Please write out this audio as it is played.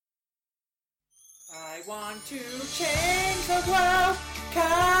I want to change the world,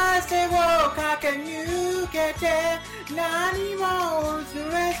 風を駆け抜けて何もず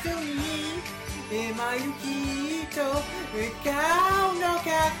れずに今行きと向かうのか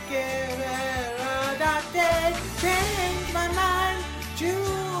けらだって Change my mind 情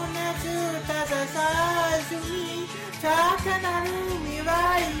熱たささずに高なる未来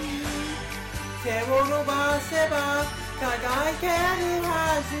手を伸ばせば輝ける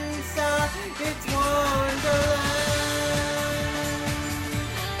はずさ It's Wonderland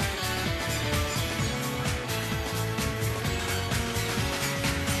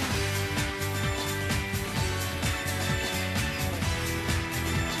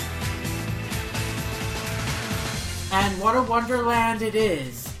And what a wonderland it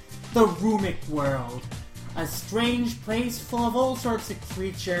is! The Rumik World. A strange place full of all sorts of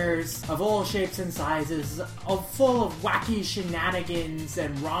creatures, of all shapes and sizes, full of wacky shenanigans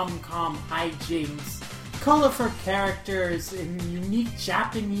and rom-com hijinks, colorful characters in unique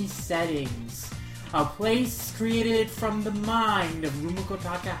Japanese settings. A place created from the mind of Rumiko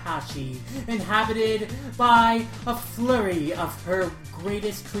Takahashi, inhabited by a flurry of her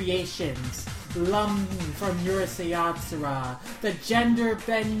greatest creations. Lum from Urusei Yatsura, the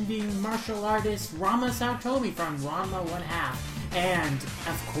gender-bending martial artist Rama Saotomi from Ranma 1/2, and,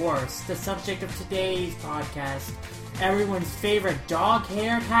 of course, the subject of today's podcast, everyone's favorite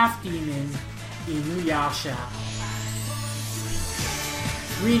dog-haired half-demon, Inuyasha.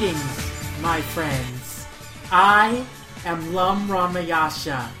 Greetings, my friends. I am Lum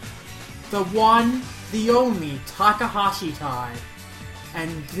Ramayasha, the one, the only Takahashi-tai,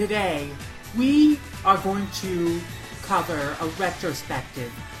 and today, we are going to cover a retrospective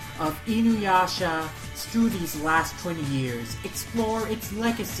of Inuyasha through these last 20 years, explore its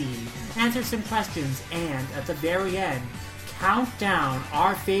legacy, answer some questions, and at the very end, count down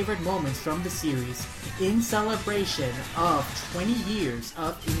our favorite moments from the series in celebration of 20 years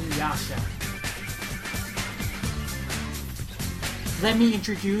of Inuyasha. Let me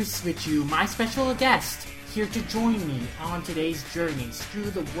introduce with you my special guest, here to join me on today's journeys through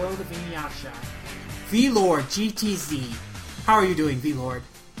the world of Inuyasha, V-Lord GTZ. How are you doing, V-Lord?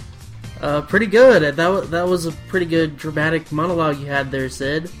 Pretty good. That was a pretty good dramatic monologue you had there,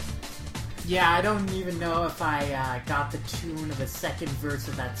 Sid. Yeah, I don't even know if I got the tune of the second verse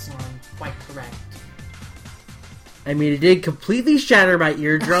of that song quite correct. I mean, it did completely shatter my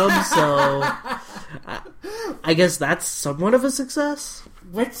eardrums, so I guess that's somewhat of a success.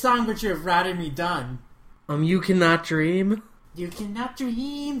 Which song would you have rather me done? You Cannot Dream. You cannot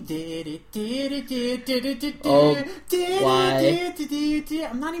dream. Oh, why?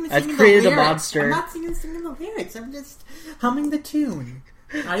 I'm not even singing I've created the lyrics. a monster. I'm not singing the lyrics. I'm just humming the tune.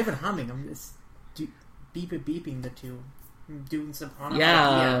 Not even humming. I'm just beeping the tune. I'm doing some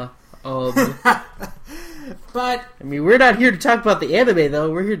onomatopoeia. Yeah. But I mean, we're not here to talk about the anime, though.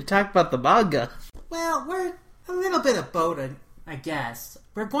 We're here to talk about the manga. Well, we're a little bit of both, I guess.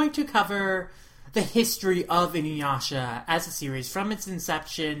 We're going to cover the history of Inuyasha as a series, from its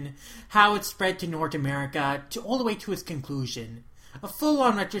inception, how it spread to North America, all the way to its conclusion. A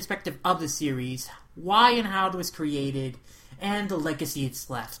full-on retrospective of the series, why and how it was created, and the legacy it's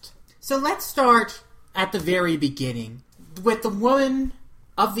left. So let's start at the very beginning, with the woman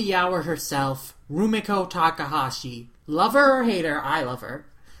of the hour herself, Rumiko Takahashi. Love her or hate her, I love her.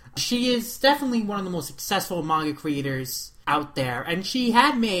 She is definitely one of the most successful manga creators out there, and she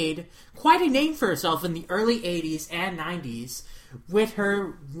had made quite a name for herself in the early 80s and 90s with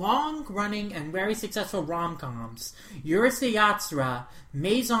her long-running and very successful rom-coms, Urusei Yatsura,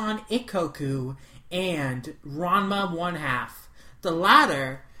 Maison Ikkoku, and Ranma 1/2. The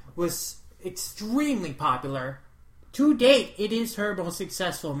latter was extremely popular. To date, it is her most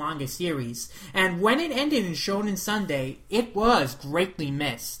successful manga series, and when it ended in Shonen Sunday, it was greatly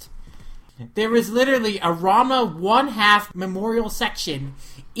missed. There is literally a Ranma 1/2 memorial section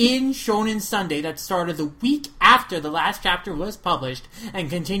in Shonen Sunday that started the week after the last chapter was published and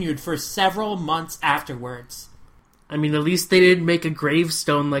continued for several months afterwards. I mean, at least they didn't make a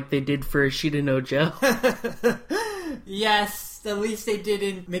gravestone like they did for Ashita no Joe. Yes, at least they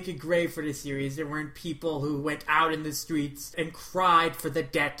didn't make a grave for the series. There weren't people who went out in the streets and cried for the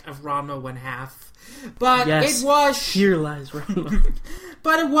death of Ranma 1/2. But yes, it was... Here lies Ranma.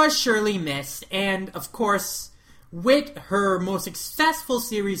 But it was surely missed, and of course, with her most successful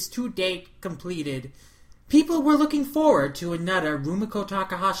series to date completed, people were looking forward to another Rumiko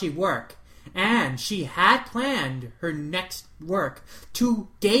Takahashi work, and she had planned her next work to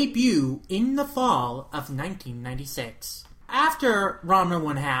debut in the fall of 1996. After Ranma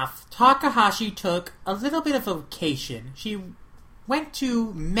 1/2, Takahashi took a little bit of a vacation. She went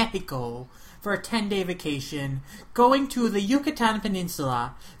to Mexico for a 10-day vacation, going to the Yucatan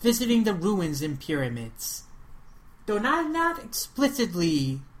Peninsula, visiting the ruins and pyramids. Though not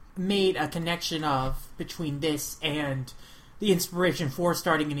explicitly made a connection between this and the inspiration for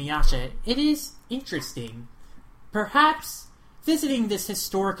starting Inuyasha, it is interesting. Perhaps visiting this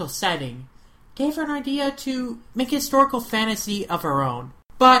historical setting gave her an idea to make a historical fantasy of her own.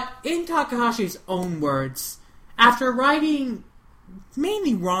 But in Takahashi's own words, after writing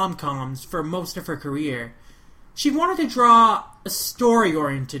mainly rom-coms for most of her career, she wanted to draw a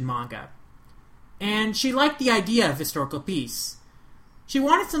story-oriented manga. And she liked the idea of historical piece. She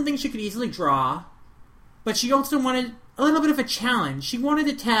wanted something she could easily draw, but she also wanted a little bit of a challenge. She wanted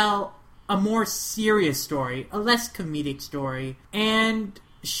to tell a more serious story, a less comedic story, and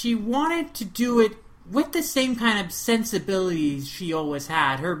she wanted to do it with the same kind of sensibilities she always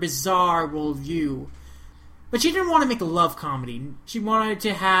had, her bizarre worldview. But she didn't want to make a love comedy. She wanted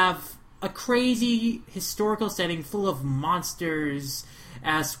to have a crazy historical setting full of monsters,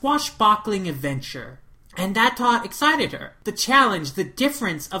 a swashbuckling adventure. And that thought excited her. The challenge, the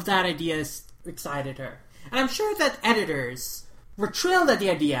difference of that idea excited her. And I'm sure that editors were thrilled at the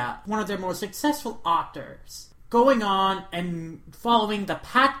idea, one of their most successful authors, going on and following the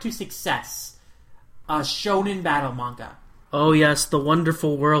path to success, a shonen battle manga. Oh yes, the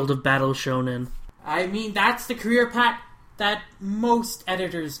wonderful world of battle shonen. I mean, that's the career path that most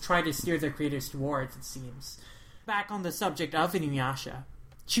editors try to steer their creators towards, it seems. Back on the subject of Inuyasha,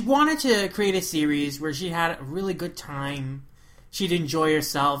 she wanted to create a series where she had a really good time, she'd enjoy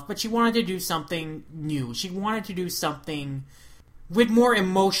herself, but she wanted to do something new. She wanted to do something with more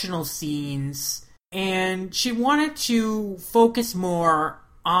emotional scenes, and she wanted to focus more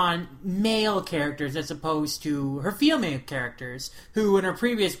on male characters as opposed to her female characters, who in her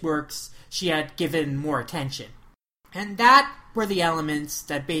previous works she had given more attention. And that were the elements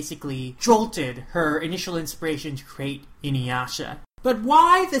that basically jolted her initial inspiration to create Inuyasha. But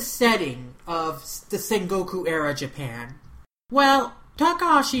why the setting of the Sengoku era Japan? Well,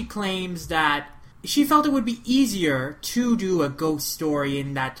 Takahashi claims that she felt it would be easier to do a ghost story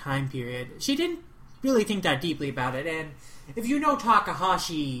in that time period. She didn't really think that deeply about it, and if you know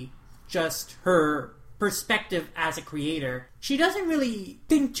Takahashi, just her perspective as a creator, she doesn't really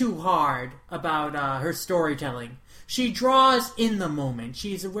think too hard about her storytelling. She draws in the moment.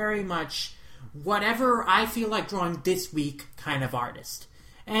 She's a very much whatever I feel like drawing this week kind of artist.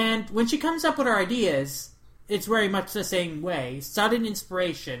 And when she comes up with her ideas, it's very much the same way. Sudden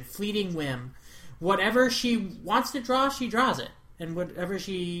inspiration, fleeting whim. Whatever she wants to draw, she draws it. And whatever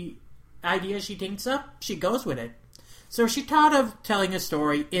ideas she thinks up, she goes with it. So she thought of telling a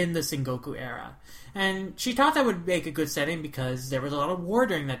story in the Sengoku era. And she thought that would make a good setting because there was a lot of war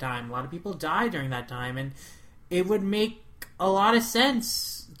during that time. A lot of people died during that time. And it would make a lot of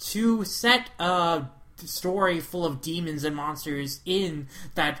sense to set a story full of demons and monsters in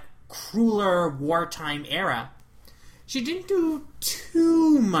that crueler wartime era. She didn't do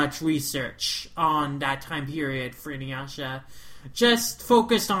too much research on that time period for Inuyasha. Just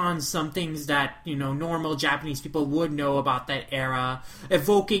focused on some things that, normal Japanese people would know about that era.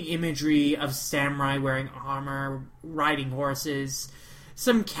 Evoking imagery of samurai wearing armor, riding horses,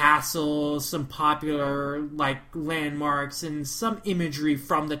 some castles, some popular, landmarks, and some imagery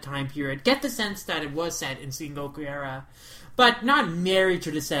from the time period. Get the sense that it was set in Sengoku era, but not married to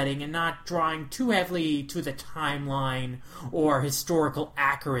the setting and not drawing too heavily to the timeline or historical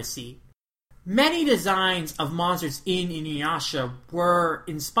accuracy. Many designs of monsters in Inuyasha were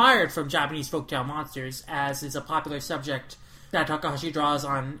inspired from Japanese folktale monsters, as is a popular subject that Takahashi draws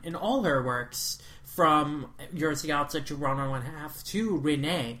on in all her works, from Urusei to Ranma 1/2 to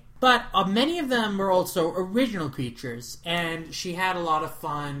Rinne. But many of them were also original creatures, and she had a lot of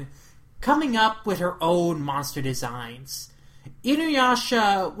fun coming up with her own monster designs.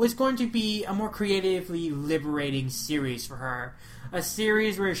 Inuyasha was going to be a more creatively liberating series for her. A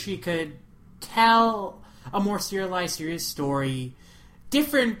series where she could tell a more serialized, serious story,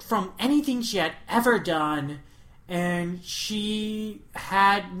 different from anything she had ever done, and she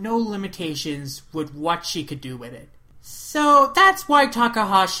had no limitations with what she could do with it. So that's why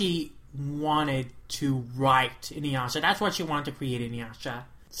Takahashi wanted to write Inuyasha. That's why she wanted to create Inuyasha.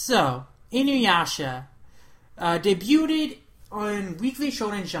 So, Inuyasha debuted on Weekly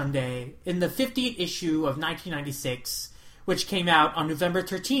Shonen Sunday in the 50th issue of 1996, which came out on November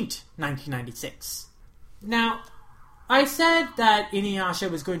 13th, 1996. Now, I said that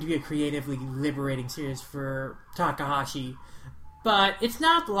Inuyasha was going to be a creatively liberating series for Takahashi, but it's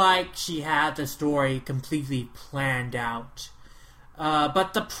not like she had the story completely planned out.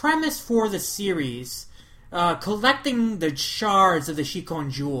 But the premise for the series collecting the shards of the Shikon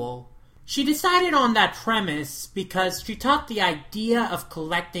Jewel. She decided on that premise because she thought the idea of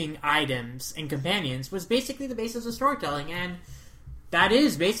collecting items and companions was basically the basis of storytelling, and that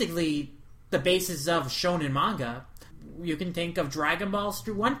is basically the basis of shonen manga. You can think of Dragon Balls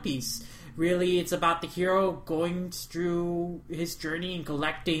through One Piece. Really, it's about the hero going through his journey and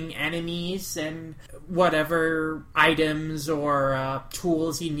collecting enemies and whatever items or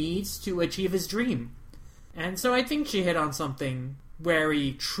tools he needs to achieve his dream. And so I think she hit on something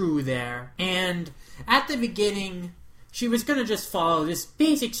very true there. And at the beginning, she was going to just follow this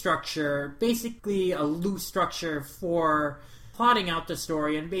basic structure, basically a loose structure for plotting out the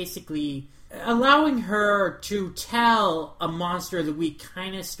story and basically allowing her to tell a Monster of the Week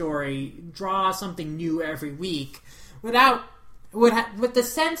kind of story, draw something new every week, with the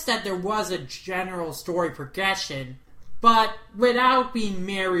sense that there was a general story progression, but without being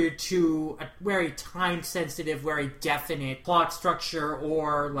married to a very time-sensitive, very definite plot structure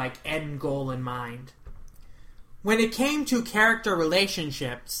or, end goal in mind. When it came to character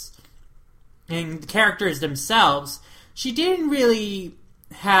relationships and the characters themselves, she didn't really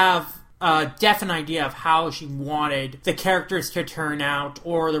have a definite idea of how she wanted the characters to turn out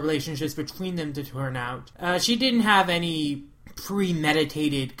or the relationships between them to turn out. She didn't have any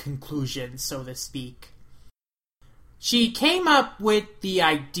premeditated conclusions, so to speak. She came up with the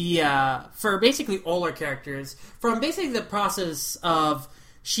idea for basically all her characters from basically the process of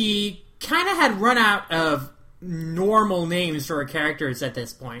she kind of had run out of normal names for her characters at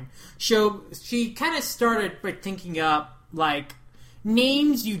this point. So she kind of started by thinking up,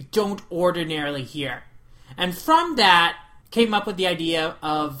 names you don't ordinarily hear. And from that, came up with the idea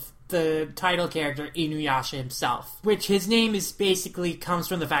of the title character, Inuyasha himself, which his name is basically comes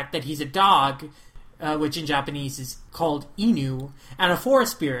from the fact that he's a dog, which in Japanese is called Inu, and a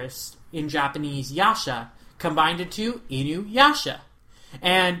forest spirit, in Japanese Yasha, combined into Inuyasha.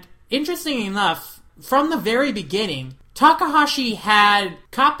 And interestingly enough, from the very beginning, Takahashi had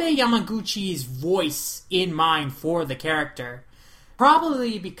Kappei Yamaguchi's voice in mind for the character,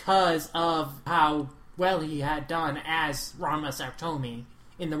 probably because of how well he had done as Ranma Sarutomi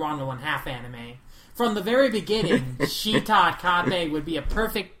in the Ranma 1/2 anime. From the very beginning, she thought Kappei would be a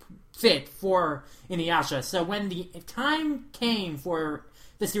perfect fit for Inuyasha. So when the time came for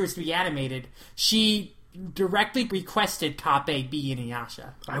the series to be animated, she directly requested Kappei be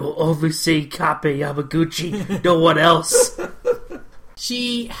Inuyasha. I will only see Kappei Yamaguchi, no one else.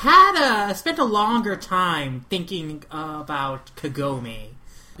 She had spent a longer time thinking about Kagome.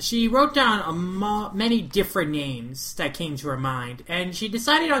 She wrote down many different names that came to her mind, and she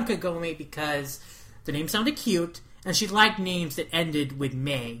decided on Kagome because the name sounded cute, and she liked names that ended with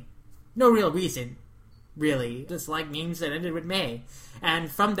Mei. No real reason, really. Just like names that ended with Mei. And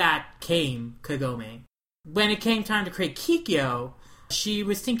from that came Kagome. When it came time to create Kikyo, she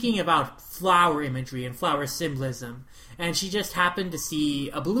was thinking about flower imagery and flower symbolism. And she just happened to see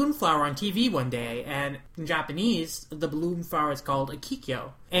a balloon flower on TV one day, and in Japanese, the balloon flower is called a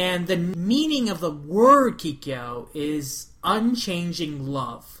Kikyo. And the meaning of the word Kikyo is unchanging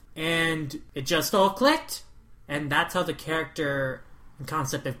love. And it just all clicked, and that's how the character and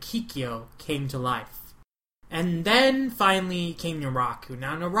concept of Kikyo came to life. And then finally came Naraku.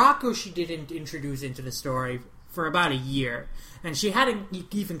 Now Naraku she didn't introduce into the story for about a year, and she hadn't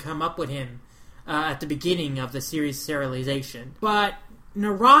even come up with him at the beginning of the series' serialization. But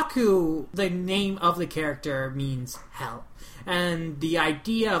Naraku, the name of the character, means hell. And the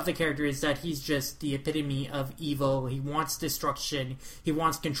idea of the character is that he's just the epitome of evil. He wants destruction. He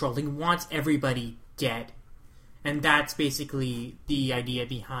wants control. He wants everybody dead. And that's basically the idea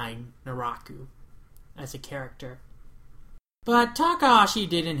behind Naraku as a character. But Takahashi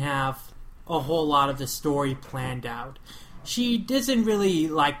didn't have a whole lot of the story planned out. She doesn't really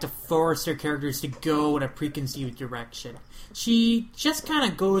like to force her characters to go in a preconceived direction. She just kind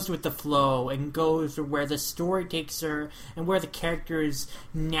of goes with the flow and goes where the story takes her and where the characters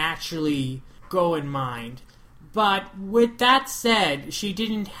naturally go in mind. But with that said, she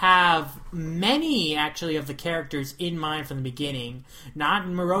didn't have many, actually, of the characters in mind from the beginning. Not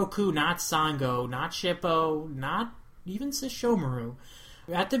Miroku, not Sango, not Shippo, not even Sesshomaru.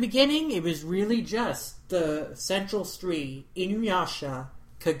 At the beginning, it was really just the central three, Inuyasha,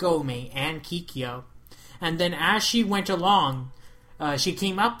 Kagome, and Kikyo. And then as she went along, she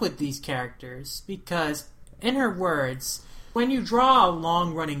came up with these characters because, in her words, when you draw a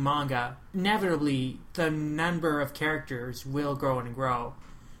long-running manga, inevitably the number of characters will grow and grow.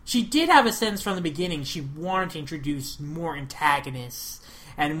 She did have a sense from the beginning she wanted to introduce more antagonists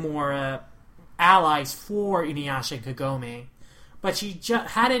and more allies for Inuyasha and Kagome. but she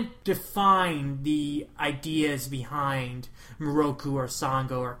hadn't defined the ideas behind Moroku or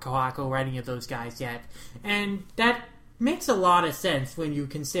Sango or Kohako or any of those guys yet. And that makes a lot of sense when you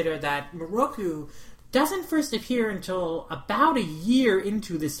consider that Moroku doesn't first appear until about a year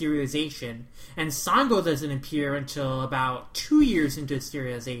into the serialization, and Sango doesn't appear until about 2 years into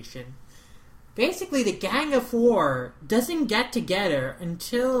serialization. Basically, the Gang of Four doesn't get together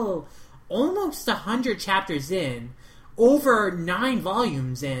until almost 100 chapters in, over 9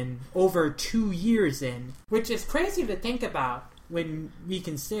 volumes in, over 2 years in, which is crazy to think about when we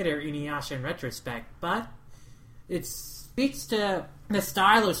consider Inuyasha in retrospect, but it speaks to the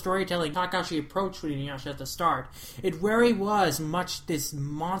style of storytelling Takahashi approached with Inuyasha at the start. It very was much this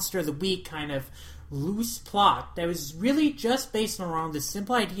Monster of the Week kind of loose plot that was really just based around the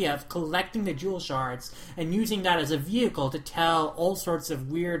simple idea of collecting the jewel shards and using that as a vehicle to tell all sorts of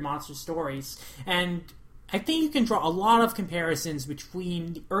weird monster stories. And I think you can draw a lot of comparisons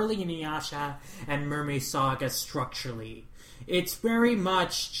between the early Inuyasha and Mermaid Saga structurally. It's very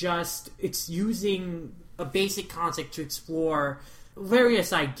much just, it's using a basic concept to explore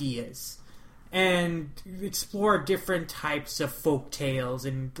various ideas and explore different types of folk tales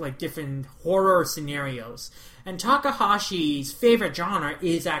and like different horror scenarios. And Takahashi's favorite genre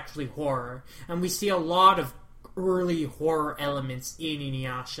is actually horror, and we see a lot of early horror elements in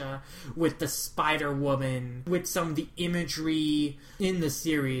Inuyasha with the Spider Woman, with some of the imagery in the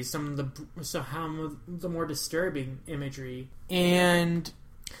series, some of the more disturbing imagery. And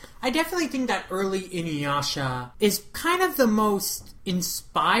I definitely think that early Inuyasha is kind of the most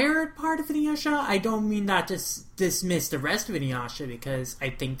inspired part of Inuyasha. I don't mean that to dismiss the rest of Inuyasha, because I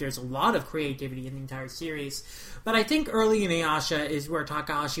think there's a lot of creativity in the entire series. But I think early Inuyasha is where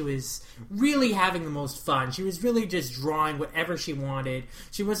Takahashi was really having the most fun. She was really just drawing whatever she wanted.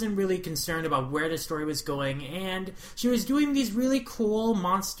 She wasn't really concerned about where the story was going, and she was doing these really cool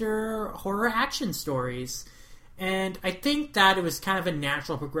monster horror action stories. And I think that it was kind of a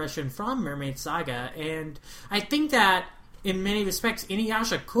natural progression from Mermaid Saga, and I think that in many respects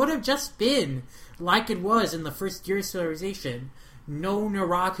Inuyasha could have just been like it was in the first year of serialization. No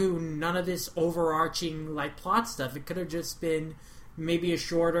Naraku, none of this overarching like plot stuff. It could have just been maybe a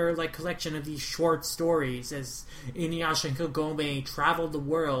shorter like collection of these short stories as Inuyasha and Kagome traveled the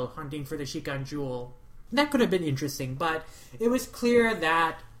world hunting for the Shikan Jewel. That could have been interesting, but it was clear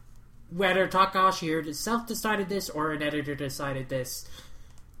that whether Takahashi herself decided this or an editor decided this,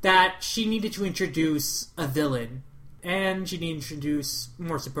 that she needed to introduce a villain, and she needed to introduce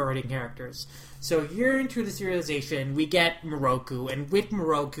more supporting characters. So here into the serialization, we get Moroku, and with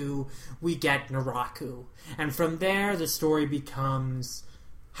Moroku, we get Naraku. And from there, the story becomes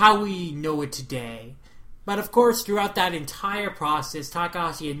how we know it today. But of course, throughout that entire process,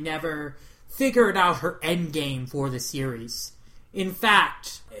 Takahashi had never figured out her endgame for the series. In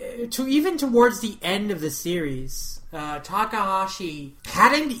fact, even towards the end of the series, Takahashi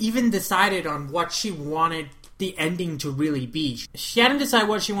hadn't even decided on what she wanted the ending to really be. She hadn't decided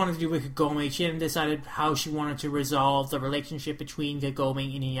what she wanted to do with Kagome. She hadn't decided how she wanted to resolve the relationship between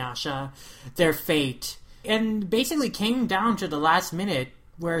Kagome and Inuyasha, their fate. And basically came down to the last minute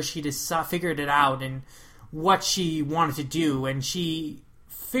where she just figured it out and what she wanted to do. And she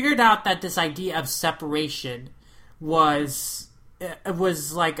figured out that this idea of separation was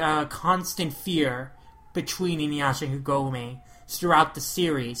like a constant fear between Inuyasha and Kagome throughout the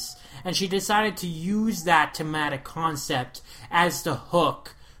series, and she decided to use that thematic concept as the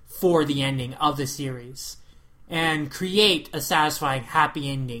hook for the ending of the series and create a satisfying happy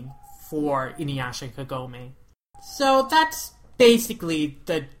ending for Inuyasha and Kagome. So that's basically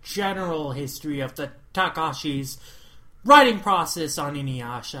the general history of the Takahashi's writing process on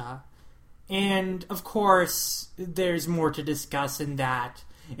Inuyasha. And, of course, there's more to discuss in that,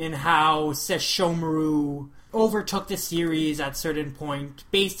 in how Sesshomaru overtook the series at a certain point,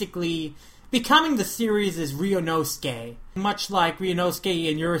 basically becoming the series' Ryunosuke. Much like Ryunosuke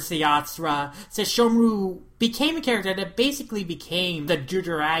in Urusei Yatsura, Sesshomaru became a character that basically became the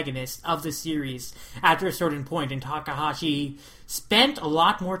protagonist of the series after a certain point, and Takahashi spent a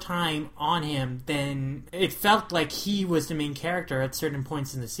lot more time on him than it felt like he was the main character at certain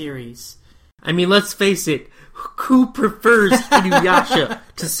points in the series. I mean, let's face it, who prefers Inuyasha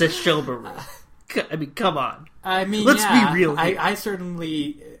to Sesshomaru? I mean, come on. I mean, let's be real here. I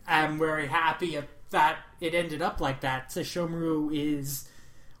certainly am very happy that it ended up like that. Sesshomaru is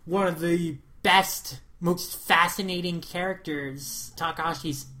one of the best, most fascinating characters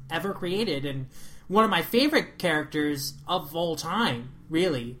Takahashi's ever created, and one of my favorite characters of all time,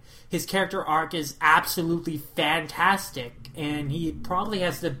 really. His character arc is absolutely fantastic, and he probably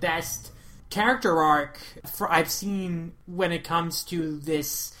has the best character arc I've seen when it comes to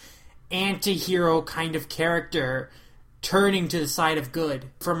this anti-hero kind of character turning to the side of good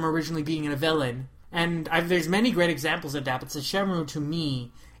from originally being a villain. And there's many great examples of that, but Sesshomaru to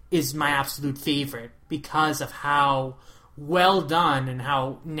me is my absolute favorite because of how well done and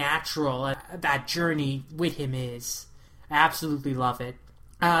how natural that journey with him is. I absolutely love it.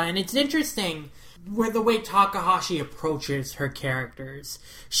 And it's interesting with the way Takahashi approaches her characters.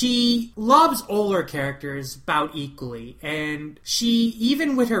 She loves older characters about equally, and she,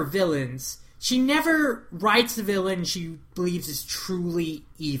 even with her villains, she never writes the villain she believes is truly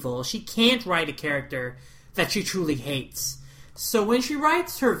evil. She can't write a character that she truly hates. So when she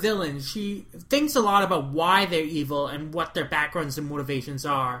writes her villains, she thinks a lot about why they're evil and what their backgrounds and motivations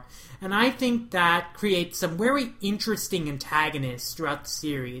are. And I think that creates some very interesting antagonists throughout the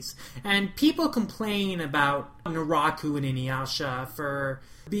series. And people complain about Naraku and Inuyasha for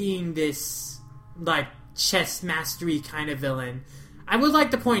being this, like, chess mastery kind of villain. I would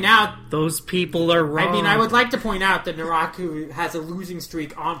like to point out... Those people are wrong. I mean, I would like to point out that Naraku has a losing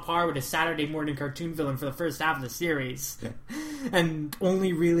streak on par with a Saturday morning cartoon villain for the first half of the series. And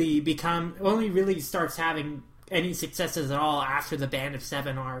only really starts having any successes at all after the Band of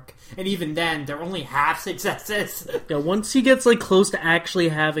Seven arc. And even then, they're only half successes. Yeah, once he gets, like, close to actually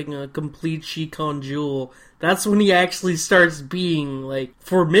having a complete Shikon Jewel, that's when he actually starts being, like,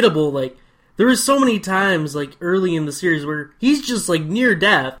 formidable, like... There were so many times, like, early in the series where he's just, like, near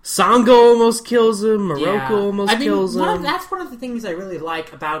death. Sango almost kills him. Morocco almost kills him. That's one of the things I really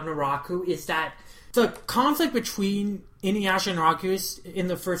like about Naraku is that the conflict between Inuyasha and Naraku in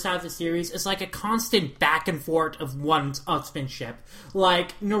the first half of the series is like a constant back and forth of one's upsmanship.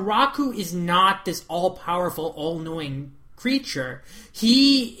 Like, Naraku is not this all-powerful, all-knowing creature.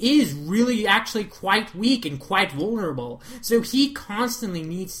 He is really actually quite weak and quite vulnerable. So he constantly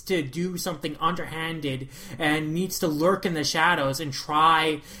needs to do something underhanded and needs to lurk in the shadows and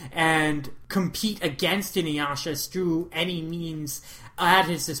try and compete against Inuyasha through any means at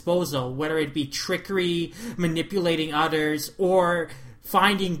his disposal, whether it be trickery, manipulating others, or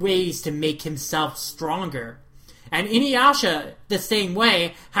finding ways to make himself stronger. And Inuyasha, the same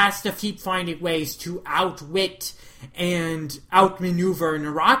way, has to keep finding ways to outwit and outmaneuver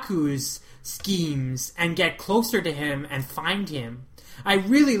Naraku's schemes and get closer to him and find him. I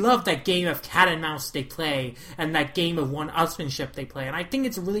really love that game of cat and mouse they play and that game of one-upsmanship they play, and I think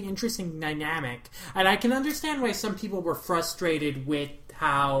it's a really interesting dynamic. And I can understand why some people were frustrated with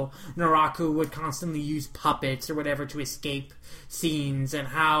how Naraku would constantly use puppets or whatever to escape scenes, and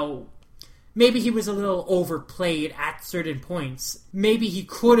how maybe he was a little overplayed at certain points. Maybe he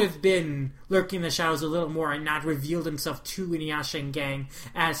could have been lurking in the shadows a little more and not revealed himself to Inuyasha and gang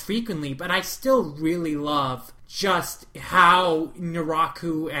as frequently, but I still really love just how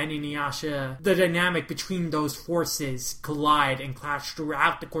Naraku and Inuyasha, the dynamic between those forces, collide and clash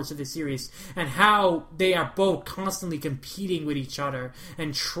throughout the course of the series, and how they are both constantly competing with each other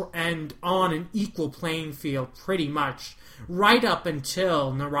and on an equal playing field, pretty much, right up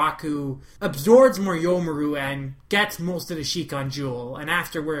until Naraku absorbs Moryomaru and gets most of the Shikon Jewel, and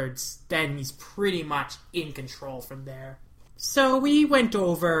afterwards, then he's pretty much in control from there. So we went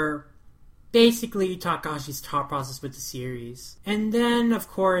over basically Takahashi's thought process with the series. And then, of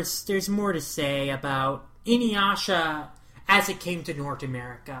course, there's more to say about Inuyasha as it came to North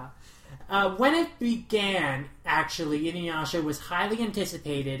America. When it began, actually, Inuyasha was highly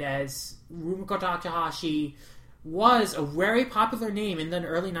anticipated, as Rumiko Takahashi was a very popular name in the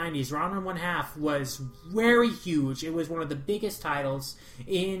early 90s. Ranma 1/2 was very huge. It was one of the biggest titles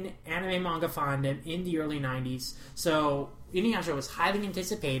in anime manga fandom in the early 90s. So Inuyasha was highly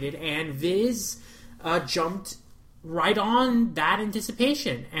anticipated, and Viz jumped right on that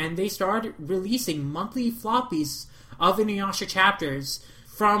anticipation, and they started releasing monthly floppies of Inuyasha chapters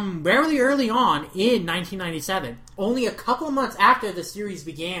from very early on in 1997. Only a couple months after the series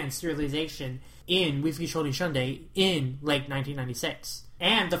began serialization in Weekly Shonen Shunday in late 1996.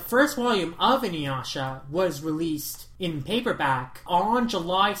 And the first volume of Inuyasha was released in paperback on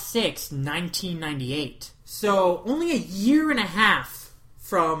July 6, 1998. So only a year and a half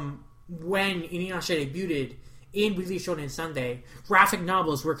from when Inuyasha debuted in Weekly Shonen Sunday, graphic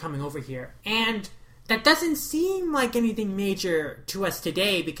novels were coming over here. And that doesn't seem like anything major to us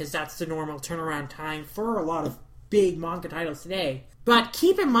today, because that's the normal turnaround time for a lot of big manga titles today. But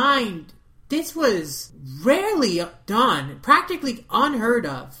keep in mind, this was rarely done, practically unheard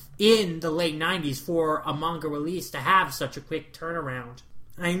of in the late 90s for a manga release to have such a quick turnaround.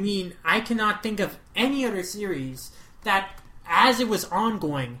 I mean, I cannot think of any other series that as it was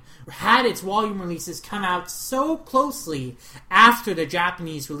ongoing, had its volume releases come out so closely after the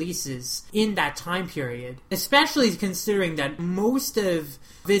Japanese releases in that time period. Especially considering that most of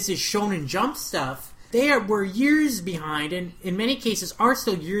Viz's Shonen Jump stuff, they were years behind, and in many cases are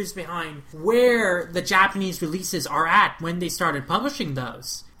still years behind where the Japanese releases are at when they started publishing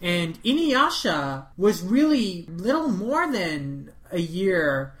those. And Inuyasha was really little more than a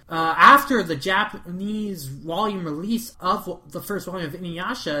year after the Japanese volume release of the first volume of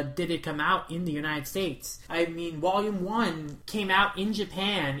Inuyasha did it come out in the United States. I mean, Volume 1 came out in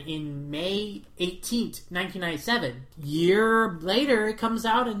Japan in May 18th, 1997. Year later, it comes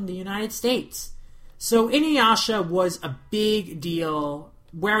out in the United States. So Inuyasha was a big deal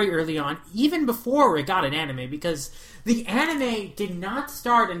very early on, even before it got an anime, because the anime did not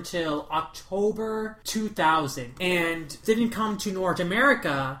start until October 2000 and didn't come to North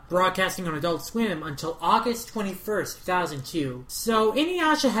America, broadcasting on Adult Swim, until August 21st, 2002. So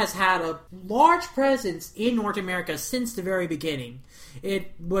Inuyasha has had a large presence in North America since the very beginning.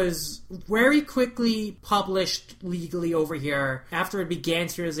 It was very quickly published legally over here after it began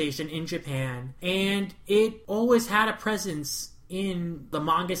serialization in Japan, and it always had a presence in the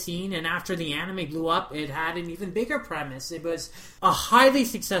manga scene, and after the anime blew up, it had an even bigger premise. It was a highly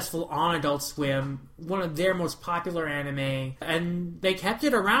successful on Adult Swim, one of their most popular anime, and they kept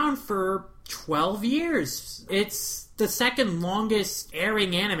it around for 12 years. It's the second longest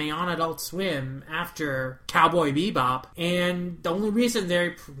airing anime on Adult Swim after Cowboy Bebop, and the only reason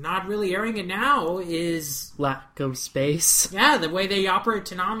they're not really airing it now is lack of space. Yeah, the way they operate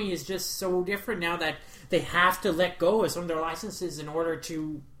Toonami is just so different now that they have to let go of some of their licenses in order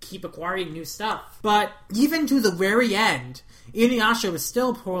to keep acquiring new stuff. But even to the very end, Inuyasha was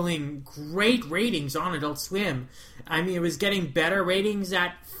still pulling great ratings on Adult Swim. I mean, it was getting better ratings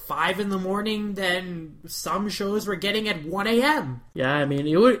at 5 in the morning than some shows were getting at 1 a.m. Yeah, I mean,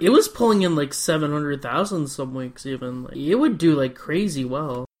 it was pulling in like 700,000 some weeks even. Like, it would do like crazy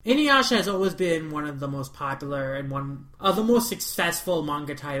well. Inuyasha has always been one of the most popular and one of the most successful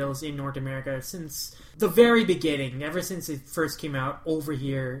manga titles in North America since the very beginning, ever since it first came out over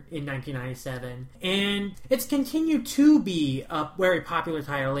here in 1997. And it's continued to be a very popular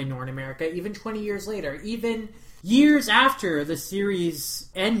title in North America, even 20 years later, even years after the series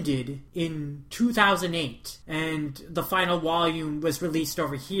ended in 2008, and the final volume was released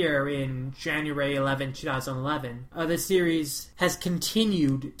over here in January 11, 2011. The series has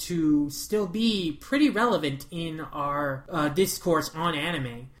continued to still be pretty relevant in our discourse on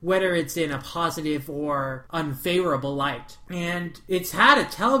anime, whether it's in a positive or unfavorable light. And it's had a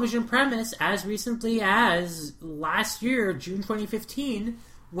television premise as recently as last year, June 2015,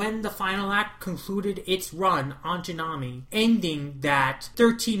 when the final act concluded its run on Toonami, ending that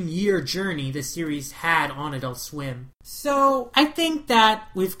 13-year journey the series had on Adult Swim. So, I think that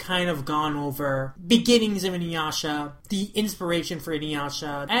we've kind of gone over beginnings of Inuyasha, the inspiration for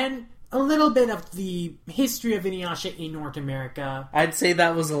Inuyasha, and a little bit of the history of Inuyasha in North America. I'd say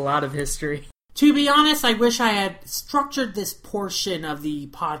that was a lot of history. To be honest, I wish I had structured this portion of the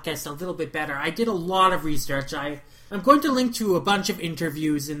podcast a little bit better. I did a lot of research. I'm going to link to a bunch of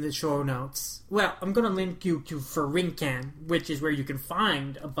interviews in the show notes. Well, I'm going to link you to Furinkan, which is where you can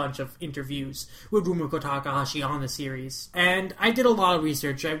find a bunch of interviews with Rumiko Takahashi on the series. And I did a lot of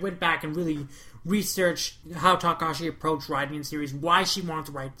research. I went back and really researched how Takahashi approached writing the series, why she wanted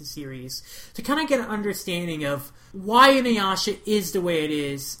to write the series, to kind of get an understanding of why Inuyasha is the way it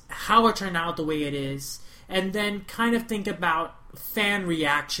is, how it turned out the way it is, and then kind of think about fan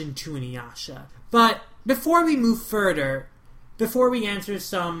reaction to Inuyasha. But before we move further, before we answer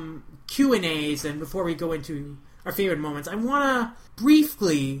some Q&As, and before we go into our favorite moments, I want to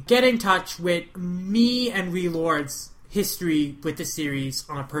briefly get in touch with me and Relord's history with the series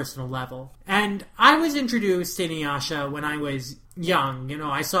on a personal level. And I was introduced to Inuyasha when I was young. You know,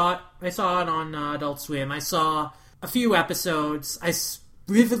 I saw it on Adult Swim. I saw a few episodes. I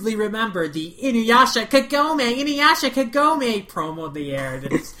vividly remember the Inuyasha Kagome promo they aired.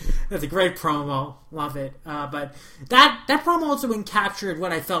 That's a great promo. Love it. But that promo also encaptured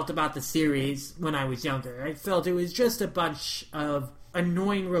what I felt about the series when I was younger. I felt it was just a bunch of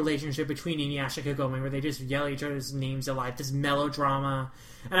annoying relationship between Inuyasha and Kagome where they just yell each other's names a lot. This melodrama.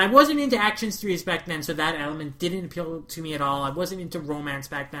 And I wasn't into action series back then, so that element didn't appeal to me at all. I wasn't into romance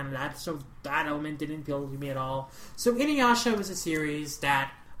back then, so that element didn't appeal to me at all. So Inuyasha was a series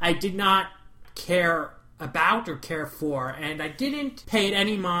that I did not care about or care for, and I didn't pay it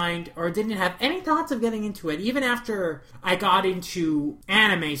any mind or didn't have any thoughts of getting into it. Even after I got into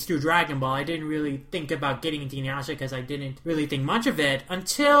animes through Dragon Ball, I didn't really think about getting into Inuyasha because I didn't really think much of it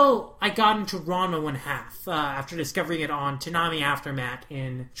until I got into Ranma 1/2 after discovering it on Toonami Aftermath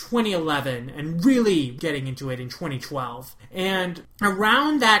in 2011 and really getting into it in 2012. And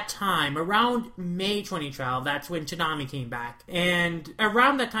around that time, around May 2012, that's when Toonami came back. And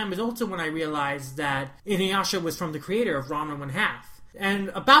around that time was also when I realized that Inuyasha was from the creator of Ranma 1/2. And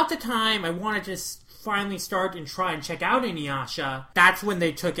about the time I wanted to finally start and try and check out Inuyasha, that's when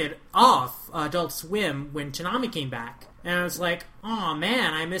they took it off Adult Swim when Toonami came back. And I was like, oh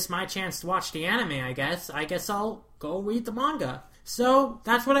man, I missed my chance to watch the anime, I guess. I guess I'll go read the manga. So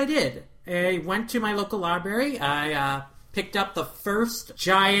that's what I did. I went to my local library. I picked up the first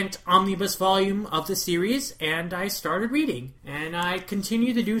giant omnibus volume of the series, and I started reading. And I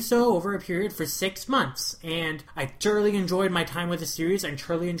continued to do so over a period for 6 months. And I thoroughly enjoyed my time with the series. I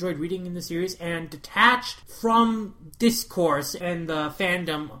thoroughly enjoyed reading in the series, and detached from discourse and the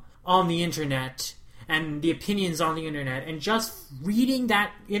fandom on the internet and the opinions on the internet, and just reading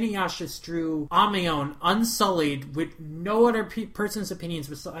that Inuyasha through on my own, unsullied, with no other person's opinions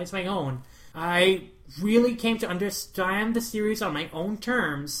besides my own, I really came to understand the series on my own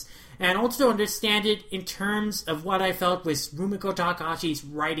terms, and also understand it in terms of what I felt was Rumiko Takahashi's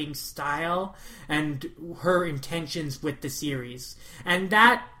writing style and her intentions with the series. And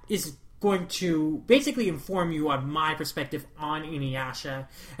that is going to basically inform you on my perspective on Inuyasha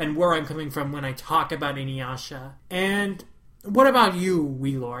and where I'm coming from when I talk about Inuyasha. And what about you,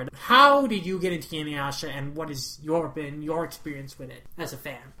 Wheelord? How did you get into Inuyasha, and what has been your experience with it as a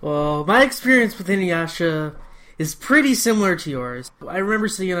fan? Well, my experience with Inuyasha is pretty similar to yours. I remember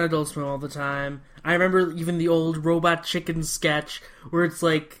seeing it on Adult Swim all the time. I remember even the old Robot Chicken sketch where it's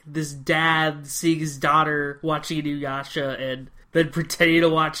like this dad seeing his daughter watching Inuyasha and then pretending to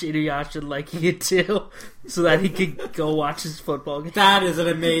watch Inuyasha and liking it too, so that he could go watch his football game. That is an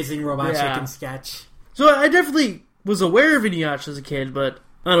amazing Robot Chicken sketch. So I definitely was aware of Inuyasha as a kid, but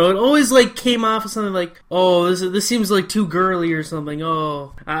I don't know, it always like came off as something like, oh, this seems like too girly or something.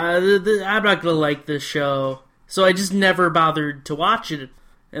 Oh, I'm not gonna like this show. So I just never bothered to watch it.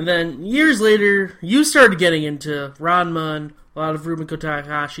 And then years later, you started getting into Ranma and a lot of Rumiko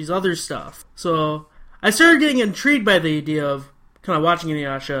Takahashi's other stuff. So I started getting intrigued by the idea of kind of watching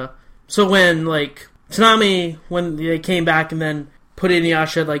Inuyasha. So when, like, Toonami, when they came back and then put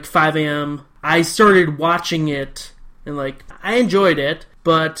Inuyasha at, like, 5 a.m., I started watching it, and, like, I enjoyed it,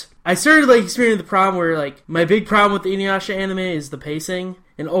 but I started, like, experiencing the problem where, like, my big problem with the Inuyasha anime is the pacing,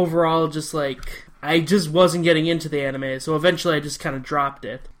 and overall, just, like, I just wasn't getting into the anime, so eventually I just kind of dropped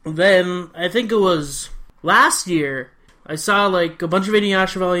it. Then, I think it was last year, I saw, like, a bunch of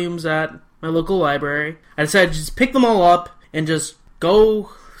Inuyasha volumes at my local library. I decided to just pick them all up and just go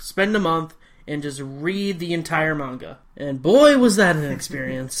spend a month and just read the entire manga. And boy, was that an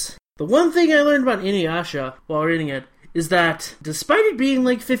experience. The one thing I learned about Inuyasha while reading it is that despite it being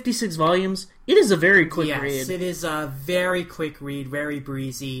like 56 volumes, it is a very quick read. Yes, it is a very quick read, very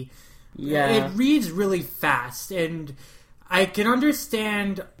breezy. Yeah. It reads really fast, and I can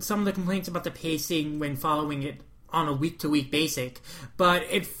understand some of the complaints about the pacing when following it on a week-to-week basis, but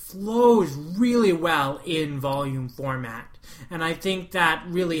it flows really well in volume format. And I think that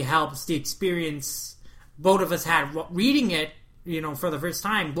really helps the experience both of us had reading it, for the first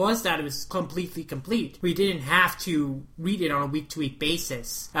time, was that it was completely complete. We didn't have to read it on a week-to-week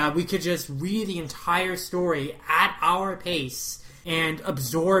basis. We could just read the entire story at our pace and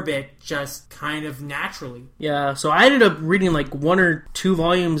absorb it just kind of naturally. Yeah, so I ended up reading like 1 or 2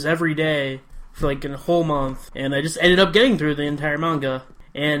 volumes every day for like a whole month, and I just ended up getting through the entire manga.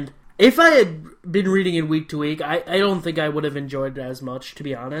 And if I had been reading it week to week, I don't think I would have enjoyed it as much, to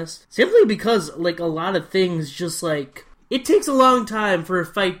be honest. Simply because, like, a lot of things just, like, it takes a long time for a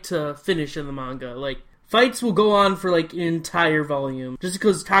fight to finish in the manga. Like, fights will go on for, like, an entire volume. Just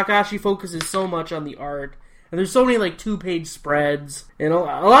because Takahashi focuses so much on the art. And there's so many, like, 2-page spreads. And a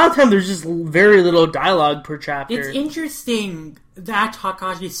lot of time there's just very little dialogue per chapter. It's interesting that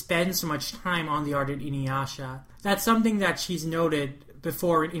Takahashi spends so much time on the art of Inuyasha. That's something that she's noted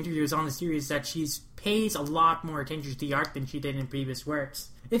before in interviews on the series, that she pays a lot more attention to the art than she did in previous works.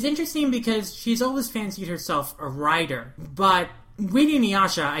 It's interesting because she's always fancied herself a writer, but with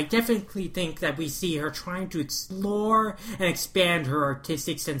Inuyasha, I definitely think that we see her trying to explore and expand her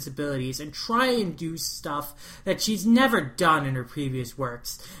artistic sensibilities and try and do stuff that she's never done in her previous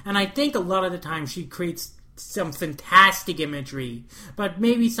works. And I think a lot of the time she creates some fantastic imagery, but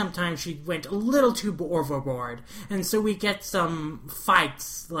maybe sometimes she went a little too overboard. And so we get some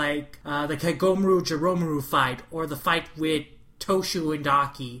fights like the Kagomuru Jiromaru fight, or the fight with Toshu and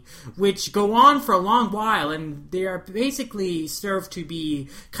Daki, which go on for a long while, and they are basically served to be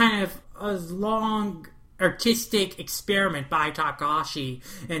kind of a long artistic experiment by Takahashi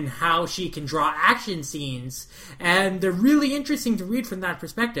and how she can draw action scenes, and they're really interesting to read from that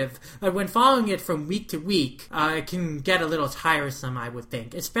perspective. But when following it from week to week, it can get a little tiresome, I would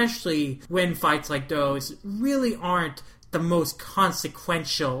think, especially when fights like those really aren't the most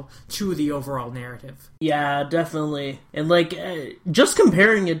consequential to the overall narrative. Yeah, definitely. And like, just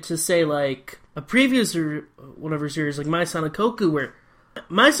comparing it to, say, like a previous or whatever series like My Sanokoku, where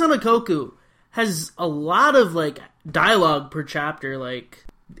My Sanokoku has a lot of like dialogue per chapter. Like,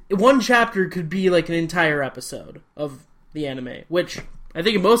 one chapter could be like an entire episode of the anime, which I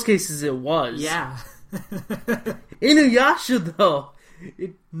think in most cases it was. Yeah. Inuyasha, though,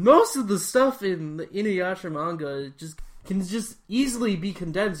 most of the stuff in the Inuyasha manga can just easily be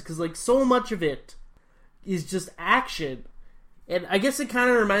condensed, because like so much of it is just action. And I guess it kind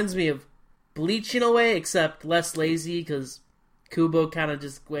of reminds me of Bleach in a way, except less lazy, because Kubo kind of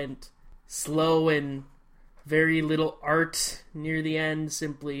just went slow and very little art near the end,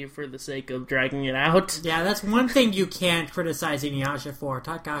 simply for the sake of dragging it out. Yeah, that's one thing you can't criticize Inuyasha for.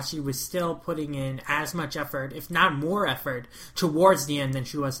 Takahashi was still putting in as much effort, if not more effort, towards the end than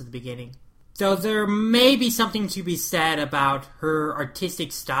she was at the beginning. So there may be something to be said about her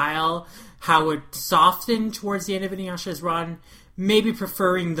artistic style, how it softened towards the end of Inuyasha's run, maybe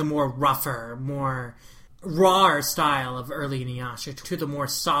preferring the more rougher, more raw style of early Inuyasha to the more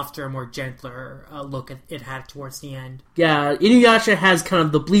softer, more gentler look it had towards the end. Yeah, Inuyasha has kind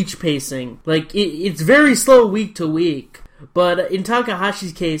of the Bleach pacing. Like, it's very slow week to week. But in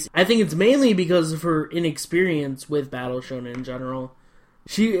Takahashi's case, I think it's mainly because of her inexperience with Battle Shonen in general.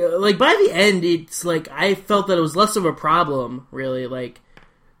 She, like, by the end, it's like, I felt that it was less of a problem, really. Like,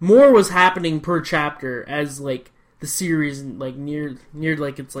 more was happening per chapter as, like, the series, like, near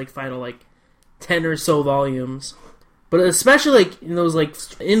like, its, like, final, like, 10 or so volumes. But especially, like, in those, like,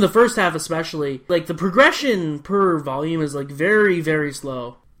 in the first half especially, like, the progression per volume is, like, very, very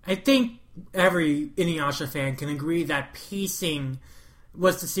slow. I think every Inuyasha fan can agree that pacing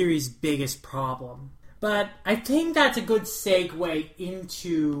was the series' biggest problem. But I think that's a good segue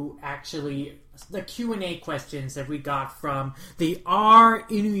into, actually, the Q&A questions that we got from the R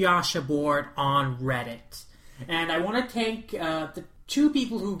Inuyasha board on Reddit. And I want to thank the two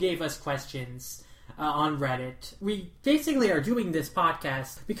people who gave us questions on Reddit. We basically are doing this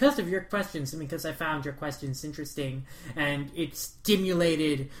podcast because of your questions and because I found your questions interesting, and it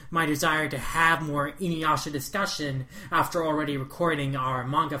stimulated my desire to have more Inuyasha discussion after already recording our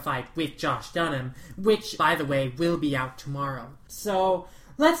manga fight with Josh Dunham, which, by the way, will be out tomorrow. So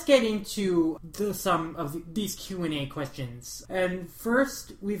let's get into some of these Q&A questions. And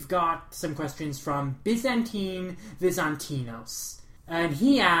first, we've got some questions from Byzantine Vizantinos. And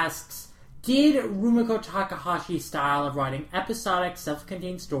he asks, did Rumiko Takahashi's style of writing episodic,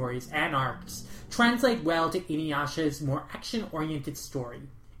 self-contained stories and arcs translate well to Inuyasha's more action-oriented story?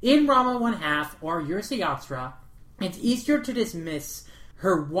 In Ranma 1/2 or Urusei Yatsura, it's easier to dismiss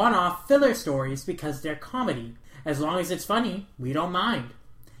her one-off filler stories because they're comedy. As long as it's funny, we don't mind.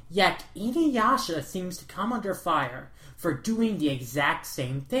 Yet, Inuyasha seems to come under fire for doing the exact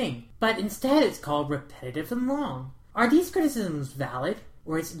same thing, but instead it's called repetitive and long. Are these criticisms valid?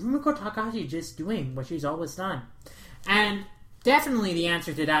 Or is Rumiko Takahashi just doing what she's always done? And definitely the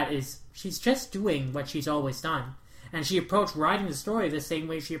answer to that is she's just doing what she's always done. And she approached writing the story the same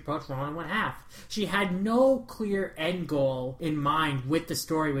way she approached Ranma 1/2. She had no clear end goal in mind with the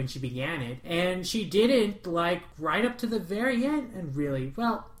story when she began it. And she didn't, like, right up to the very end. And really,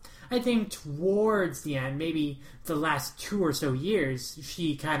 well, I think towards the end, maybe the last 2 or so years,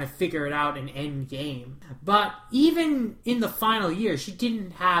 she kind of figured out an end game. But even in the final year, she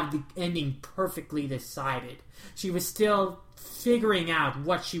didn't have the ending perfectly decided. She was still figuring out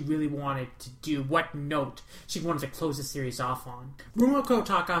what she really wanted to do, what note she wanted to close the series off on. Rumiko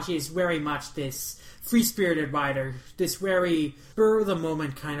Takahashi is very much this free-spirited writer, this very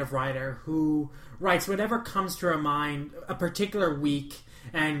spur-of-the-moment kind of writer who writes whatever comes to her mind a particular week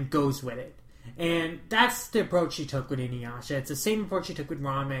and goes with it. And that's the approach she took with Inuyasha. It's the same approach she took with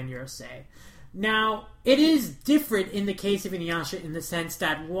Ranma and Urusei. Now, it is different in the case of Inuyasha in the sense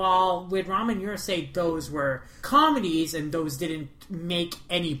that while with Ranma and Urusei those were comedies and those didn't make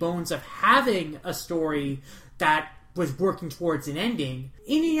any bones of having a story that was working towards an ending.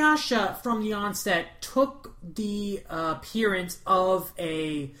 Inuyasha, from the onset, took the appearance of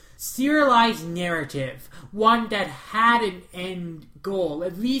a serialized narrative, one that had an end goal,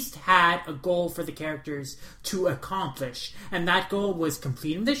 at least had a goal for the characters to accomplish, and that goal was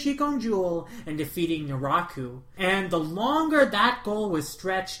completing the Shikon Jewel and defeating Naraku. And the longer that goal was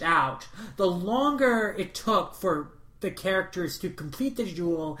stretched out, the longer it took for the characters to complete the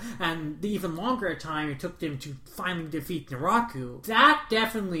jewel, and the even longer time it took them to finally defeat Naraku. That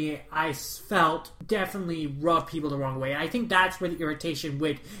definitely, I felt, rubbed people the wrong way. I think that's where the irritation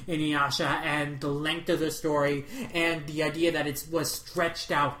with Inuyasha and the length of the story and the idea that it was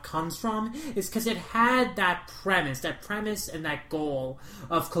stretched out comes from, is because it had that premise and that goal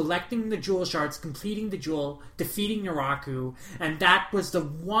of collecting the jewel shards, completing the jewel, defeating Naraku, and that was the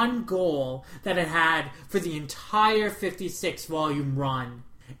one goal that it had for the entire 56 volume run.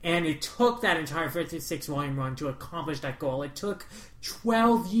 And it took that entire 56 volume run to accomplish that goal. It took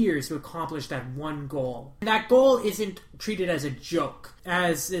 12 years to accomplish that one goal. And that goal isn't treated as a joke,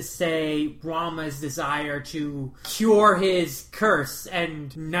 as say Rama's desire to cure his curse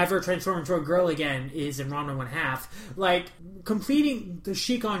and never transform into a girl again is in Ranma 1/2. Like, completing the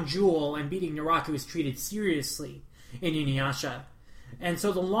Shikon Jewel and beating Naraku is treated seriously in Inuyasha. And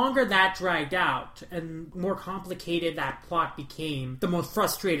so the longer that dragged out, and more complicated that plot became, the more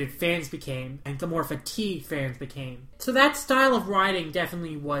frustrated fans became, and the more fatigued fans became. So that style of writing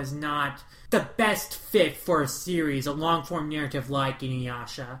definitely was not the best fit for a series, a long-form narrative like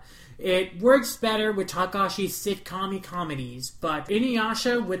Inuyasha. It works better with Takashi's sitcom comedies, but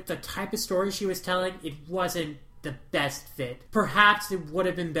Inuyasha, with the type of story she was telling, it wasn't the best fit. Perhaps it would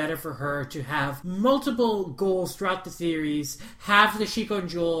have been better for her to have multiple goals throughout the series, have the Shikon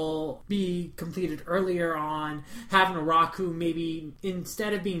Jewel be completed earlier on, have Naraku maybe,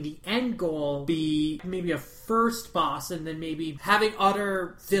 instead of being the end goal, be maybe a first boss, and then maybe having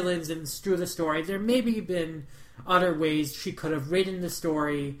other villains and through the story. There maybe been other ways she could have written the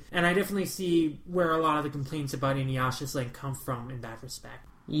story, and I definitely see where a lot of the complaints about Inuyasha's length come from in that respect.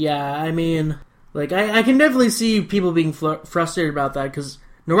 Yeah, I mean, like, I can definitely see people being frustrated about that, because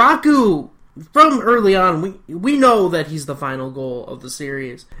Naraku, from early on, we know that he's the final goal of the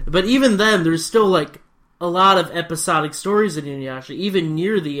series. But even then, there's still, like, a lot of episodic stories in Inuyasha, even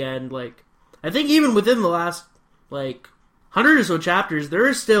near the end. Like, I think even within the last, like, 100 or so chapters, there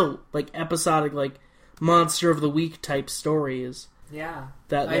is still, like, episodic, like, Monster of the Week type stories. Yeah.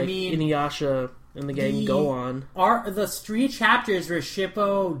 That, like, Inuyasha and the gang go on. The 3 chapters where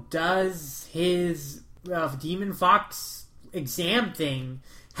Shippo does his Demon Fox exam thing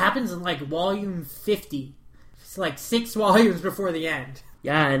happens in, like, volume 50. It's like 6 volumes before the end.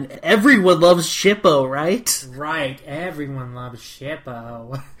 Yeah, and everyone loves Shippo, right? Right, everyone loves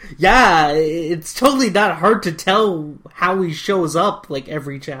Shippo. Yeah, it's totally not hard to tell how he shows up, like,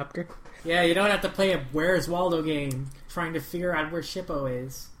 every chapter. Yeah, you don't have to play a Where's Waldo game trying to figure out where Shippo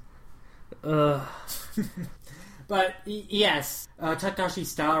is. But yes,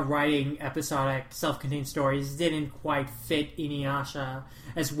 Takashi's style of writing episodic, self-contained stories didn't quite fit Inuyasha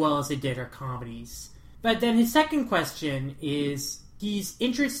as well as it did her comedies. But then his second question is, he's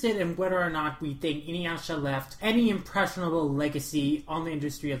interested in whether or not we think Inuyasha left any impressionable legacy on the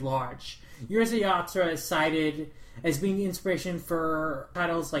industry at large. Yurusa Yatsura is cited as being the inspiration for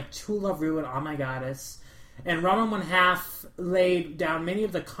titles like To Love Ru and Oh My Goddess. And Ranma 1/2 laid down many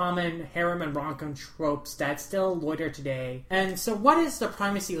of the common harem and rom-com tropes that still loiter today. And so what is the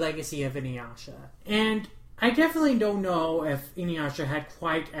primacy legacy of Inuyasha? And I definitely don't know if Inuyasha had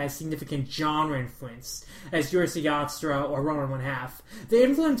quite as significant genre influence as Yurusa Yatsura or Ranma 1/2. The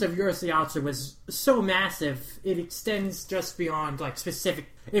influence of Yurusa Yatsura was so massive, it extends just beyond, like, specific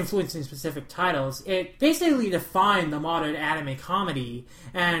influence in specific titles. It basically defined the modern anime comedy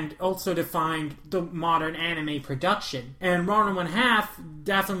and also defined the modern anime production. And Ranma 1/2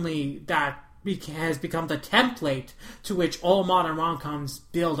 definitely has become the template to which all modern rom-coms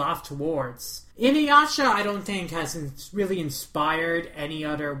build off towards. Inuyasha, I don't think, has really inspired any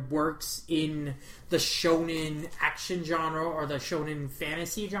other works in the shonen action genre or the shonen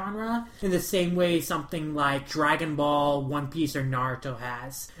fantasy genre in the same way something like Dragon Ball, One Piece, or Naruto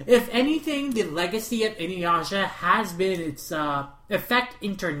has. If anything, the legacy of Inuyasha has been its effect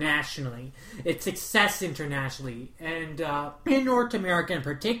internationally, its success internationally, and in North America in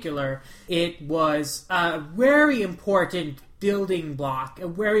particular, it was a very important building block, a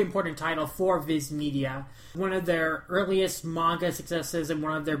very important title for Viz Media. One of their earliest manga successes and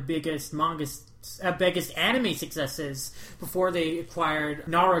one of their biggest anime successes before they acquired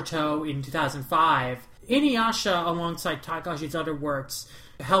Naruto in 2005. Inuyasha, alongside Takashi's other works,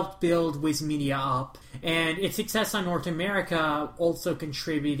 helped build Viz Media up. And its success on North America also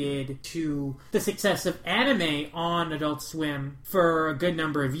contributed to the success of anime on Adult Swim for a good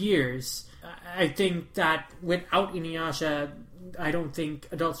number of years. I think that without Inuyasha, I don't think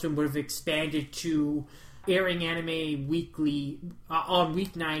Adult Swim would have expanded to airing anime weekly on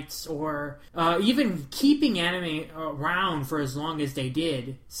weeknights, or even keeping anime around for as long as they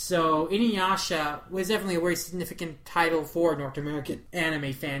did. So Inuyasha was definitely a very significant title for North American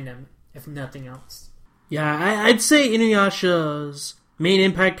anime fandom, if nothing else. Yeah, I'd say Inuyasha's main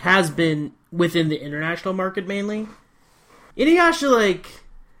impact has been within the international market mainly. Inuyasha, like,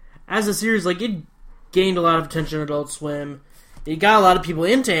 as a series, like, it gained a lot of attention on Adult Swim. It got a lot of people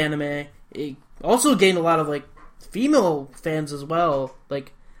into anime. It also gained a lot of, like, female fans as well.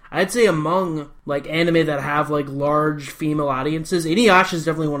 Like, I'd say among, like, anime that have, like, large female audiences, Inuyasha is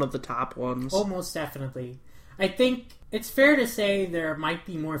definitely one of the top ones. Almost definitely. I think it's fair to say there might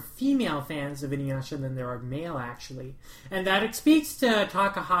be more female fans of Inuyasha than there are male, actually. And that speaks to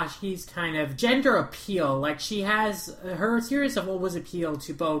Takahashi's kind of gender appeal. Like, she has... her series have always appealed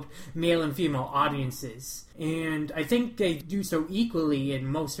to both male and female audiences. And I think they do so equally in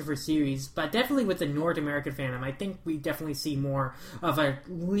most of her series, but definitely with the North American fandom, I think we definitely see more of a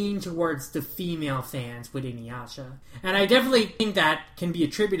lean towards the female fans with Inuyasha. And I definitely think that can be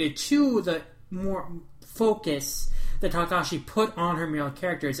attributed to the more focus that Takahashi put on her male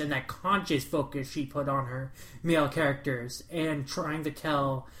characters, and that conscious focus she put on her male characters, and trying to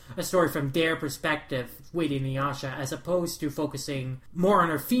tell a story from their perspective with Inuyasha, as opposed to focusing more on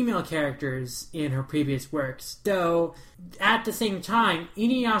her female characters in her previous works. Though, at the same time,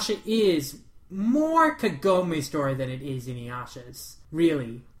 Inuyasha is more Kagome's story than it is Inuyasha's,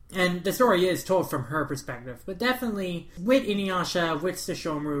 really. And the story is told from her perspective. But definitely, with Inuyasha, with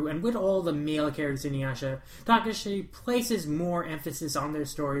Sesshomaru, and with all the male characters in Inuyasha, Takahashi places more emphasis on their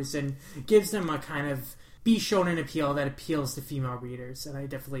stories and gives them a kind of B-shonen appeal that appeals to female readers. And I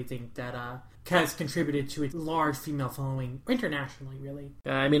definitely think that has contributed to a large female following internationally, really.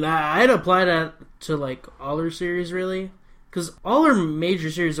 I mean, I'd apply that to, like, all her series, really. Because all her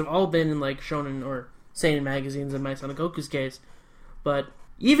major series have all been in, like, shonen or seinen magazines in Mai Sanakoku's case. But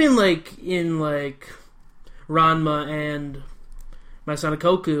even, like, in, like, Ranma and Mai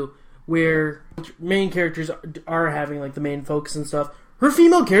Sanakoku, where main characters are having, like, the main focus and stuff, her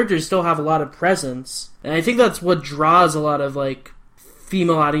female characters still have a lot of presence. And I think that's what draws a lot of, like,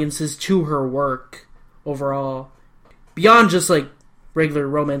 female audiences to her work overall. Beyond just, like, regular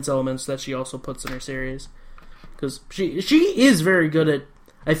romance elements that she also puts in her series. Because she is very good at,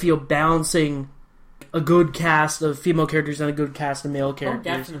 I feel, balancing a good cast of female characters and a good cast of male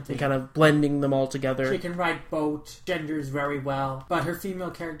characters. Oh, definitely. And kind of blending them all together. She can write both genders very well, but her female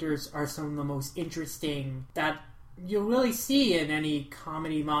characters are some of the most interesting that you'll really see in any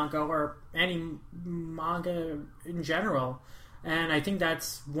comedy manga or any manga in general. And I think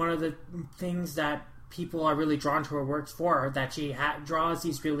that's one of the things that people are really drawn to her works for, that she draws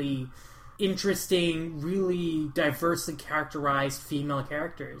these really interesting, really diversely characterized female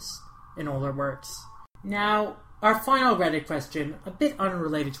characters in all her works. Now, our final Reddit question, a bit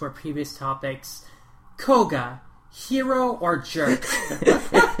unrelated to our previous topics. Koga, hero or jerk?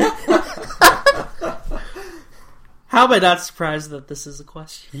 How am I not surprised that this is a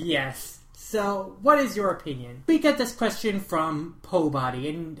question? Yes. So, what is your opinion? We get this question from Pobody,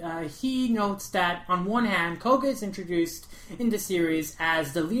 and he notes that, on one hand, Koga is introduced in the series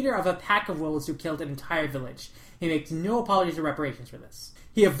as the leader of a pack of wolves who killed an entire village. He makes no apologies or reparations for this.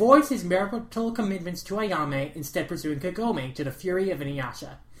 He avoids his marital commitments to Ayame, instead pursuing Kagome to the fury of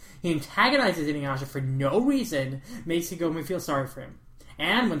Inuyasha. He antagonizes Inuyasha for no reason, makes Kagome feel sorry for him.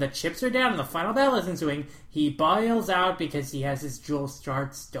 And when the chips are down and the final battle is ensuing, he bails out because he has his jewel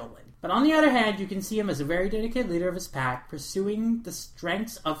shard stolen. But on the other hand, you can see him as a very dedicated leader of his pack, pursuing the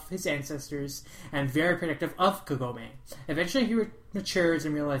strengths of his ancestors, and very protective of Kagome. Eventually he matures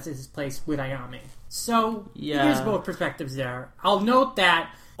and realizes his place with Ayame. So, here's both perspectives there. I'll note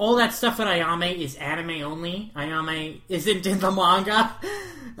that all that stuff with Ayame is anime only. Ayame isn't in the manga.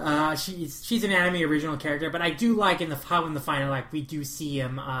 She's an anime original character, but I do like how in the final act we do see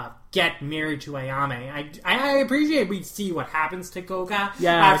him get married to Ayame. I appreciate we see what happens to Koga.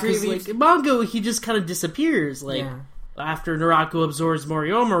 Yeah, because like in manga he just kind of disappears. Like after Naraku absorbs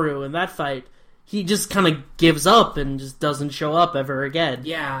Moriomaru in that fight, he just kind of gives up and just doesn't show up ever again.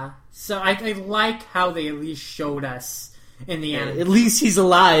 Yeah, so I like how they at least showed us in the anime. At least he's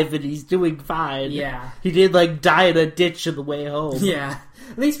alive and he's doing fine. Yeah, he did like die in a ditch on the way home. Yeah.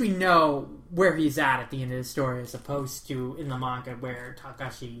 At least we know where he's at the end of the story, as opposed to in the manga where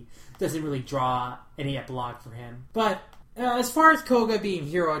Takahashi doesn't really draw any epilogue for him. But As far as Koga being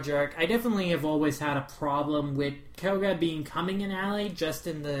hero jerk, I definitely have always had a problem with Koga being coming in ally, just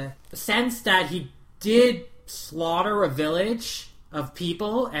in the sense that he did slaughter a village of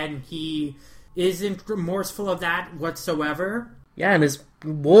people, and he isn't remorseful of that whatsoever. Yeah, and his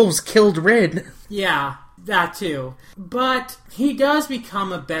wolves killed Rin. Yeah, that too. But he does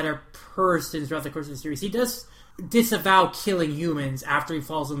become a better person throughout the course of the series. He does disavow killing humans after he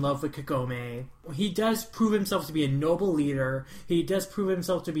falls in love with Kagome. He does prove himself to be a noble leader. He does prove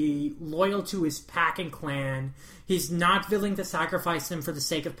himself to be loyal to his pack and clan. He's not willing to sacrifice them for the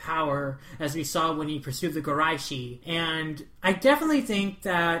sake of power, as we saw when he pursued the Goraishi. And I definitely think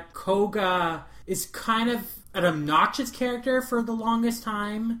that Koga is kind of an obnoxious character for the longest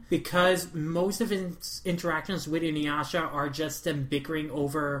time, because most of his interactions with Inuyasha are just them bickering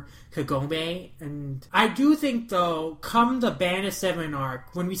over Kagome. And I do think, though, come the Band of Seven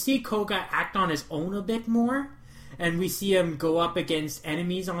arc, when we see Koga act on his own a bit more, and we see him go up against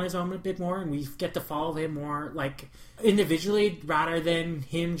enemies on his own a bit more, and we get to follow him more, like, individually rather than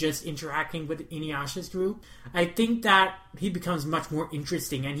him just interacting with Inuyasha's group, I think that he becomes much more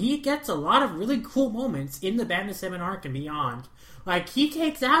interesting, and he gets a lot of really cool moments in the Band of Seven arc and beyond. Like, he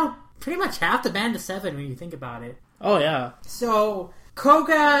takes out pretty much half the Band of Seven when you think about it. Oh, yeah. So,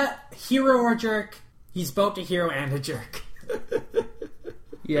 Koga, hero or jerk, he's both a hero and a jerk.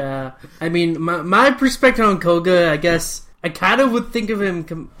 Yeah, I mean, my perspective on Koga, I guess, I kind of would think of him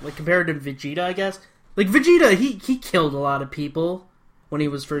compared to Vegeta, I guess. Like, Vegeta, he killed a lot of people when he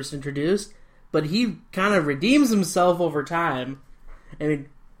was first introduced, but he kind of redeems himself over time. I mean,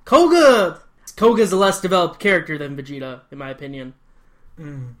 Koga's a less developed character than Vegeta, in my opinion.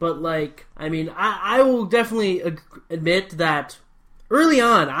 But, like, I mean, I will definitely admit that early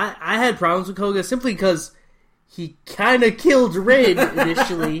on, I had problems with Koga simply because he kind of killed Rin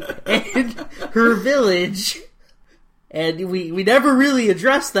initially and her village, and we never really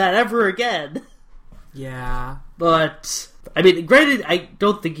addressed that ever again. Yeah. But, I mean, granted, I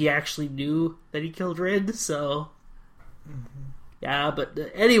don't think he actually knew that he killed Rin, so... Yeah, but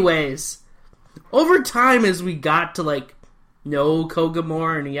anyways, over time as we got to, like, know Koga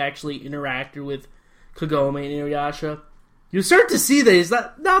more and he actually interacted with Kagome and Inuyasha, you start to see that he's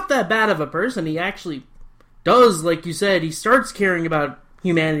not that bad of a person. He actually does, like you said, he starts caring about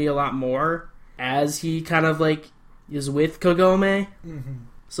humanity a lot more as he kind of, like, is with Kagome. Mm-hmm.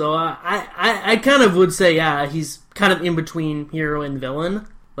 So I kind of would say, yeah, he's kind of in between hero and villain.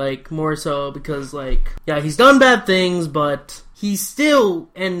 Like, more so because, like, yeah, he's done bad things, but he still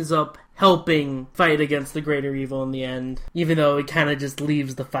ends up helping fight against the greater evil in the end, even though he kind of just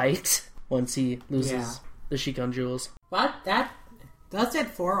leaves the fight once he loses the Shikon Jewels. But that's it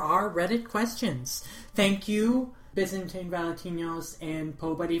for our Reddit questions. Thank you, Byzantine Valentinos and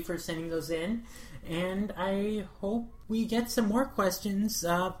PoBuddy, for sending those in. And I hope we get some more questions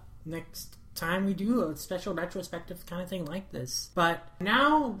next time we do a special retrospective kind of thing like this. But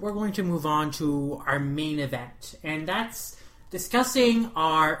now we're going to move on to our main event. And that's discussing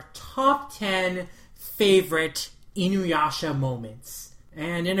our top 10 favorite Inuyasha moments.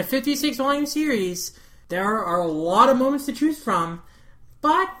 And in a 56-volume series, there are a lot of moments to choose from,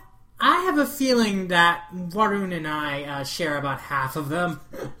 but I have a feeling that Varun and I share about half of them.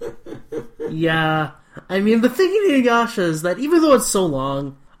 Yeah, I mean, the thing in Inuyasha is that even though it's so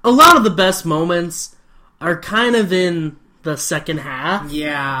long, a lot of the best moments are kind of in the second half.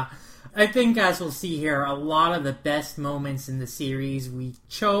 Yeah, I think, as we'll see here, a lot of the best moments in the series we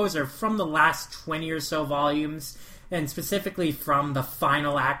chose are from the last 20 or so volumes, and specifically from the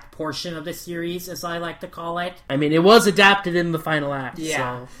final act portion of the series, as I like to call it. I mean, it was adapted in the final act,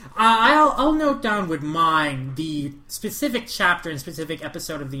 yeah. So. I'll note down with mine the specific chapter and specific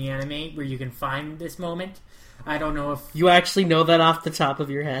episode of the anime where you can find this moment. I don't know if... You actually know that off the top of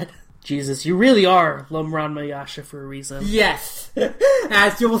your head? Jesus, you really are Lomran Mayasha for a reason. Yes!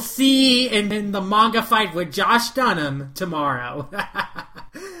 As you'll see in the manga fight with Josh Dunham tomorrow.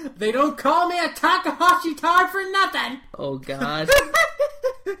 They don't call me a Takahashi Tard for nothing! Oh, God.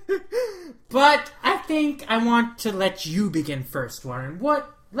 But I think I want to let you begin first, Warren.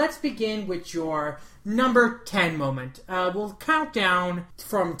 Let's begin with your number 10 moment. We'll count down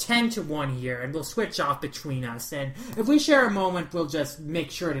from 10 to 1 here, and we'll switch off between us. And if we share a moment, we'll just make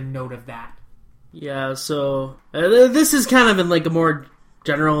sure to note of that. Yeah, so this is kind of in like a more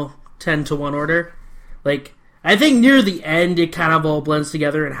general 10 to 1 order. Like, I think near the end, it kind of all blends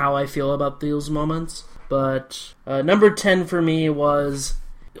together in how I feel about those moments. But number 10 for me was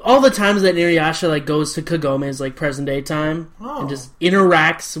all the times that Inuyasha like goes to Kagome's like present day time and just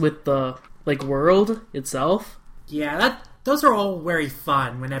interacts with the like world itself. Yeah, those are all very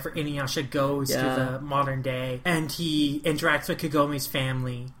fun whenever Inuyasha goes to Yeah. the modern day and he interacts with Kagome's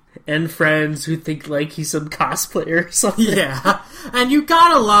family. And friends who think like he's some cosplayer or something. Yeah, and you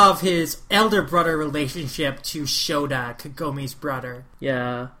gotta love his elder brother relationship to Shota, Kagome's brother.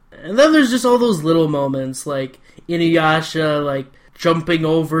 Yeah. And then there's just all those little moments, like Inuyasha, like, jumping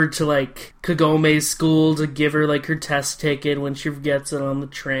over to, like, Kagome's school to give her, like, her test ticket when she forgets it on the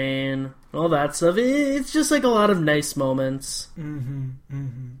train. All that stuff. It's just, like, a lot of nice moments.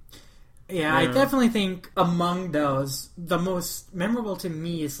 Yeah, I definitely think among those, the most memorable to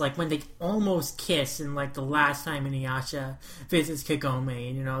me is like when they almost kiss in like the last time Inuyasha visits Kagome.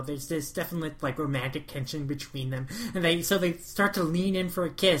 And, you know, there's this definite like romantic tension between them, and they start to lean in for a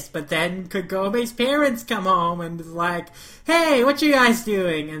kiss, but then Kagome's parents come home and is like, "Hey, what you guys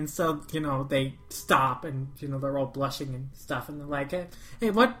doing?" And so you know they stop, and you know they're all blushing and stuff, and they're like,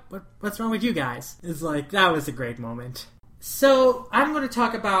 "Hey, what's wrong with you guys?" It's like that was a great moment. So, I'm going to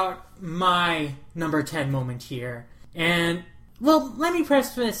talk about my number 10 moment here. And, well, let me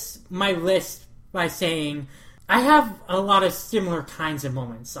preface my list by saying I have a lot of similar kinds of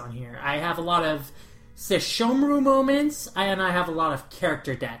moments on here. I have a lot of Sesshomaru moments, and I have a lot of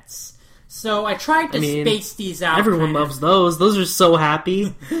character deaths. So, I tried to space these out. Everyone loves those. Those are so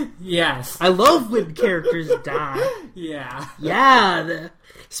happy. Yes. I love when characters die. Yeah. Yeah,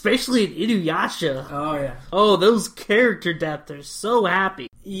 especially in Inuyasha. Oh, yeah. Oh, those character deaths are so happy.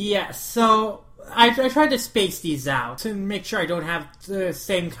 Yeah, so I tried to space these out to make sure I don't have the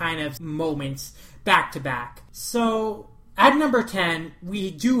same kind of moments back to back. So, at number 10,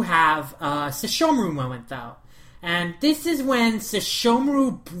 we do have a Sesshomaru moment, though. And this is when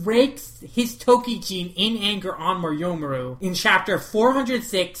Sesshomaru breaks his Tokijin in anger on Moriyomaru in chapter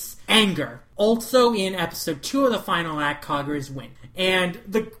 406, Anger. Also in episode 2 of the final act, Kagura's Win. And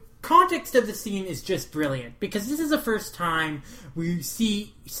the context of the scene is just brilliant, because this is the first time we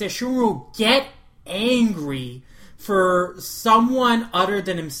see Sesshomaru get angry for someone other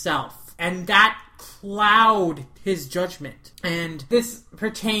than himself. And that cloud his judgment. And this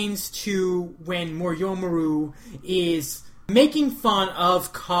pertains to when Moriyomaru is making fun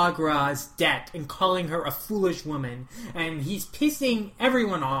of Kagura's debt and calling her a foolish woman. And he's pissing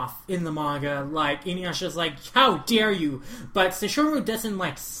everyone off in the manga. Like, Inuyasha's like, how dare you? But Sesshomaru doesn't,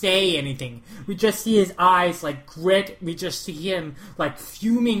 like, say anything. We just see his eyes, like, grit. We just see him, like,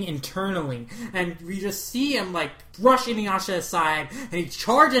 fuming internally. And we just see him, like, brush Inuyasha aside, and he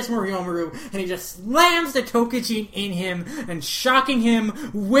charges Moriyomaru, and he just slams the Tokijin in him, and shocking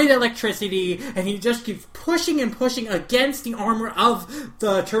him with electricity, and he just keeps pushing and pushing against the armor of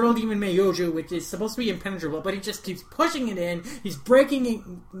the Turtle Demon Meijoju, which is supposed to be impenetrable, but he just keeps pushing it in. He's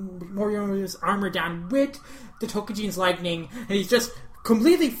breaking Moriyomaru's armor down with the Tokijin's lightning, and he's just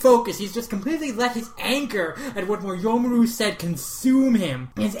completely focused. He's just completely let his anger at what Moriyomaru said consume him.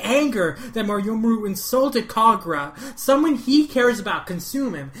 His anger that Moriyomaru insulted Kagura, someone he cares about,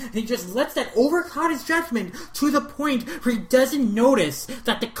 consume him. And he just lets that overcloud his judgment to the point where he doesn't notice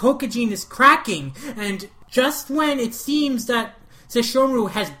that the Kokijin is cracking. And just when it seems that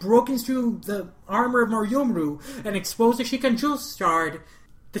Sesshomaru has broken through the armor of Moriyomaru and exposed the Shikan Jewel Shard,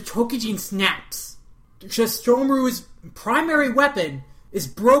 the Tokijin snaps. Sesshomaru's primary weapon is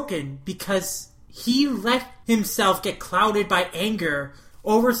broken because he let himself get clouded by anger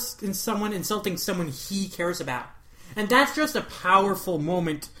over someone insulting someone he cares about. And that's just a powerful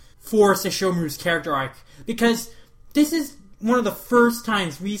moment for Sesshomaru's character arc, because this is one of the first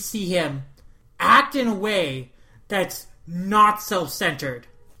times we see him act in a way that's not self-centered.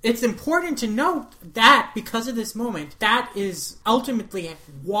 It's important to note that because of this moment, that is ultimately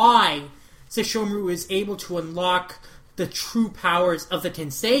why Sesshomaru is able to unlock the true powers of the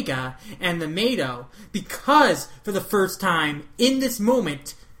Tenseiga and the Meido, because for the first time in this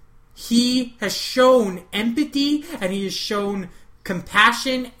moment he has shown empathy and he has shown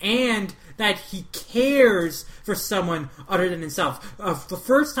compassion and that he cares for someone other than himself. The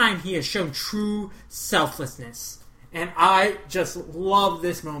first time he has shown true selflessness, and I just love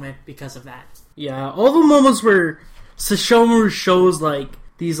this moment because of that. Yeah, all the moments where Sesshomaru shows like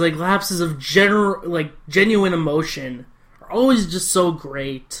these like lapses of genuine emotion are always just so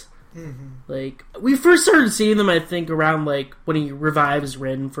great. Mm-hmm. Like, we first started seeing them, I think, around like when he revives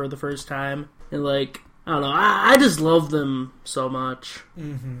Rin for the first time, and like, I don't know, I just love them so much.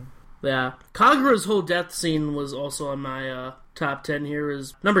 Mm-hmm. Yeah, Kagura's whole death scene was also on my top 10 here,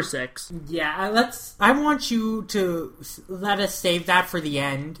 is number 6. Yeah, I want you to let us save that for the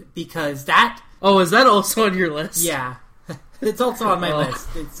end, because that... Oh, is that also on your list? Yeah. It's also on my list.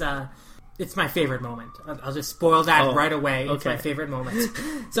 It's my favorite moment. I'll just spoil that right away. It's my favorite moment.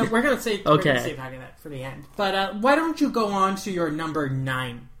 So we're gonna save talking that for the end. But why don't you go on to your number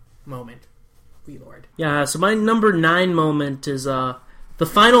 9 moment, Lord? Yeah. So my number 9 moment is the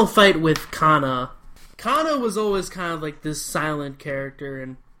final fight with Kana. Kana was always kind of like this silent character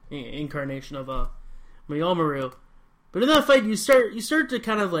and incarnation of Myomaru. But in that fight, you start to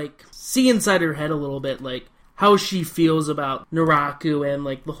kind of like see inside her head a little bit, like how she feels about Naraku and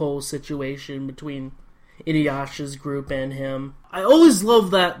like the whole situation between Inuyasha's group and him. I always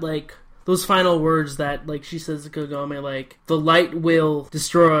love that, like, those final words that, like, she says to Kagome, like, the light will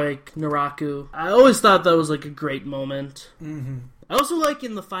destroy Naraku. I always thought that was, like, a great moment. Mm-hmm. I also like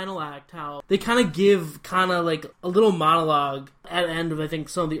in the final act how they kind of give Kana, like, a little monologue at the end of, I think,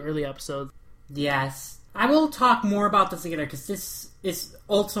 some of the early episodes. Yes. I will talk more about this later, because this is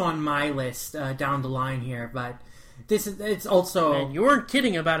also on my list down the line here, but it's also... Man, you weren't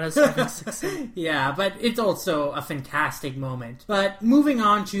kidding about us having success. Yeah, but it's also a fantastic moment. But moving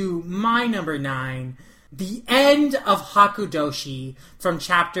on to my number 9, the end of Hakudoshi from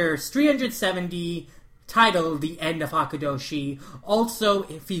chapters 370, titled The End of Hakudoshi, also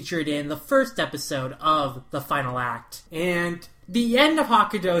featured in the first episode of the final act. And the end of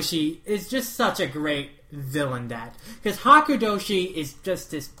Hakudoshi is just such a great villain death. Because Hakudoshi is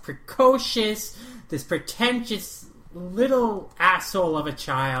just this precocious, this pretentious little asshole of a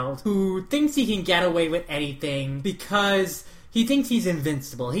child who thinks he can get away with anything because he thinks he's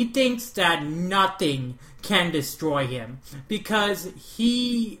invincible. He thinks that nothing can destroy him because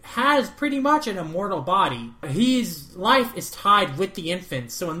he has pretty much an immortal body. His life is tied with the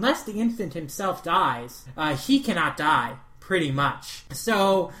infant, so unless the infant himself dies, he cannot die. Pretty much.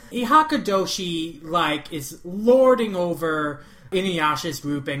 So, Hakudoshi, like, is lording over Inuyasha's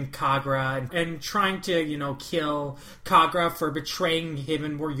group and Kagura and trying to, kill Kagura for betraying him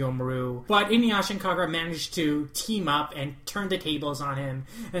and Myomaru. But Inuyasha and Kagura managed to team up and turn the tables on him.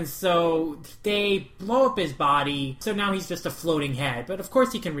 And so they blow up his body. So now he's just a floating head. But of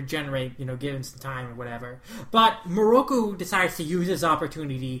course he can regenerate, give him some time or whatever. But Moroku decides to use his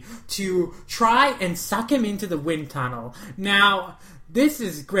opportunity to try and suck him into the wind tunnel. Now, this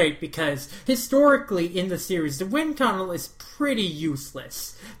is great because historically in the series, the wind tunnel is pretty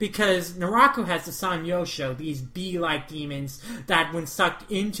useless because Naraku has the Sanmyosho, these bee-like demons that when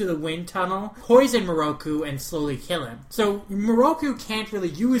sucked into the wind tunnel, poison Moroku and slowly kill him. So Moroku can't really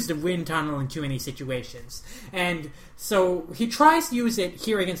use the wind tunnel in too many situations. And so he tries to use it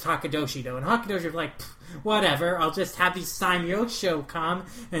here against Hakudoshi though, and Hakudoshi is like, whatever, I'll just have these Sanmyosho come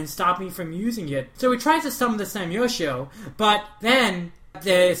and stop me from using it. So he tries to summon the Sanmyosho, but then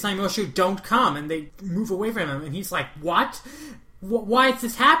the Sanmyosho don't come and they move away from him, and he's like, what? Why is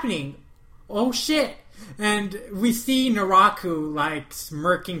this happening? Oh shit. And we see Naraku, like,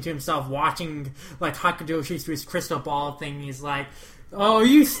 smirking to himself, watching, like, Hakudoshi through his crystal ball thing. He's like, oh,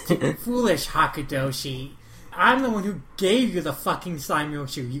 you stupid, foolish Hakudoshi. I'm the one who gave you the fucking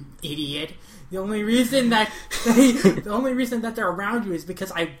Sanmyosho, you idiot. The only reason that they're around you is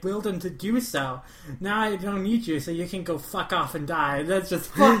because I willed them to do so. Now I don't need you, so you can go fuck off and die. That's just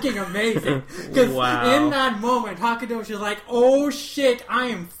fucking amazing. Because in that moment, Hakudoshi is like, oh shit, I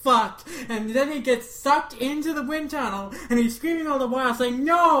am fucked. And then he gets sucked into the wind tunnel, and he's screaming all the while, saying,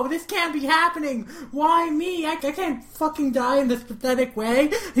 no, this can't be happening. Why me? I can't fucking die in this pathetic way.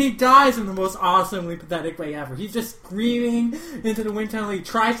 And he dies in the most awesomely pathetic way ever. He's just screaming into the wind tunnel. He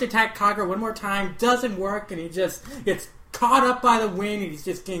tries to attack Kagura one more time, doesn't work, and he just gets caught up by the wind, and he's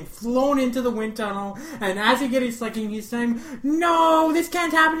just getting flown into the wind tunnel. And as he gets sucking, he's saying, no, this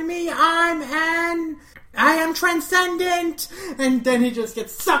can't happen to me. I am transcendent. And then he just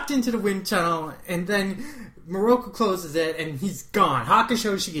gets sucked into the wind tunnel, and then Moroku closes it, and he's gone.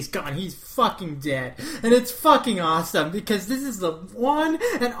 Hakudoshi is gone. He's fucking dead. And it's fucking awesome, because this is the one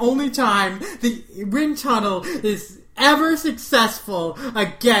and only time the wind tunnel is ever successful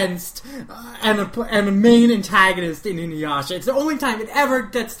against a main antagonist in Inuyasha. It's the only time it ever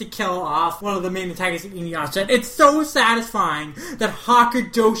gets to kill off one of the main antagonists in Inuyasha. It's so satisfying that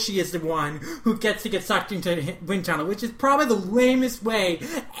Hakudoshi is the one who gets to get sucked into the wind tunnel, which is probably the lamest way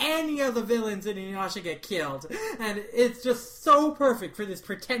any of the villains in Inuyasha get killed. And it's just so perfect for this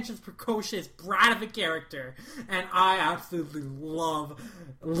pretentious, precocious brat of a character. And I absolutely love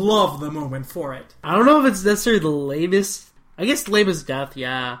the moment for it. I don't know if it's necessarily the lamest. I guess lamest death,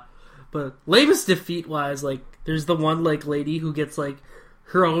 yeah. But lamest defeat-wise, like, there's the one, like, lady who gets, like,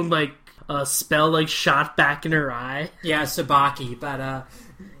 her own, like, spell, like, shot back in her eye. Yeah, Tsubaki, but,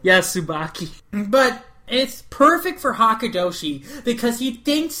 Yeah, Tsubaki. But It's perfect for Hakadoshi because he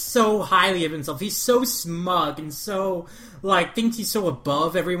thinks so highly of himself. He's so smug and so, thinks he's so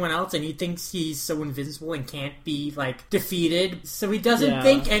above everyone else, and he thinks he's so invincible and can't be, defeated. So he doesn't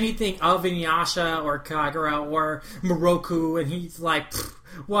think anything of Inuyasha or Kagura or Moroku, and he's like,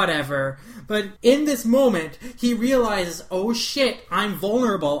 whatever. But in this moment, he realizes, oh shit, I'm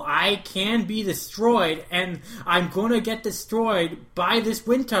vulnerable. I can be destroyed, and I'm gonna get destroyed by this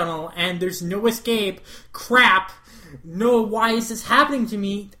wind tunnel, and there's no escape. Crap. No, why is this happening to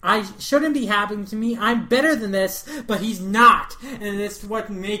me? I shouldn't be happening to me. I'm better than this, but he's not. And that's what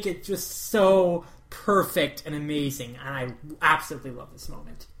makes it just so perfect and amazing. And I absolutely love this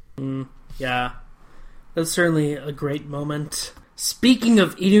moment. Yeah. That's certainly a great moment. Speaking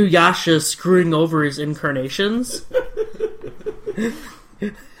of Inuyasha screwing over his incarnations,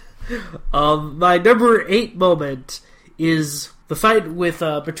 my number 8 moment is the fight with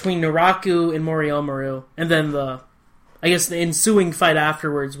between Naraku and Moriomaru, and then the ensuing fight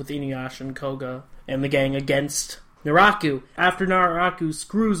afterwards with Inuyasha and Koga and the gang against Naraku after Naraku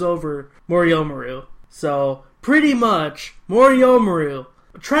screws over Moriomaru. So pretty much Moriomaru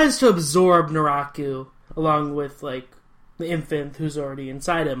tries to absorb Naraku along with the infant who's already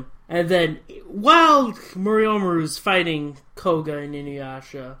inside him. And then, while Moriomaru's fighting Koga and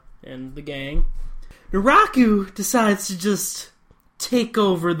Inuyasha and the gang, Naraku decides to just take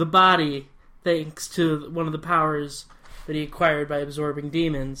over the body thanks to one of the powers that he acquired by absorbing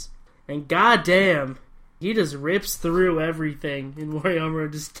demons. And goddamn, he just rips through everything, and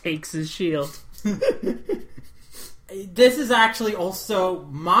Moriomaru just takes his shield. This is actually also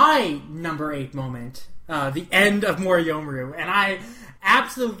my number 8 moment. The end of Moriomaru, and I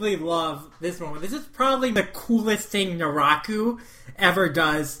absolutely love this moment. This is probably the coolest thing Naraku ever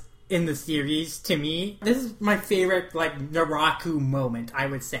does in the series to me. This is my favorite Naraku moment, I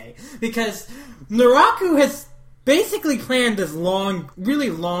would say, because Naraku has basically planned this really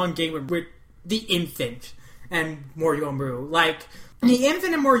long game with the infant and Moriomaru. The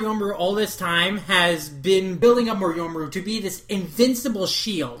infant and Moriomaru all this time has been building up Moriomaru to be this invincible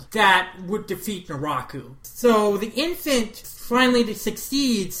shield that would defeat Naraku. So the infant finally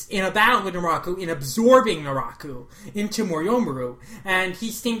succeeds in a battle with Naraku in absorbing Naraku into Moriomaru. And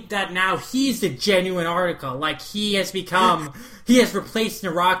he thinks that now he's the genuine article. He has replaced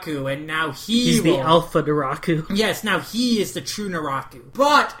Naraku, and now he's the alpha Naraku. Yes, now he is the true Naraku.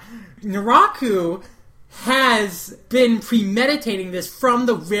 But Naraku has been premeditating this from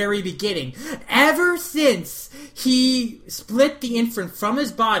the very beginning. Ever since he split the infant from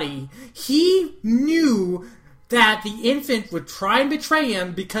his body, he knew that the infant would try and betray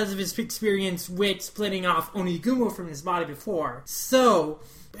him because of his experience with splitting off Onigumo from his body before. So,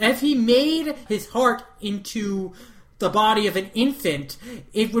 if he made his heart into the body of an infant,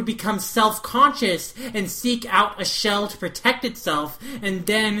 it would become self-conscious and seek out a shell to protect itself, and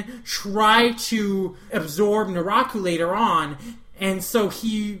then try to absorb Naraku later on. And so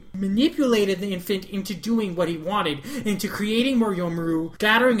he manipulated the infant into doing what he wanted, into creating Moriomaru,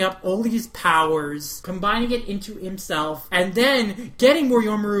 gathering up all these powers, combining it into himself, and then getting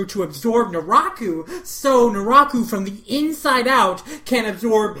Moriomaru to absorb Naraku, so Naraku from the inside out can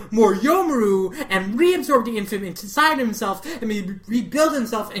absorb Moriomaru and reabsorb the infant inside himself and rebuild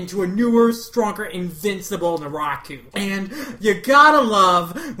himself into a newer, stronger, invincible Naraku. And you gotta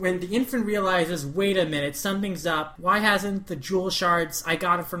love when the infant realizes, wait a minute, something's up. Why hasn't the jewel shards I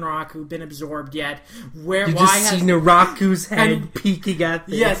got it from Naraku been absorbed yet? You see Naraku's head peeking at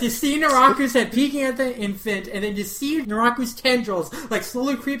the... Yes, you see Naraku's head peeking at the infant, and then you see Naraku's tendrils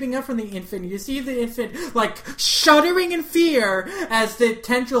slowly creeping up from the infant. You see the infant shuddering in fear as the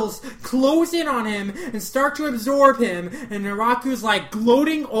tendrils close in on him and start to absorb him, and Naraku's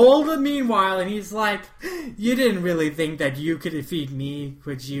gloating all the meanwhile, and he's like, you didn't really think that you could defeat me,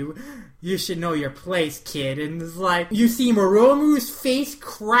 would you? You should know your place, kid. And it's you see Moriomaru's face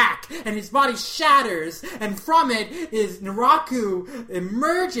crack, and his body shatters, and from it is Naraku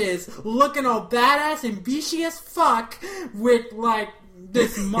emerges, looking all badass and beashy as fuck, with,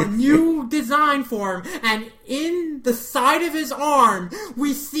 this new design form, and in the side of his arm,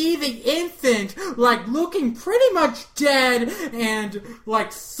 we see the infant, looking pretty much dead and,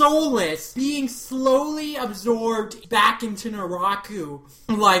 soulless, being slowly absorbed back into Naraku,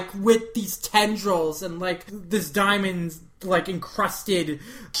 with these tendrils and, this diamond's encrusted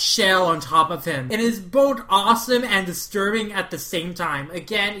shell on top of him. It is both awesome and disturbing at the same time.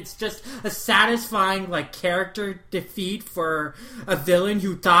 Again, it's just a satisfying character defeat for a villain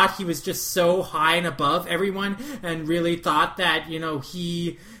who thought he was just so high and above everyone and really thought that,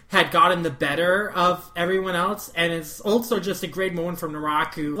 he had gotten the better of everyone else, and it's also just a great moment from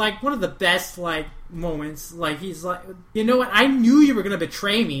Naraku. Like, one of the best, like, moments. Like, he's like, you know what, I knew you were gonna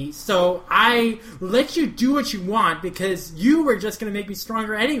betray me, so I let you do what you want, because you were just gonna make me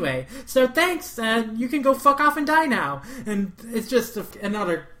stronger anyway. So thanks, and you can go fuck off and die now. And it's just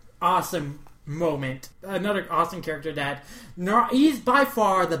another awesome moment. Another awesome character that... he's by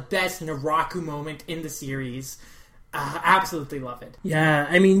far the best Naraku moment in the series. Absolutely love it. Yeah,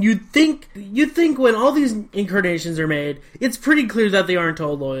 I mean, you'd think when all these incarnations are made, it's pretty clear that they aren't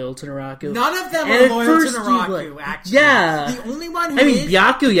all loyal to Naraku. None of them are loyal to Naraku, actually. Yeah. The only one who is...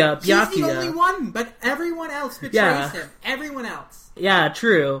 Byakuya. He's the only one, but everyone else betrays him. Everyone else. Yeah,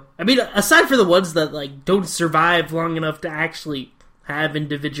 true. I mean, aside for the ones that, like, don't survive long enough to actually have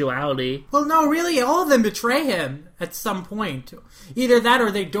individuality. Well, no, really, all of them betray him at some point. Either that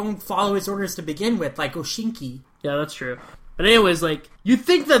or they don't follow his orders to begin with, like Oshinki. Yeah, that's true. But anyways, like, you'd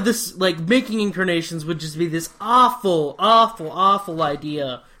think that this, like, making incarnations would just be this awful, awful, awful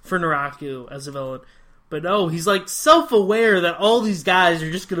idea for Naraku as a villain. But no, he's, like, self-aware that all these guys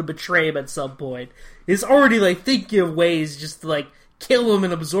are just gonna betray him at some point. He's already, like, thinking of ways just to, like, kill him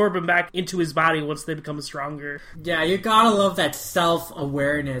and absorb him back into his body once they become stronger. Yeah, you gotta love that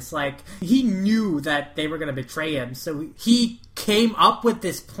self-awareness. Like, he knew that they were gonna betray him, so he came up with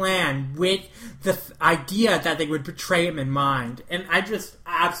this plan with the idea that they would betray him in mind. And I just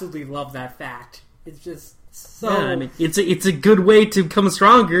absolutely love that fact. It's just so... Yeah, I mean, it's a good way to become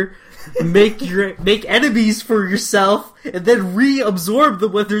stronger. Make enemies for yourself, and then reabsorb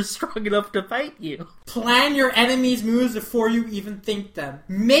them when they're strong enough to fight you. Plan your enemies' moves before you even think them.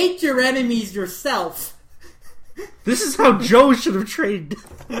 Make your enemies yourself. This is how Joe should have trained.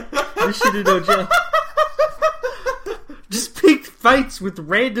 Bushido no Joe. Just pick fights with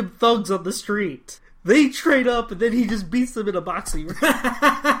random thugs on the street. They train up, and then he just beats them in a boxing ring.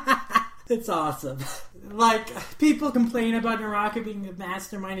 It's awesome. Like, people complain about Naraku being a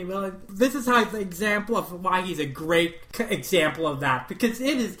mastermind villain. This is how the example of why he's a great example of that. Because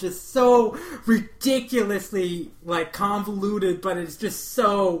it is just so ridiculously, like, convoluted, but it's just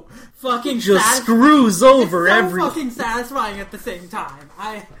so fucking just screws over everything. It's so fucking satisfying at the same time.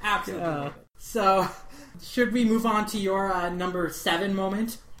 I absolutely love it. So, should we move on to your number 7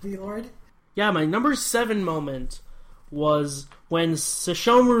 moment, V-Lord? Yeah, my number 7 moment was when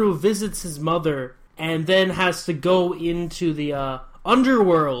Sesshomaru visits his mother and then has to go into the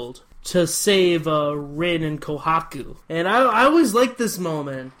underworld to save Rin and Kohaku. And I always like this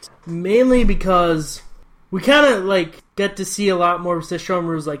moment, mainly because we kind of, like, get to see a lot more of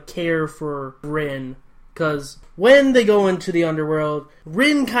Sesshomaru's, like, care for Rin. Because when they go into the underworld,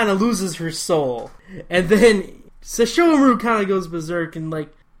 Rin kind of loses her soul. And then Sesshomaru kind of goes berserk and,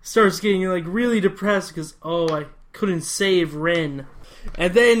 like, starts getting, like, really depressed because, oh, I couldn't save Rin.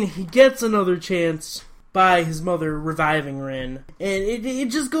 And then he gets another chance by his mother reviving Rin. And it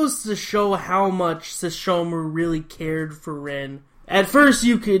just goes to show how much Sesshomaru really cared for Rin. At first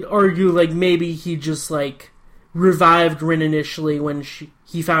you could argue, like, maybe he just, like, revived Rin initially when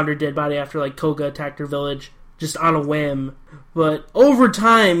he found her dead body after, like, Koga attacked her village, just on a whim. But over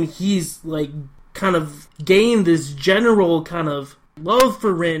time, he's, like, kind of gained this general kind of love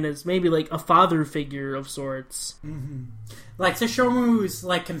for Rin as maybe, like, a father figure of sorts. Mm-hmm. Like, Sesshomaru's,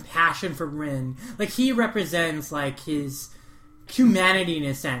 like, compassion for Rin, like, he represents, like, his humanity in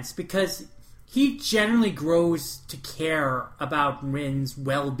a sense, because he generally grows to care about Rin's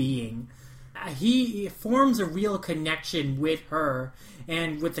well-being. He forms a real connection with her,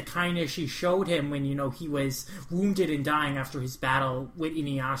 and with the kindness she showed him when, you know, he was wounded and dying after his battle with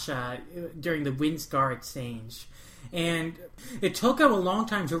Inuyasha during the Windscar exchange. And it took him a long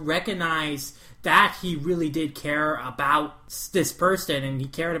time to recognize that he really did care about this person, and he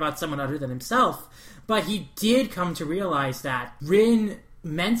cared about someone other than himself. But he did come to realize that Rin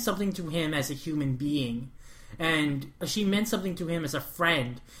meant something to him as a human being, and she meant something to him as a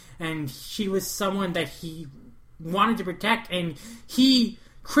friend, and she was someone that he wanted to protect, and he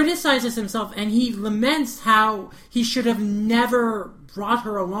criticizes himself, and he laments how he should have never brought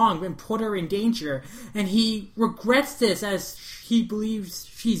her along and put her in danger, and he regrets this as he believes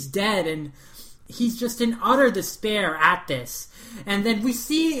she's dead, and he's just in utter despair at this. And then we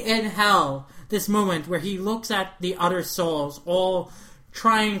see in Hell this moment where he looks at the other souls all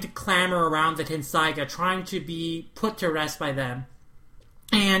trying to clamor around the Tenseiga, trying to be put to rest by them,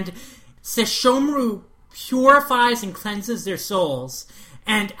 and Sesshomaru purifies and cleanses their souls,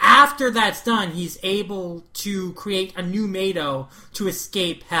 And after that's done, he's able to create a new Mado to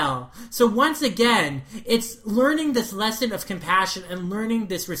escape hell. So once again, it's learning this lesson of compassion and learning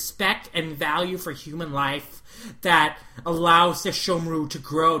this respect and value for human life that allows Sesshomaru to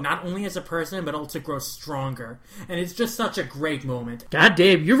grow, not only as a person, but also grow stronger. And it's just such a great moment. God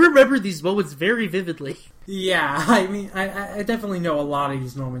damn, you remember these moments very vividly. Yeah, I mean, I definitely know a lot of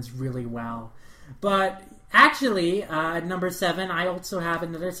these moments really well. But actually, at number 7, I also have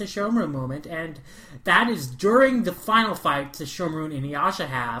another Sesshomaru moment, and that is during the final fight Sesshomaru and Inuyasha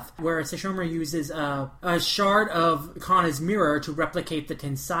have, where Sesshomaru uses a shard of Kana's mirror to replicate the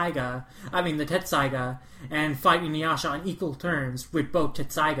Tetsaiga, and fight Inuyasha on equal terms with both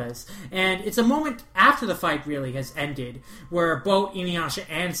Tetsaigas. And it's a moment after the fight really has ended, where both Inuyasha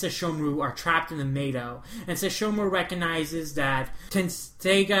and Sesshomaru are trapped in the Mado, and Sesshomaru recognizes that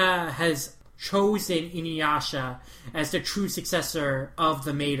Tetsaiga has chosen Inuyasha as the true successor of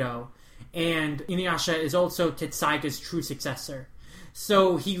the Mado, and Inuyasha is also Tetsaiga's true successor.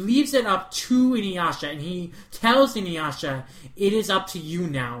 So he leaves it up to Inuyasha, and he tells Inuyasha, it is up to you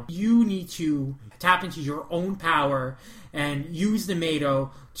now. You need to tap into your own power and use the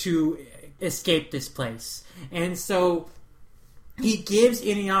Mado to escape this place. And so he gives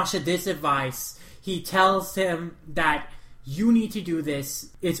Inuyasha this advice. He tells him that you need to do this.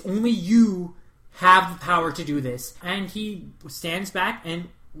 It's only you have the power to do this. And he stands back and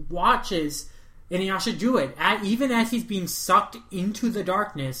watches Inuyasha do it. Even as he's being sucked into the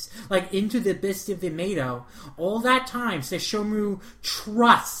darkness, like into the abyss of the Mado, all that time, Sesshomaru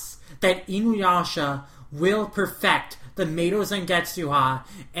trusts that Inuyasha will perfect the Mado Zangetsuha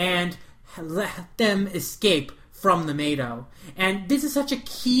and let them escape from the Mado. And this is such a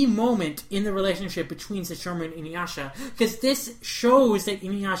key moment in the relationship between Sesshomaru and Inuyasha, because this shows that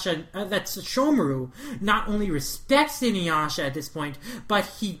that Sesshomaru not only respects Inuyasha at this point, but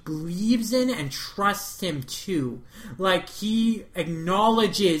he believes in and trusts him too. Like, he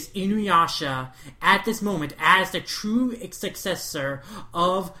acknowledges Inuyasha at this moment as the true successor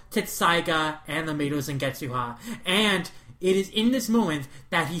of Tetsaiga and the Mado Zangetsuha. And it is in this moment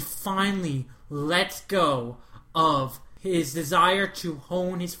that he finally lets go of his desire to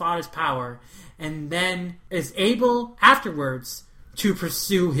hone his father's power, and then is able afterwards to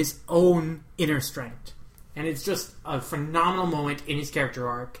pursue his own inner strength. And it's just a phenomenal moment in his character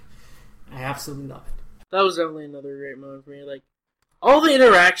arc. I absolutely love it. That was definitely another great moment for me. Like, all the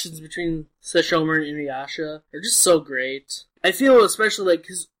interactions between Sesshomaru and Inuyasha are just so great. I feel especially like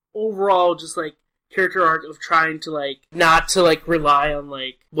his overall just like character arc of trying to like not to like rely on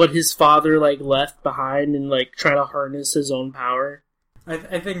like what his father like left behind and like try to harness his own power. I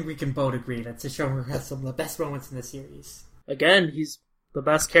think we can both agree that Sesshomaru has some of the best moments in the series. Again, he's the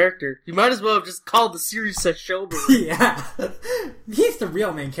best character. You might as well have just called the series Sesshomaru. Yeah. He's the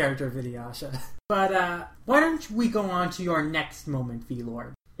real main character of Inuyasha. But why don't we go on to your next moment,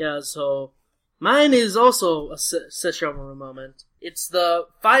 V-Lord? Yeah, so mine is also a Sesshomaru moment. It's the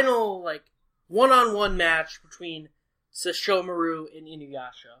final like one-on-one match between Sesshomaru and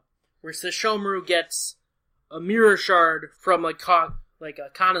Inuyasha, where Sesshomaru gets a mirror shard from a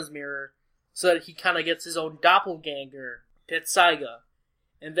Kana's mirror, so that he kind of gets his own doppelganger, Tetsaiga,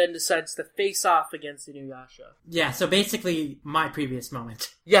 and then decides to face off against Inuyasha. Yeah, so basically my previous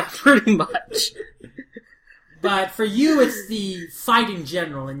moment. Yeah, pretty much. But for you, it's the fight in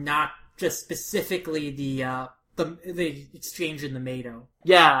general, and not just specifically the exchange in the Mado.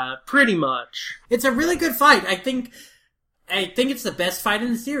 Yeah, pretty much. It's a really good fight. I think it's the best fight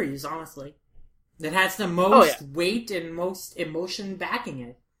in the series, honestly. It has the most weight and most emotion backing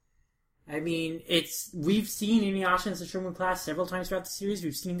it. I mean, we've seen Inuyasha and Sesshomaru class several times throughout the series.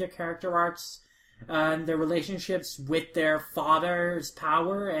 We've seen their character arcs, and their relationships with their father's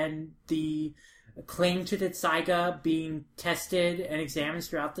power, and the claim to Tetsaiga being tested and examined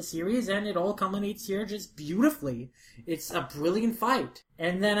throughout the series, and it all culminates here just beautifully. It's a brilliant fight.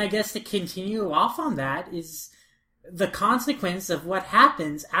 And then I guess to continue off on that is the consequence of what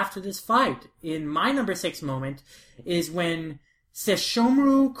happens after this fight. In my number 6 moment is when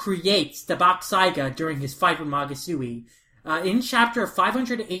Sesshomaru creates the Bakusaiga during his fight with Magasui. In chapter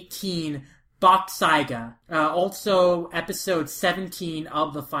 518, Bakusaiga, also episode 17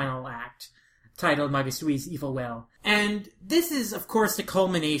 of the final act, titled Magasui's Evil Will. And this is, of course, the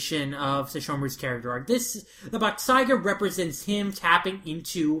culmination of Sesshomaru's character arc. The Bakusaiga represents him tapping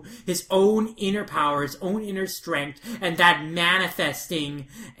into his own inner power, his own inner strength, and that manifesting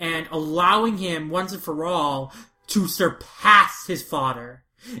and allowing him, once and for all, to surpass his father.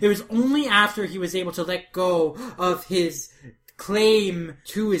 It was only after he was able to let go of his claim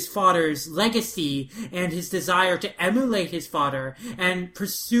to his father's legacy and his desire to emulate his father and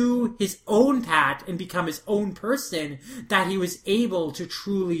pursue his own path and become his own person, that he was able to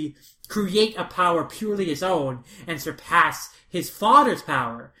truly create a power purely his own and surpass his father's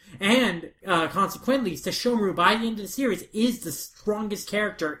power. And consequently, Sesshomaru, by the end of the series, is the strongest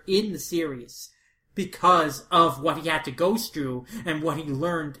character in the series because of what he had to go through and what he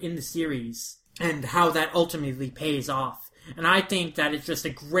learned in the series and how that ultimately pays off. And I think that it's just a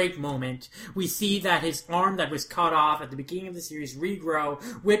great moment. We see that his arm that was cut off at the beginning of the series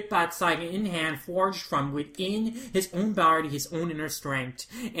regrow with Bat Saiga in hand, forged from within his own body, his own inner strength.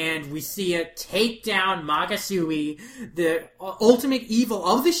 And we see it take down Magasui, the ultimate evil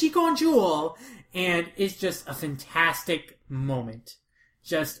of the Shikon Jewel, and it's just a fantastic moment.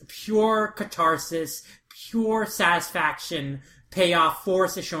 Just pure catharsis, pure satisfaction, payoff for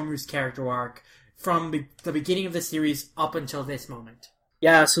Sesshomaru's character arc from the beginning of the series up until this moment.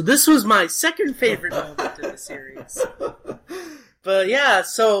 Yeah, so this was my second favorite moment in the series. But yeah,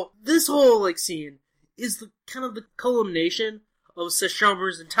 so this whole scene is the kind of the culmination of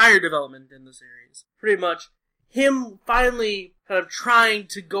Sesshomaru's entire development in the series. Pretty much him finally kind of trying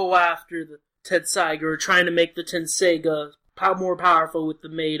to go after the Tenseiga, or trying to make the Tenseiga more powerful with the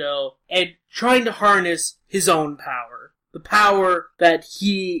Meido, and trying to harness his own power. The power that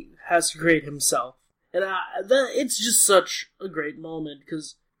he has to create himself. And it's just such a great moment,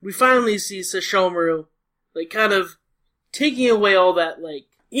 because we finally see Sesshomaru, kind of taking away all that,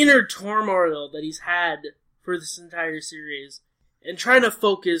 inner turmoil that he's had for this entire series, and trying to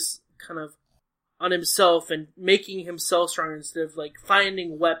focus kind of on himself and making himself stronger instead of,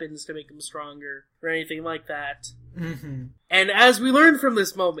 finding weapons to make him stronger or anything like that. Mm-hmm. And as we learn from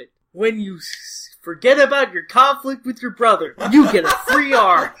this moment, when you forget about your conflict with your brother, you get a free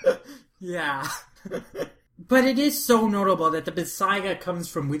arm. Yeah. But it is so notable that the Tenseiga comes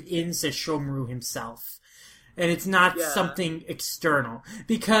from within Sesshomaru himself. And it's not something external.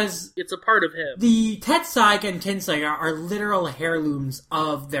 Because it's a part of him. The Tenseiga and Tenseiga are literal heirlooms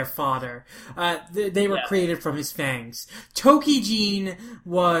of their father. They were created from his fangs. Tokijin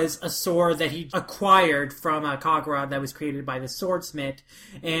was a sword that he acquired from Kagura that was created by the swordsmith.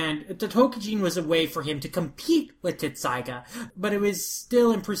 And the Tokijin was a way for him to compete with Tenseiga. But it was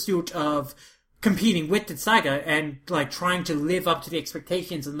still in pursuit of competing with Tenseiga and trying to live up to the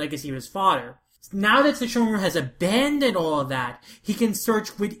expectations and legacy of his father. Now that Sesshomaru has abandoned all of that, he can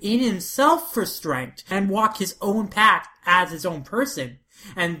search within himself for strength and walk his own path as his own person.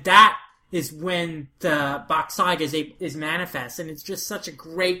 And that is when the Bat Saiga is manifest. And it's just such a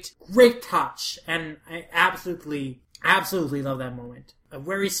great, great touch. And I absolutely love that moment. A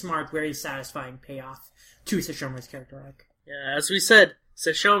very smart, very satisfying payoff to Sesshomaru's character arc. Yeah, as we said,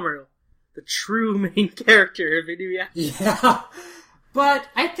 Sesshomaru, the true main character of Inuyasha. Yeah. But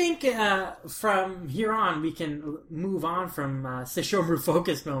I think from here on, we can move on from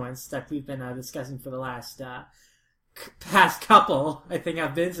Sesshomaru-focused moments that we've been discussing for the last past couple. I think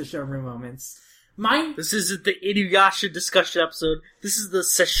have been Sesshomaru moments. This isn't the Inuyasha discussion episode. This is the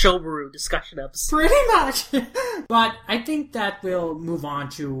Sesshomaru discussion episode. Pretty much. But I think that we'll move on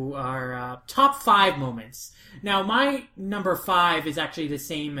to our top 5 moments. Now, my number 5 is actually the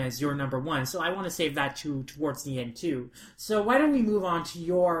same as your number 1, so I want to save that towards the end, too. So why don't we move on to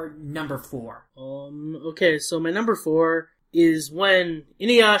your number 4? Okay, so my number 4 is when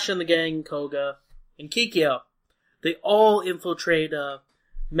Inuyasha and the gang, Koga, and Kikyo, they all infiltrate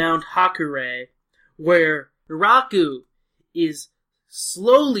Mount Hakure, where Naraku is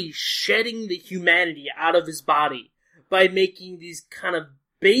slowly shedding the humanity out of his body by making these kind of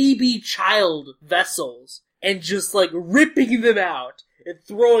baby child vessels and just ripping them out and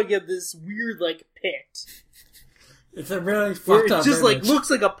throwing in this weird pit. It's a really fucked up It just image.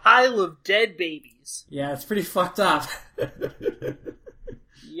 looks like a pile of dead babies. Yeah, it's pretty fucked up.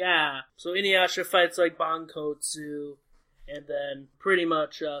 Yeah, so Inuyasha fights Bankotsu, and then pretty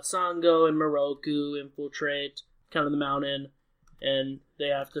much Sango and Moroku infiltrate kind of the mountain, and they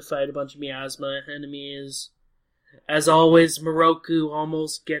have to fight a bunch of miasma enemies. As always, Moroku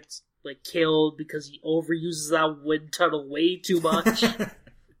almost gets killed because he overuses that wind tunnel way too much.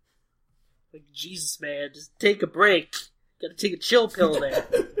 Jesus, man, just take a break. Gotta take a chill pill there.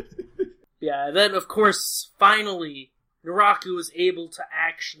 Yeah, then of course, finally, Naraku is able to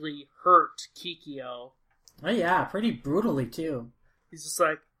actually hurt Kikyo. Oh yeah, pretty brutally too. He's just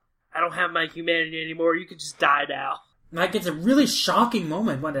I don't have my humanity anymore, you can just die now. It's a really shocking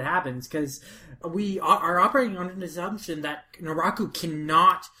moment when it happens, because we are operating under the assumption that Naraku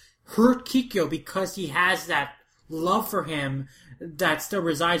cannot hurt Kikyo because he has that love for him that still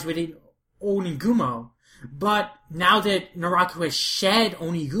resides within Onigumo. But now that Naraku has shed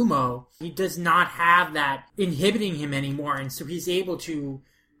Onigumo, he does not have that inhibiting him anymore, and so he's able to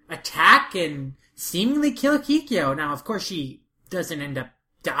attack and seemingly kill Kikyo. Now, of course, she doesn't end up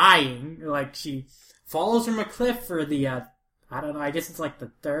dying. Like, she falls from a cliff for the, I don't know, I guess it's like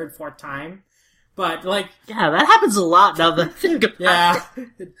the third, fourth time. But, like... Yeah, that happens a lot now that I think about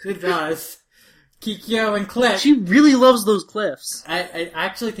it. It does. Kikyo and Cliff. She really loves those cliffs. I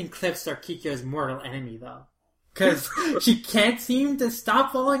actually think cliffs are Kikyo's mortal enemy, though. Because she can't seem to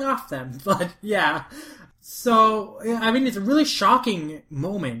stop falling off them. But, yeah. So, I mean, it's a really shocking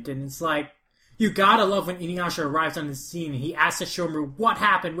moment. And it's like, you gotta love when Inuyasha arrives on the scene. And he asks Sesshomaru, what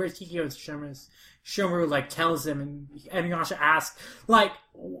happened? Where's Kikyo? And Sesshomaru, like, tells him. And Inuyasha asks, like,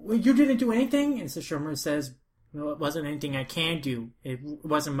 you didn't do anything? And Sesshomaru says, well, it wasn't anything I can do. It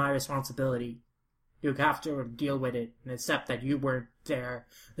wasn't my responsibility. You have to deal with it and accept that you weren't there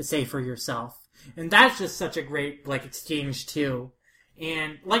to say for yourself. And that's just such a great, like, exchange, too.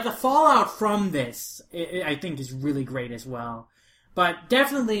 And, like, the fallout from this, I think, is really great as well. But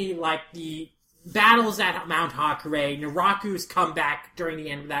definitely, like, the battles at Mount Hakurei, Naraku's comeback during the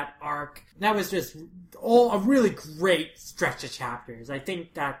end of that arc, that was just a really great stretch of chapters. I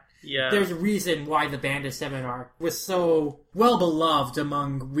think that there's a reason why the Band of Seven arc was so well beloved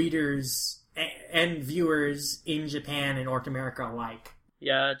among readers and viewers in Japan and North America alike.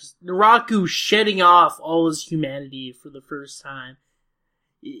 Yeah, just Naraku shedding off all his humanity for the first time.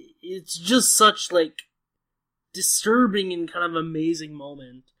 It's just such, like, disturbing and kind of amazing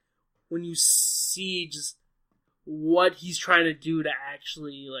moment when you see just what he's trying to do to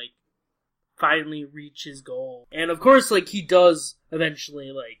actually, like, finally reach his goal. And of course, like, he does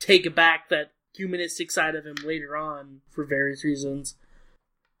eventually, like, take back that humanistic side of him later on for various reasons.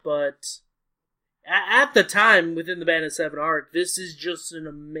 But at the time, within the Band of Seven arc, this is just an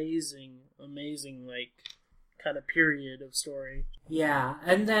amazing, like, kind of period of story. Yeah,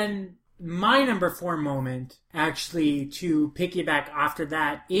 and then my number 4 moment, actually, to piggyback after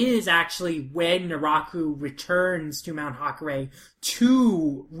that, is actually when Naraku returns to Mount Hakurei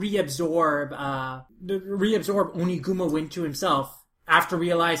to reabsorb Onigumo into himself, after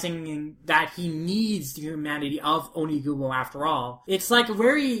realizing that he needs the humanity of Onigumo after all. It's like a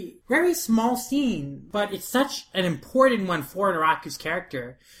very, very small scene, but it's such an important one for Naraku's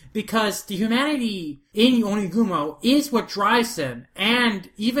character, because the humanity in Onigumo is what drives him, and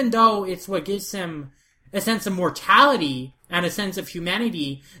even though it's what gives him a sense of mortality and a sense of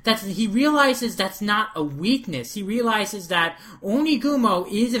humanity, that he realizes that's not a weakness. He realizes that Onigumo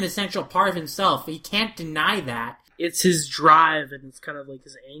is an essential part of himself. He can't deny that. It's his drive, and it's kind of like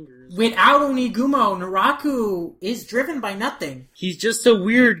his anger. Without Onigumo, Naraku is driven by nothing. He's just a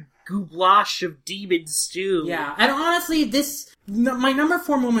weird goulash of demon stew. Yeah, and honestly, my number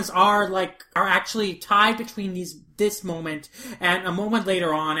 4 moments are actually tied between this moment and a moment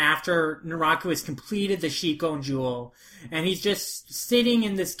later on after Naraku has completed the Shikon Jewel. And he's just sitting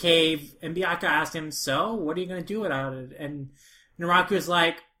in this cave, and Byakuya asks him, so, what are you going to do without it? And Naraku is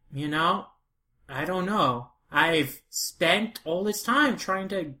like, I don't know. I've spent all this time trying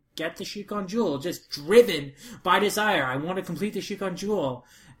to get the Shikon Jewel, just driven by desire. I want to complete the Shikon Jewel.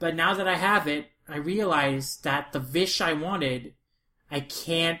 But now that I have it, I realize that the wish I wanted, I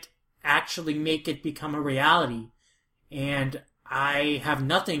can't actually make it become a reality. And I have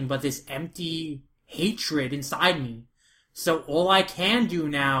nothing but this empty hatred inside me. So all I can do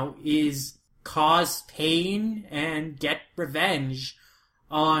now is cause pain and get revenge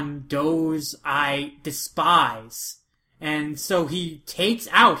on those I despise. And so he takes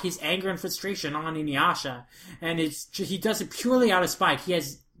out his anger and frustration on Inuyasha, and he does it purely out of spite. He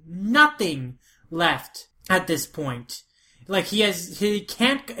has nothing left at this point. Like, he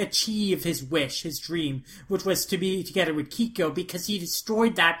can't achieve his wish, his dream, which was to be together with Kikyo, because he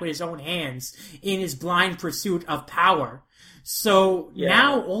destroyed that with his own hands in his blind pursuit of power. So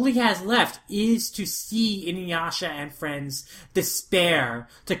now all he has left is to see Inuyasha and friends despair,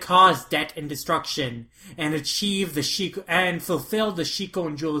 to cause death and destruction, and achieve and fulfill the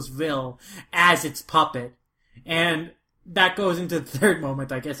Shikon Jewel's will as its puppet. And that goes into the third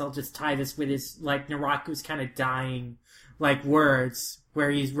moment. I guess I'll just tie this with his, Naraku's kind of dying, words,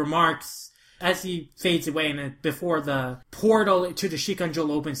 where he remarks, as he fades away and before the portal to the Shikon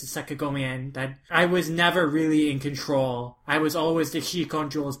Jewel opens to Sekigome, that I was never really in control. I was always the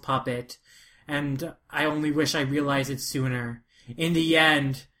Shikon Jewel's puppet, and I only wish I realized it sooner. In the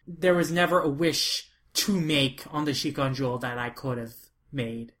end, there was never a wish to make on the Shikon Jewel that I could have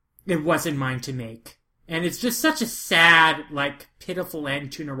made. It wasn't mine to make. And it's just such a sad, pitiful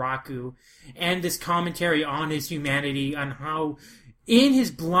end to Naraku, and this commentary on his humanity, on how in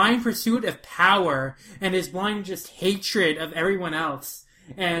his blind pursuit of power and his blind just hatred of everyone else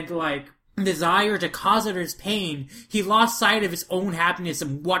and, like, desire to cause others pain, he lost sight of his own happiness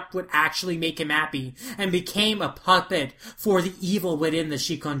and what would actually make him happy, and became a puppet for the evil within the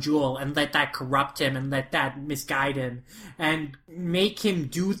Shikon Jewel, and let that corrupt him, and let that misguide him, and make him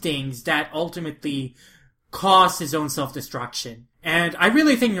do things that ultimately cause his own self-destruction. And I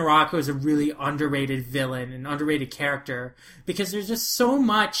really think Naraku is a really underrated villain, an underrated character, because there's just so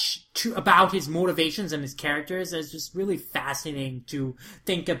much about his motivations and his characters that's just really fascinating to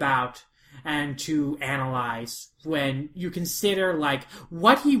think about and to analyze when you consider, like,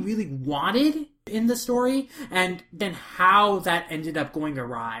 what he really wanted in the story and then how that ended up going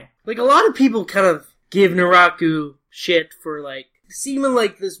awry. Like, a lot of people kind of give Naraku shit for, like, seeming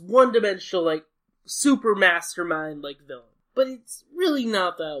like this one-dimensional, like, super mastermind, like, villain. But it's really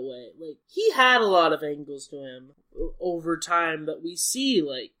not that way. Like, he had a lot of angles to him over time that we see,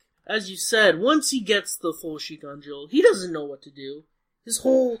 like, as you said, once he gets the full Shikon Jewel, he doesn't know what to do. His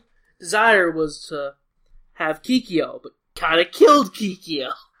whole desire was to have Kikyo, but kind of killed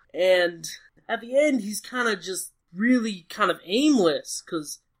Kikyo. And at the end, he's kind of just really kind of aimless,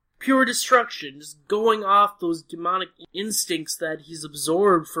 because pure destruction, just going off those demonic instincts that he's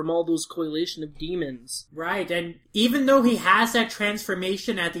absorbed from all those coalition of demons. Right, and even though he has that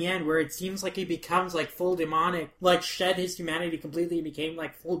transformation at the end where it seems like he becomes, like, full demonic, like, shed his humanity completely and became,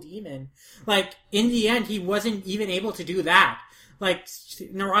 like, full demon, like, in the end, he wasn't even able to do that. Like,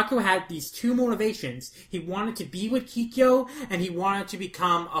 Naraku had these two motivations. He wanted to be with Kikyo, and he wanted to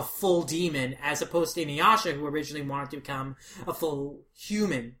become a full demon, as opposed to Inuyasha, who originally wanted to become a full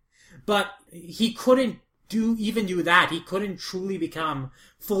human. But he couldn't even do that. He couldn't truly become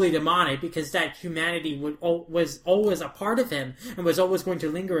fully demonic, because that humanity was always a part of him, and was always going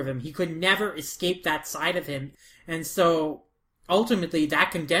to linger with him. He could never escape that side of him. And so, ultimately, that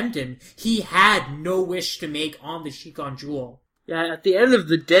condemned him. He had no wish to make on the Shikon Jewel. Yeah, at the end of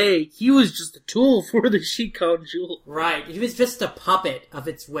the day, he was just a tool for the Shikon Jewel. Right, he was just a puppet of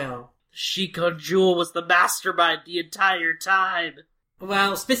its will. Shikon Jewel was the mastermind the entire time.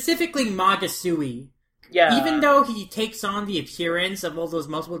 Well, specifically Magasui. Yeah. Even though he takes on the appearance of all those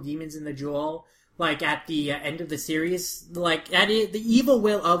multiple demons in the jewel, like, at the end of the series, like, the evil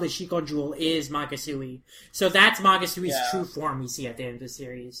will of the Shikon Jewel is Magasui. So that's Magasui's true form we see at the end of the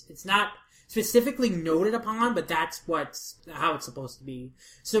series. It's not specifically noted upon, but that's how it's supposed to be.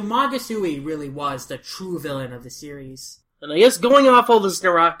 So Magasui really was the true villain of the series. And I guess going off all this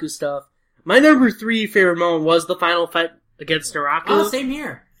Naraku stuff, my number 3 favorite moment was the final fight against Naraku. Oh, same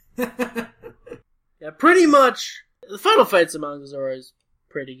here. Yeah, pretty much. The final fights in mangas are always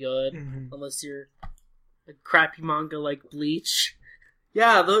pretty good, unless you're a crappy manga like Bleach.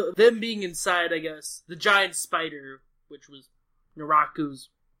 Yeah, them being inside, I guess, the giant spider, which was Naraku's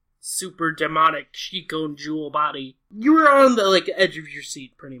super demonic Shikon Jewel body. You were on the, like, edge of your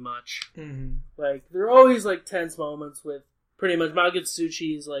seat, pretty much. Mm-hmm. Like, there are always, like, tense moments with pretty much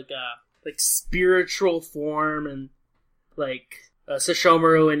Magatsuchi's, like spiritual form, and, like,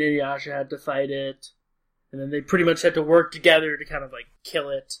 Sesshomaru and Inuyasha had to fight it, and then they pretty much had to work together to kind of, like,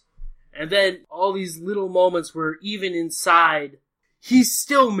 kill it. And then all these little moments where even inside, he's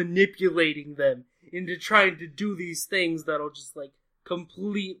still manipulating them into trying to do these things that'll just, like,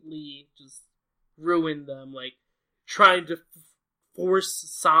 completely just ruin them, like trying to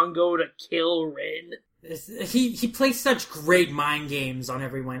force Sango to kill Rin. He plays such great mind games on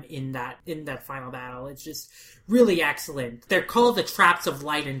everyone in that final battle. It's just really excellent. They're called the traps of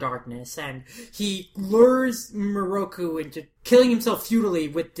light and darkness, and he lures Moroku into killing himself futilely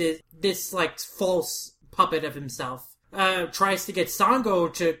with this like false puppet of himself. Tries to get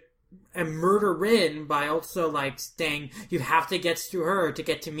Sango to murder Rin by also, like, saying, you have to get to her to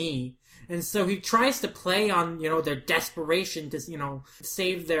get to me. And so he tries to play on, their desperation to,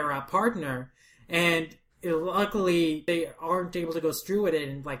 save their partner. And luckily, they aren't able to go through with it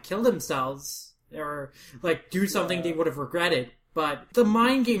and, like, kill themselves. Or, like, do something they would have regretted. But the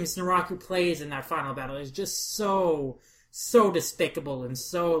mind games Naraku plays in that final battle is just so despicable and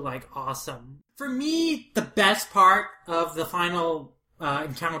so, like, awesome. For me, the best part of the final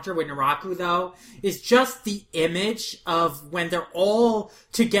encounter with Naraku, though, is just the image of when they're all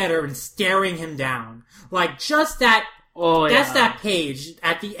together and staring him down. Like, just that, that's that page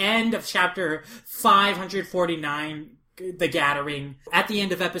at the end of chapter 549, The Gathering, at the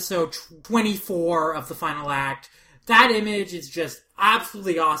end of episode 24 of the final act. That image is just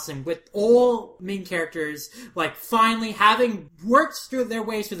absolutely awesome, with all main characters, like, finally having worked through their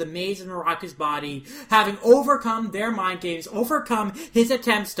ways through the maze in Naraku's body, having overcome their mind games, overcome his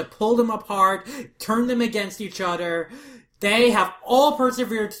attempts to pull them apart, turn them against each other, they have all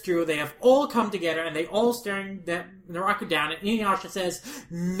persevered through, they have all come together, and they all staring Naraku down, and Inuyasha says,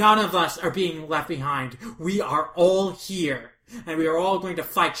 none of us are being left behind. We are all here. And we are all going to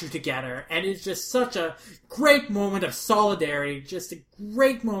fight you together. And it's just such a great moment of solidarity. Just a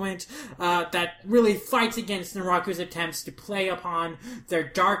great moment that really fights against Naraku's attempts to play upon their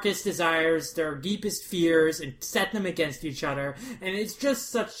darkest desires, their deepest fears, and set them against each other. And it's just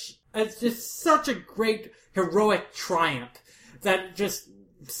such a great heroic triumph that just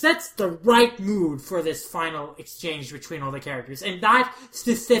sets the right mood for this final exchange between all the characters. And that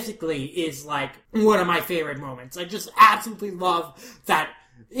specifically is like one of my favorite moments. I just absolutely love that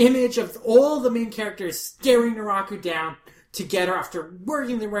image of all the main characters staring Naraku down together after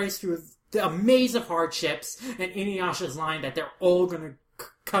working their way through a maze of hardships, and Inuyasha's line that they're all going to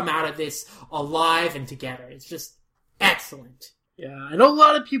come out of this alive and together. It's just excellent. Yeah, I know a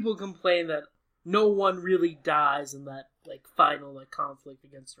lot of people complain that no one really dies in that final conflict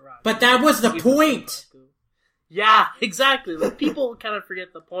against Naraku. But that was the point! Yeah, exactly. People kind of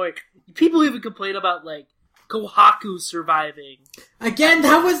forget the point. People even complain about, Kohaku surviving. Again,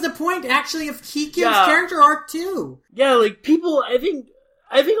 that was the point, actually, of Kikyo's character arc, too. Yeah, people, I think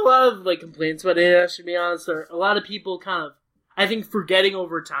a lot of, complaints about it, to be honest, are a lot of people kind of, I think, forgetting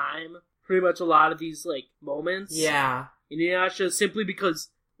over time pretty much a lot of these, moments. Yeah. In Inuyasha, simply because,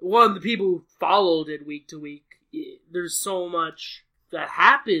 one, the people who followed it week to week, there's so much that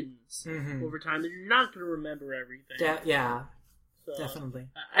happens over time that you're not going to remember everything. Yeah, so, definitely.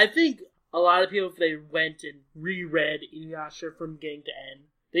 I think a lot of people, if they went and reread Inuyasha from beginning to end,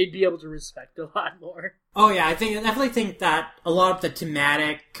 they'd be able to respect it a lot more. Oh yeah, I definitely think that a lot of the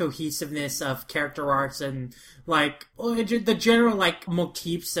thematic cohesiveness of character arcs and the general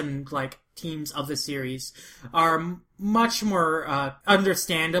motifs and themes of the series are much more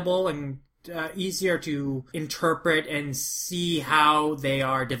understandable and easier to interpret and see how they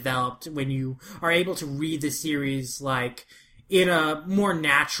are developed when you are able to read the series in a more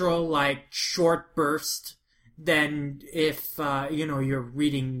natural short burst than if you're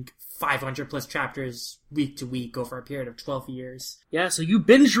reading 500 plus chapters week to week over a period of 12 years. Yeah, so you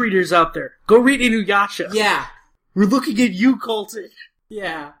binge readers out there, go read Inuyasha. Yeah. We're looking at you, Colton.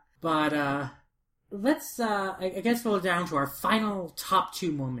 Yeah. But let's I guess go down to our final top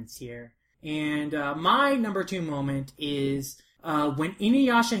 2 moments here. And my number 2 moment is when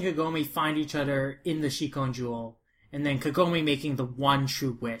Inuyasha and Kagome find each other in the Shikon Jewel, and then Kagome making the one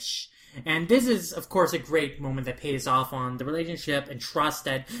true wish. And this is, of course, a great moment that pays off on the relationship and trust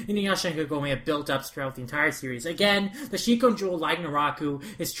that Inuyasha and Kagome have built up throughout the entire series. Again, the Shikon Jewel, like Naraku,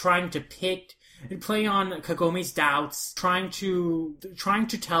 is trying to pick and play on Kagome's doubts, trying to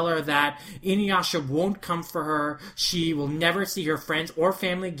tell her that Inuyasha won't come for her. She will never see her friends or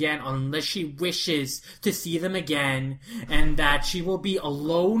family again unless she wishes to see them again, and that she will be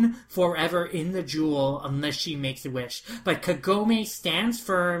alone forever in the jewel unless she makes a wish. But Kagome stands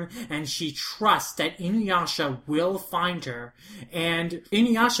firm, and she trusts that Inuyasha will find her. And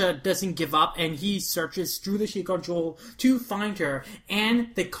Inuyasha doesn't give up, and he searches through the Shikon Jewel to find her.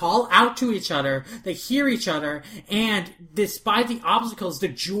 And they call out to each other. They hear each other, and despite the obstacles the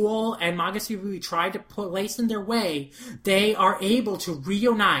Jewel and Magasubui tried to place in their way, they are able to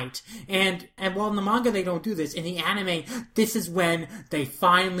reunite. And while in the manga they don't do this, in the anime, this is when they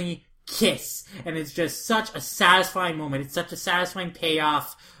finally kiss. And it's just such a satisfying moment. It's such a satisfying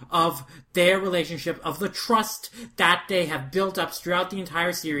payoff of their relationship, of the trust that they have built up throughout the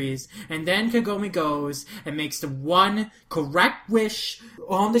entire series. And then Kagome goes and makes the one correct wish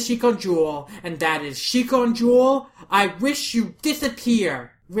on the Shikon Jewel, and that is, Shikon Jewel, I wish you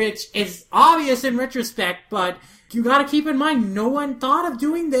disappear. Which is obvious in retrospect, but you gotta keep in mind, no one thought of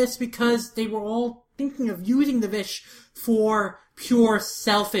doing this because they were all thinking of using the wish for pure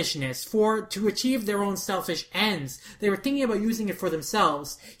selfishness, to achieve their own selfish ends. They were thinking about using it for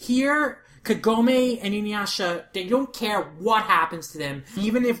themselves. Here, Kagome and Inuyasha, they don't care what happens to them.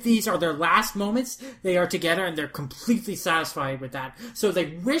 Even if these are their last moments, they are together and they're completely satisfied with that. So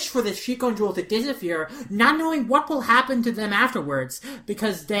they wish for the Shikon Jewel to disappear, not knowing what will happen to them afterwards,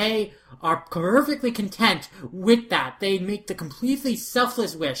 because they are perfectly content with that. They make the completely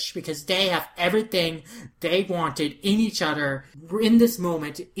selfless wish because they have everything they wanted in each other, in this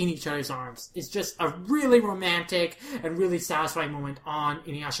moment, in each other's arms. It's just a really romantic and really satisfying moment on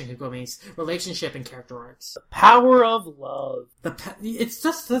Inuyasha and Kagome's relationship and character arcs. The power of love. It's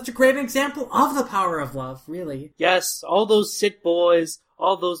just such a great example of the power of love, really. Yes, all those sick boys,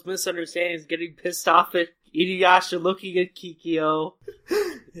 all those misunderstandings, getting pissed off at Inuyasha looking at Kikyo.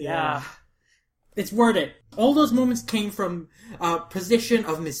 Yeah. It's worth it. All those moments came from a position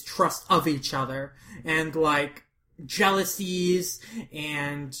of mistrust of each other. And, jealousies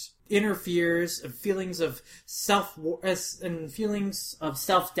and inner fears, feelings of self-doubt,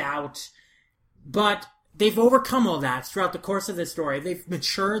 but they've overcome all that throughout the course of this story. They've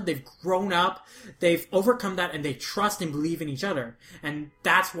matured, they've grown up, they've overcome that, and they trust and believe in each other. And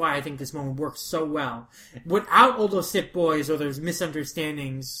that's why I think this moment works so well. Without all those Sith boys or those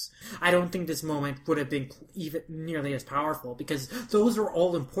misunderstandings, I don't think this moment would have been even nearly as powerful, because those are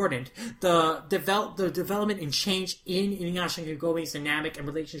all important. The development and change in Inuyasha and Kagome's dynamic and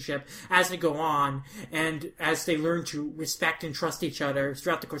relationship as they go on, and as they learn to respect and trust each other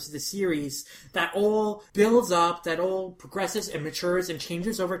throughout the course of the series, that all builds up, that all progresses and matures and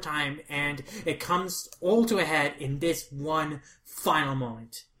changes over time, and it comes all to a head in this one final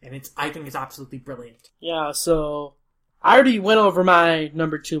moment. And I think it's absolutely brilliant. Yeah, so I already went over my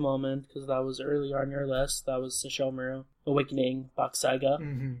number 2 moment, because that was earlier on your list. That was Sesshomaru awakening Bakusaiga.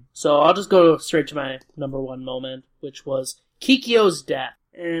 Mm-hmm. So I'll just go straight to my number 1 moment, which was Kikyo's death.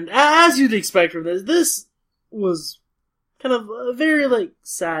 And as you'd expect from this was kind of a very,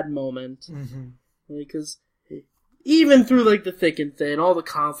 sad moment. Mm-hmm. Because even through, the thick and thin, all the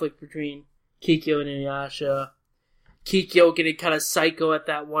conflict between Kikyo and Inuyasha, Kikyo getting kind of psycho at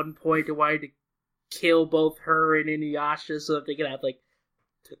that one point and wanting to kill both her and Inuyasha so that they could have,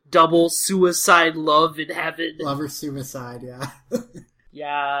 double suicide love in heaven. Lover suicide, yeah.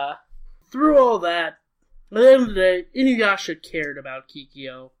 Yeah. Through all that, at the end of the day, Inuyasha cared about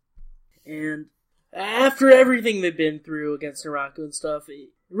Kikyo. And after everything they've been through against Naraku and stuff,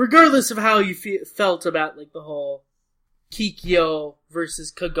 regardless of how you felt about, the whole Kikyo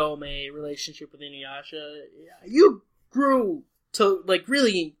versus Kagome relationship with Inuyasha, you grew to,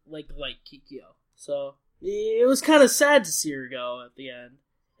 really, like Kikyo. So, it was kind of sad to see her go at the end.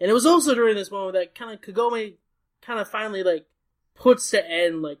 And it was also during this moment that Kagome finally, puts to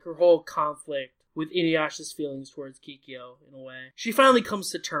end, her whole conflict with Inuyasha's feelings towards Kikyo, in a way. She finally comes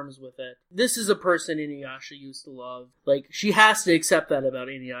to terms with it. This is a person Inuyasha used to love. She has to accept that about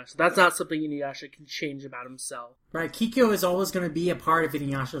Inuyasha. That's not something Inuyasha can change about himself. Right, Kikyo is always going to be a part of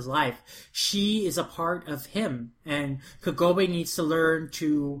Inuyasha's life. She is a part of him, and Kagome needs to learn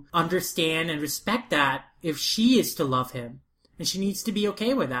to understand and respect that if she is to love him. And she needs to be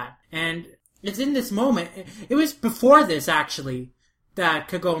okay with that. And it's in this moment, it was before this, actually, that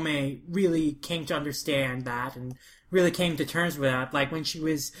Kagome really came to understand that and really came to terms with that. When she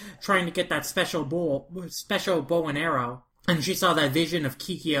was trying to get that special bow and arrow, and she saw that vision of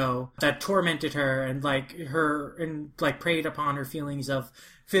Kikyo that tormented her and preyed upon her feelings of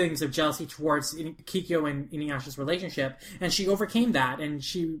jealousy towards Kikyo and Inuyasha's relationship, and she overcame that, and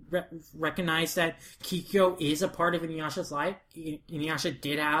she recognized that Kikyo is a part of Inuyasha's life. Inuyasha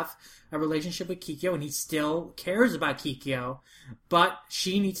did have a relationship with Kikyo, and he still cares about Kikyo, but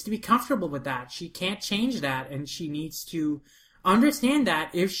she needs to be comfortable with that. She can't change that, and she needs to understand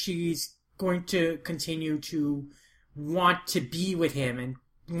that if she's going to continue to want to be with him and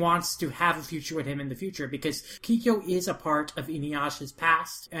wants to have a future with him in the future, because Kikyo is a part of Inuyasha's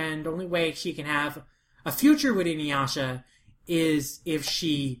past, and the only way she can have a future with Inuyasha is if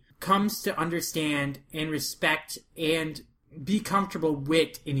she comes to understand and respect and be comfortable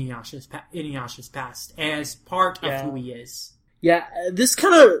with Inuyasha's past as part of who he is. Yeah, this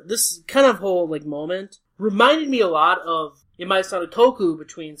kind of whole moment reminded me a lot of in my Sanokoku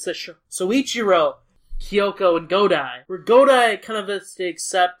between Soichiro, Kyoko, and Godai, where Godai kind of has to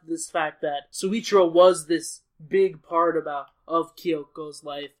accept this fact that Soichiro was this big part of Kyoko's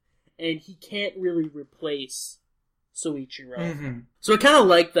life, and he can't really replace Soichiro. Mm-hmm. So I kind of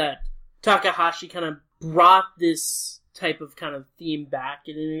like that Takahashi kind of brought this type of theme back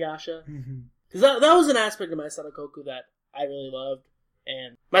in Inuyasha. Because that was an aspect of my Sanokoku that I really loved,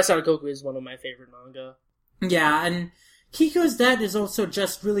 and my Sanokoku is one of my favorite manga. Yeah, and Kikyo's death is also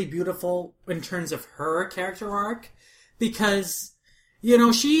just really beautiful in terms of her character arc, because,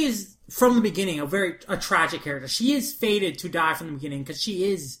 she is, from the beginning, a tragic character. She is fated to die from the beginning, because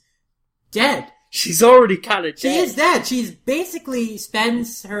she is dead. She's already kind of dead. She is dead. She basically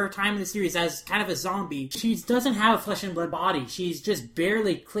spends her time in the series as kind of a zombie. She doesn't have a flesh and blood body. She's just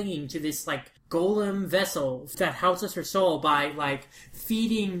barely clinging to this, golem vessel that houses her soul by,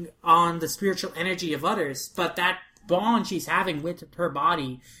 feeding on the spiritual energy of others. But that bond she's having with her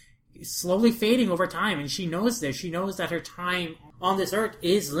body is slowly fading over time, and she knows this. She knows that her time on this earth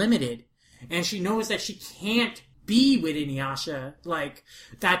is limited, and she knows that she can't be with Inuyasha.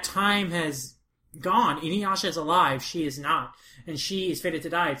 That time has gone. Inuyasha is alive, she is not, and she is fated to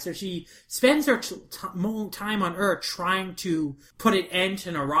die. So she spends her time on Earth trying to put an end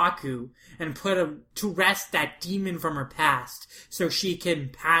to Naraku and to rest that demon from her past, so she can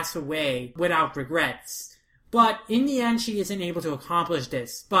pass away without regrets. But in the end, she isn't able to accomplish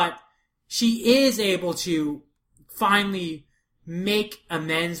this. But she is able to finally make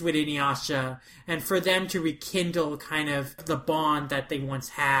amends with Inuyasha and for them to rekindle kind of the bond that they once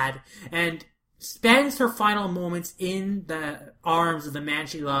had, and spends her final moments in the arms of the man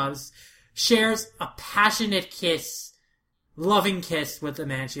she loves, shares a passionate kiss, loving kiss with the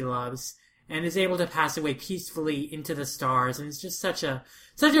man she loves, and is able to pass away peacefully into the stars. And it's just such a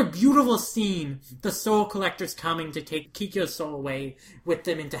beautiful scene. The soul collectors coming to take Kikyo's soul away with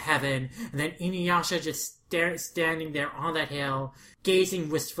them into heaven, and then Inuyasha just standing there on that hill, gazing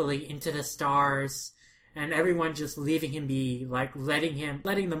wistfully into the stars, and everyone just leaving him be, like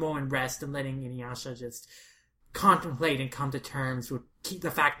letting the moment rest, and letting Inuyasha just contemplate and come to terms with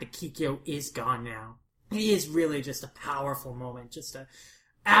the fact that Kikyo is gone now. It is really just a powerful moment, just a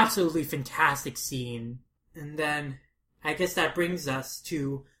absolutely fantastic scene. And then I guess that brings us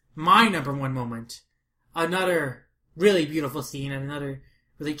to my number one moment. Another really beautiful scene, and another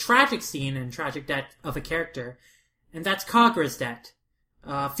really tragic scene and tragic death of a character. And that's Kagura's death.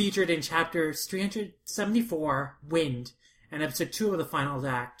 Featured in chapters 374, Wind, and episode 2 of the final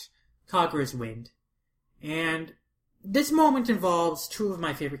act, Kagura's Wind. And this moment involves two of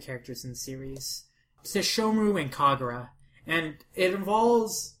my favorite characters in the series, Sesshomaru and Kagura. And it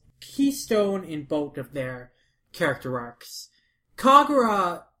involves keystone in both of their character arcs.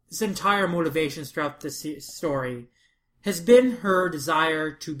 Kagura's entire motivations throughout this story has been her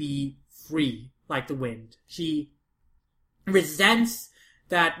desire to be free, like the wind. She resents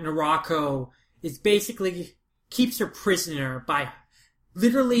that Narako is basically keeps her prisoner by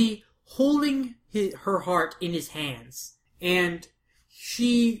literally holding her heart in his hands. And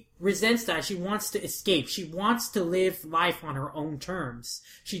she resents that. She wants to escape. She wants to live life on her own terms.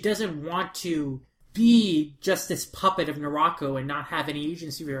 She doesn't want to be just this puppet of Narako and not have any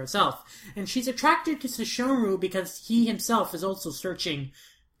agency for herself. And she's attracted to Sesshomaru because he himself is also searching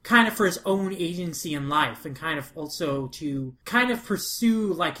kind of for his own agency in life, and kind of also to kind of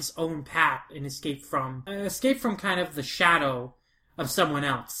pursue like his own path and escape from kind of the shadow of someone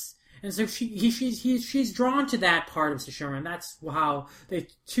else. And so she's drawn to that part of Sesshomaru, and that's how the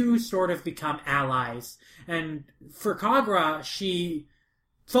two sort of become allies. And for Kagura, she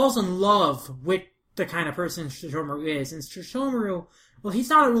falls in love with the kind of person Sesshomaru is. And Sesshomaru, well,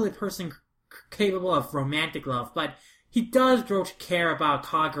 he's not a really person capable of romantic love, but he does grow to care about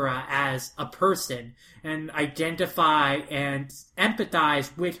Kagura as a person and identify and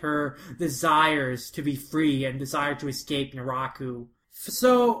empathize with her desires to be free and desire to escape Naraku.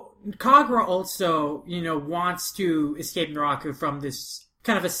 So Kagura also, wants to escape Naraku from this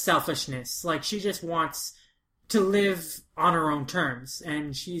kind of a selfishness. Like, she just wants to live on her own terms,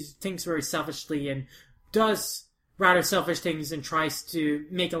 and she thinks very selfishly and does rather selfish things and tries to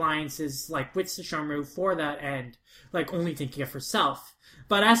make alliances like with Sesshomaru for that end, like only thinking of herself.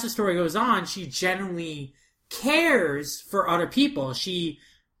 But as the story goes on, she genuinely cares for other people. She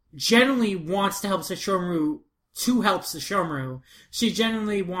genuinely wants to help Sesshomaru to help Sesshomaru. She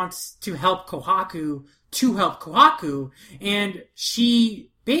genuinely wants to help Kohaku to help Kohaku, and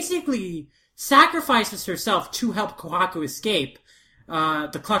she basically sacrifices herself to help Kohaku escape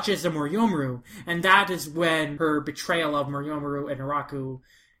the clutches of Muryomaru, and that is when her betrayal of Muryomaru and Naraku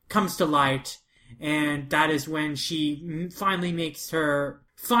comes to light, and that is when she finally makes her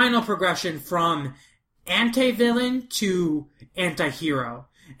final progression from anti-villain to anti-hero.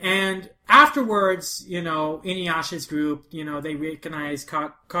 And afterwards, Inuyasha's group, they recognize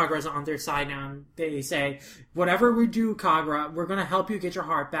Kagura's on their side now, and they say, whatever we do, Kagura, we're gonna help you get your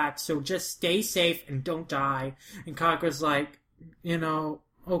heart back, so just stay safe and don't die. And Kagura's like,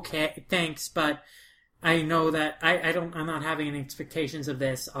 okay, thanks, but I know that I'm not having any expectations of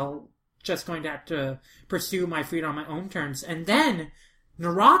this. I'll just going to have to pursue my freedom on my own terms. And then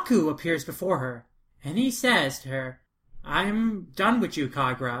Naraku appears before her, and he says to her, I'm done with you,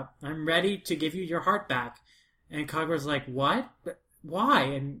 Kagura. I'm ready to give you your heart back. And Kagura's like, what? But why?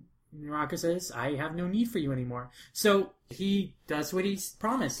 And Naraku says, I have no need for you anymore. So he does what he's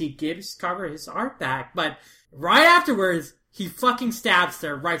promised. He gives Kagura his heart back, but right afterwards, he fucking stabs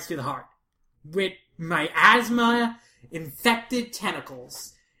her right through the heart with miasma-infected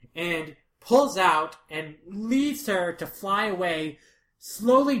tentacles and pulls out and leaves her to fly away,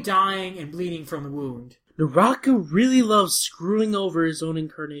 slowly dying and bleeding from the wound. Naraku really loves screwing over his own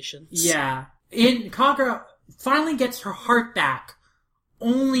incarnations. Yeah. Kagura finally gets her heart back,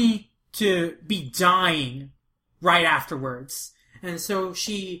 only to be dying right afterwards. And so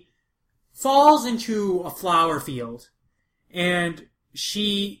she falls into a flower field, and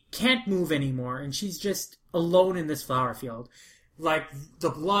she can't move anymore, and she's just alone in this flower field. Like,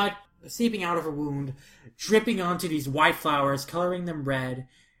 the blood seeping out of her wound, dripping onto these white flowers, coloring them red.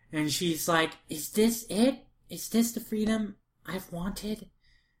 And she's like, is this it? Is this the freedom I've wanted?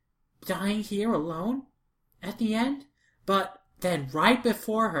 Dying here alone? At the end? But then right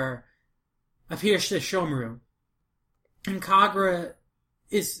before her appears the Shomaru. And Kagura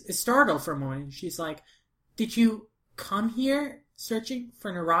is startled for a moment. She's like, did you come here searching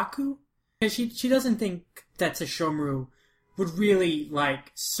for Naraku? Because she doesn't think that Sesshomaru would really,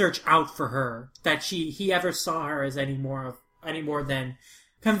 like, search out for her. That he ever saw her as any more than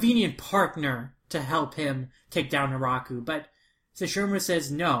convenient partner to help him take down Naraku. But Sesshomaru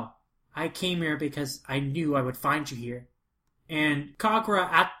says, no, I came here because I knew I would find you here. And Kagura,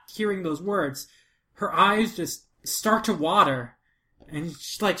 at hearing those words, her eyes just start to water. And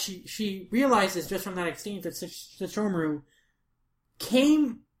she realizes just from that exchange that Sesshomaru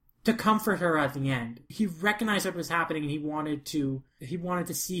came to comfort her at the end. He recognized what was happening and he wanted to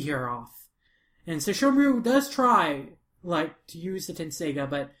see her off. And Sesshomaru does try, to use the Tenseiga,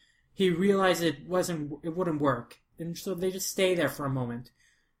 but he realized it wouldn't work. And so they just stay there for a moment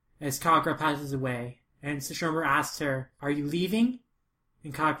as Kagura passes away. And Sesshomaru asks her, are you leaving?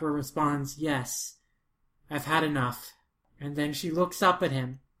 And Kagura responds, yes, I've had enough. And then she looks up at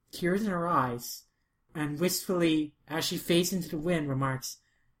him, tears in her eyes, and wistfully, as she fades into the wind, remarks,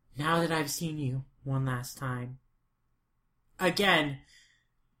 now that I've seen you one last time. Again,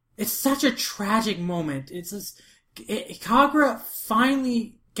 it's such a tragic moment. Kagura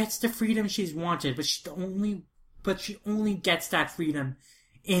finally gets the freedom she's wanted, but she only gets that freedom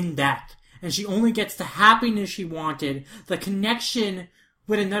in death. And she only gets the happiness she wanted, the connection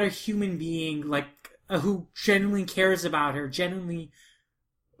with another human being, who genuinely cares about her, genuinely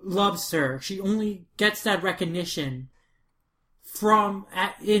loves her. She only gets that recognition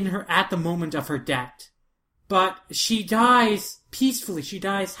at the moment of her death. But she dies peacefully. She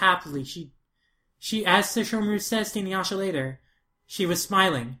dies happily. She as Sesshomaru says to Inuyasha later, she was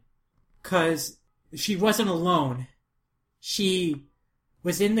smiling. 'Cause she wasn't alone. She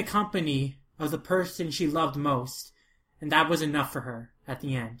was in the company of the person she loved most. And that was enough for her at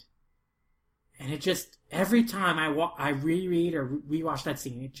the end. And it just, every time I reread or rewatch that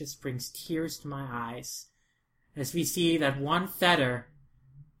scene, it just brings tears to my eyes. As we see that one feather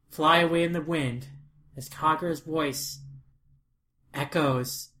fly away in the wind, as Kagura's voice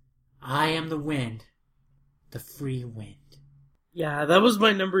echoes, I am the wind, the free wind. Yeah, that was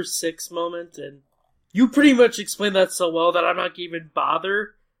my number 6 moment, and you pretty much explained that so well that I'm not gonna even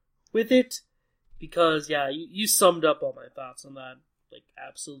bother with it, because, yeah, you summed up all my thoughts on that,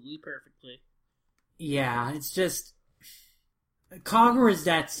 absolutely perfectly. Yeah, it's just, Kagura's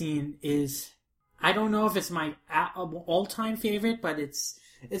death scene is, I don't know if it's my all-time favorite, but it's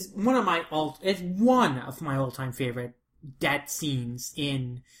one of my all-time favorite death scenes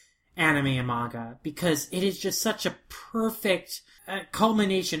in anime and manga, because it is just such a perfect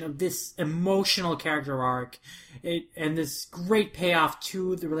culmination of this emotional character arc, and this great payoff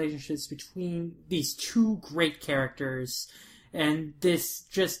to the relationships between these two great characters, and this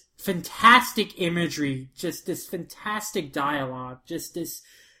just fantastic imagery, just this fantastic dialogue, just this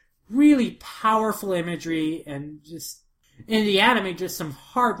really powerful imagery, and just in the anime, just some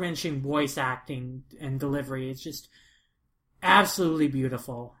heart-wrenching voice acting and delivery. It's just absolutely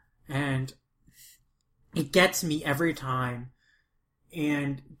beautiful, and it gets me every time.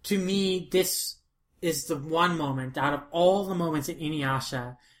 And to me, this is the one moment out of all the moments in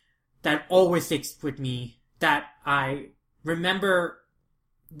Inuyasha that always sticks with me, that I remember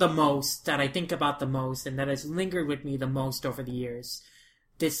the most, that I think about the most, and that has lingered with me the most over the years.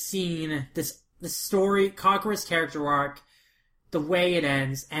 This scene, this story, Kagura's character arc, the way it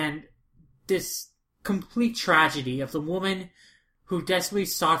ends, and this complete tragedy of the woman who desperately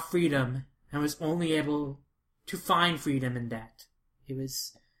sought freedom and was only able to find freedom in death.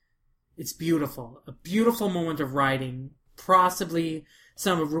 It's beautiful. A beautiful moment of writing. Possibly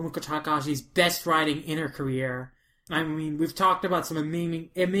some of Rumiko Takahashi's best writing in her career. I mean, we've talked about some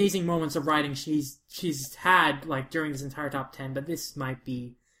amazing moments of writing she's had, during this entire top 10, but this might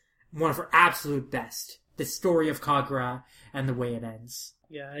be one of her absolute best. The story of Kagura and the way it ends.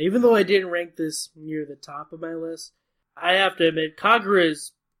 Yeah, even though I didn't rank this near the top of my list, I have to admit, Kagura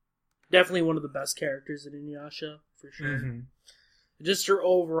is definitely one of the best characters in Inuyasha, for sure. Mm-hmm. Just her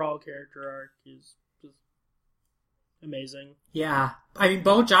overall character arc is just amazing. Yeah. I mean,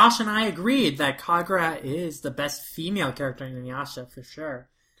 both Josh and I agreed that Kagura is the best female character in Inuyasha, for sure.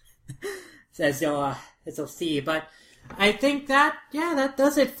 As you'll see. But I think that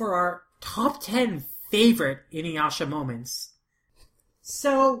does it for our top 10 favorite Inuyasha moments.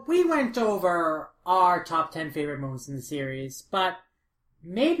 So, we went over our top 10 favorite moments in the series, but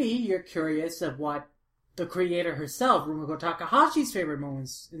maybe you're curious of what the creator herself, Rumiko Takahashi's favorite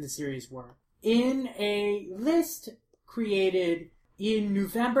moments in the series were. In a list created in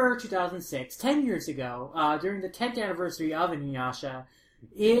November 2006, 10 years ago, during the 10th anniversary of Inuyasha,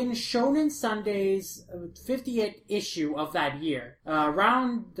 in Shonen Sunday's 50th issue of that year,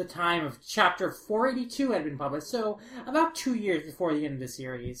 around the time of chapter 482 had been published, so about 2 years before the end of the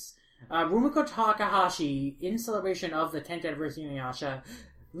series, Rumiko Takahashi, in celebration of the 10th anniversary of Inuyasha,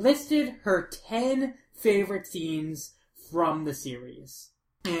 listed her 10 favorite scenes from the series.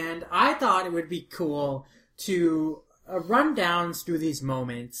 And I thought it would be cool to run down through these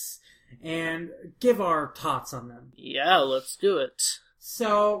moments and give our thoughts on them. Yeah, let's do it.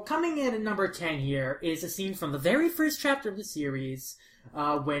 So, coming in at number 10 here is a scene from the very first chapter of the series,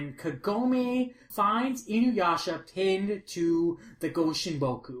 when Kagome finds Inuyasha pinned to the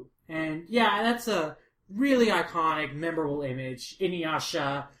Goshinboku. And yeah, that's a really iconic, memorable image.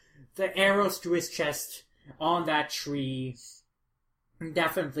 Inuyasha, the arrows to his chest on that tree.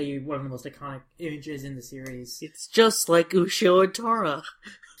 Definitely one of the most iconic images in the series. It's just like Ushio and Tora.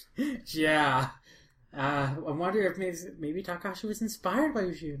 Yeah. I wonder if maybe Takahashi was inspired by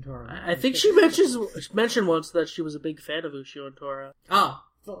Ushio and Tora. I think she mentioned once that she was a big fan of Ushio and Tora. Oh,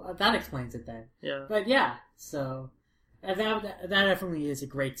 well, that explains it then. Yeah. But yeah, so that definitely is a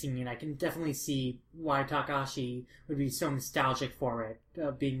great scene. I can definitely see why Takahashi would be so nostalgic for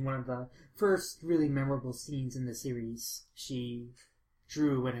it, being one of the first really memorable scenes in the series she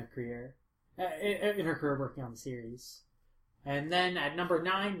drew in her career working on the series. And then at number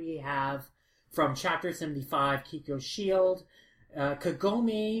 9 we have, from Chapter 75, Kikyo's Shield,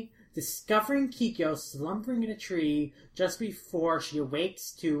 Kagome discovering Kikyo slumbering in a tree just before she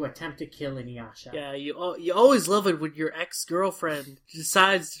awakes to attempt to kill Inuyasha. Yeah, you always love it when your ex-girlfriend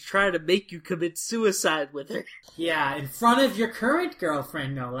decides to try to make you commit suicide with her. Yeah, in front of your current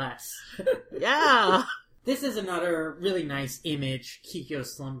girlfriend, no less. Yeah! This is another really nice image, Kikyo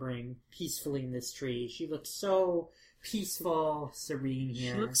slumbering peacefully in this tree. She looks so peaceful, serene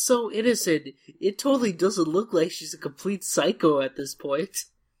here. She looks so innocent. It totally doesn't look like she's a complete psycho at this point.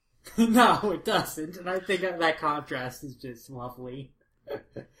 No, it doesn't, and I think that contrast is just lovely.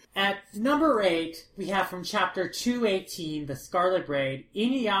 At number 8, we have from Chapter 218, The Scarlet Braid,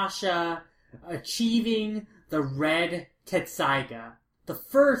 Inuyasha achieving the Red Tetsaiga, the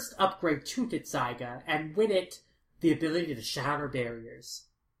first upgrade to Tetsaiga, and with it, the ability to shatter barriers.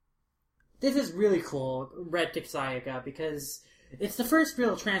 This is really cool, Red Tetsaiga, because it's the first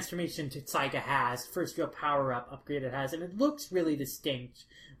real transformation Tetsaiga has, first real power-up upgrade it has, and it looks really distinct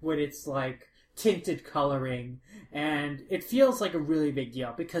with its, tinted coloring, and it feels like a really big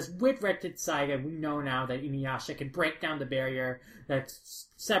deal, because with Red Tetsaiga, we know now that Inuyasha can break down the barrier that's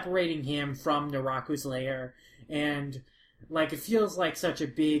separating him from Naraku's lair, and it feels like such a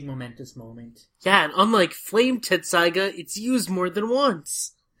big, momentous moment. Yeah, and unlike Flame Tetsaiga, it's used more than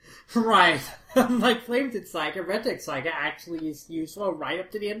once. Right. Unlike Flame Tetsaiga, Red Tetsaiga actually is useful right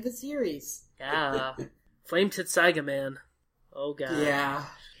up to the end of the series. Yeah. Flame Tetsaiga, man. Oh, God. Yeah.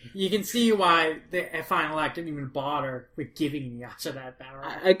 You can see why the final act didn't even bother with giving Inuyasha that power.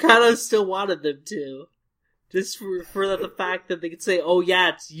 I kind of still wanted them to. Just for the fact that they could say, oh yeah,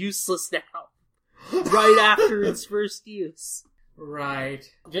 it's useless now. Right after its first use. Right.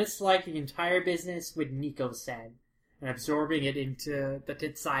 Just like the entire business with Nico-sen. And absorbing it into the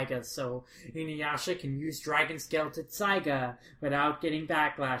Tetsaiga, so Inuyasha can use Dragon Scale Tetsaiga without getting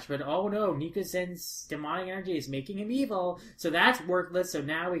backlash. But oh no, Nico-sen's demonic energy is making him evil, so that's worthless, so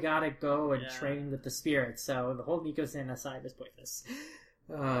now we gotta go and train with the spirits. So the whole Nico-sen aside is pointless.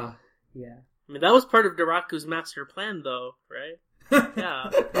 Yeah. I mean, that was part of Naraku's master plan, though, right? Yeah.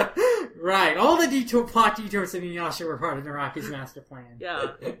 Right, all the plot detours of Inuyasha were part of Naraku's master plan.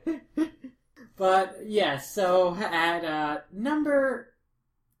 Yeah. But, yes, so at number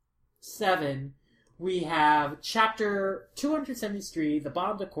 7, we have Chapter 273, The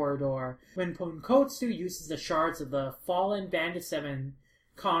Bottom of the Corridor, when Ponkotsu uses the shards of the fallen Band of 7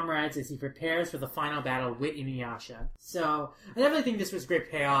 comrades as he prepares for the final battle with Inuyasha. So, I definitely think this was a great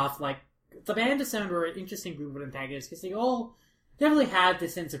payoff. The Band of 7 were an interesting group of antagonists, because they all definitely had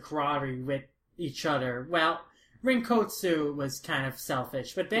this sense of camaraderie with each other. Well, Rinkotsu was kind of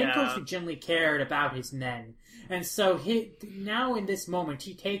selfish, but Benkotsu generally cared about his men. And so now in this moment,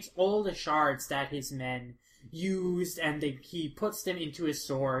 he takes all the shards that his men used and he puts them into his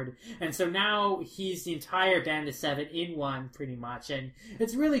sword. And so now he's the entire Band of 7 in one, pretty much. And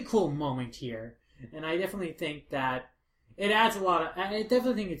it's a really cool moment here. And I definitely think that it adds a lot I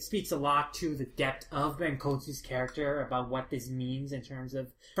definitely think it speaks a lot to the depth of Benkotsu's character about what this means in terms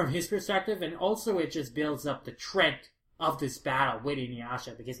of, from his perspective, and also it just builds up the trend of this battle with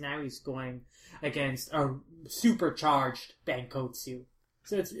Inuyasha, because now he's going against a supercharged Bankotsu.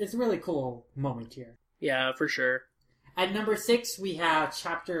 So it's a really cool moment here. Yeah, for sure. At number 6, we have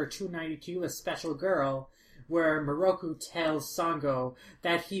Chapter 292, A Special Girl, where Miroku tells Sango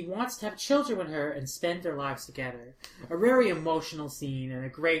that he wants to have children with her and spend their lives together. A very emotional scene and a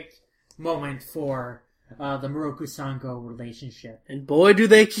great moment for the Miroku-Sango relationship. And boy, do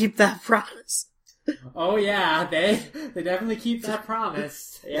they keep that promise. Oh yeah, they definitely keep that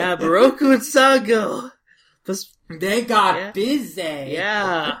promise. Yeah, Miroku and Sango. They got busy.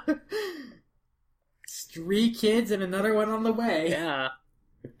 Yeah. 3 kids and another one on the way. Yeah.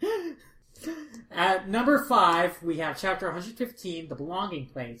 At number 5, we have Chapter 115, The Belonging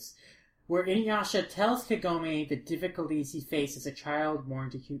Place, where Inuyasha tells Kagome the difficulties he faced as a child born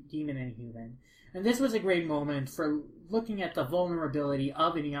to demon and human. And this was a great moment for looking at the vulnerability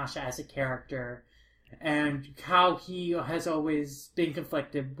of Inuyasha as a character and how he has always been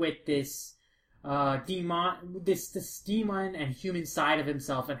conflicted with this demon and human side of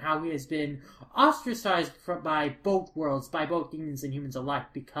himself, and how he has been ostracized by both worlds, by both demons and humans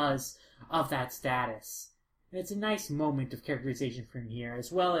alike, because of that status. And it's a nice moment of characterization for him here,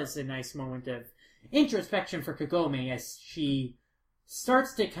 as well as a nice moment of introspection for Kagome as she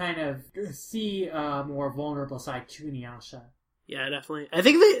starts to kind of see a more vulnerable side to Inuyasha. Yeah, definitely. I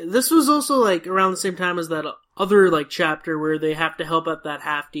think this was also like around the same time as that other like chapter where they have to help out that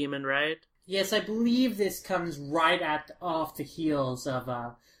half demon, right? Yes, I believe this comes right off the heels of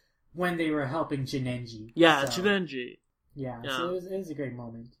when they were helping Jinenji. Yeah, so, Jinenji. Yeah, so it was a great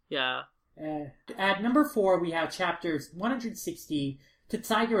moment. Yeah. At number 4, we have chapters 160 to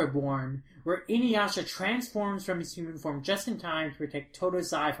Tiger Reborn, where Inuyasha transforms from his human form just in time to protect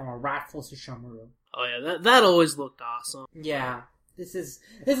Totozai from a wrathful Sesshomaru. Oh yeah, that always looked awesome. Yeah. This is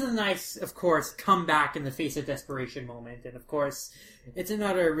a nice, of course, comeback in the face of desperation moment, and of course, it's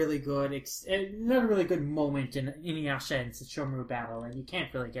another really good moment in Inuyasha and Sesshomaru battle, and you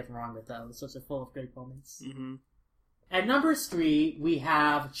can't really get wrong with those. So it's full of great moments. Mm-hmm. At number 3, we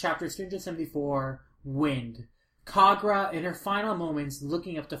have chapter 374, Wind. Kagura, in her final moments,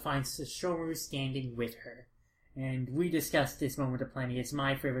 looking up to find Sesshomaru standing with her, and we discussed this moment aplenty. It's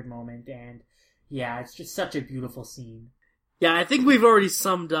my favorite moment, and yeah, it's just such a beautiful scene. Yeah, I think we've already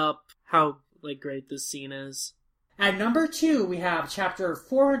summed up how great this scene is. At number 2, we have chapter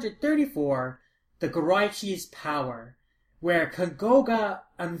 434, The Goraichi's Power, where Kagoga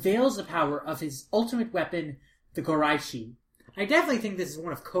unveils the power of his ultimate weapon, the Goraichi. I definitely think this is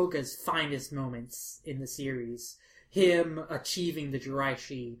one of Koga's finest moments in the series. Him achieving the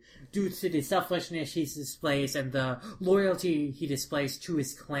Goraichi due to the selfishness he displays and the loyalty he displays to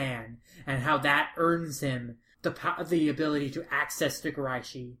his clan, and how that earns him the ability to access the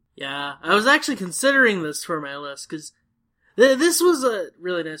Goraichi. Yeah, I was actually considering this for my list, because this was a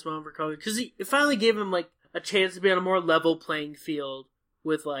really nice moment for Koga, because it finally gave him, a chance to be on a more level playing field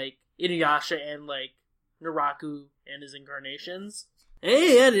with, Inuyasha and, Naraku and his incarnations. And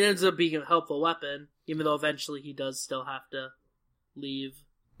it ends up being a helpful weapon, even though eventually he does still have to leave.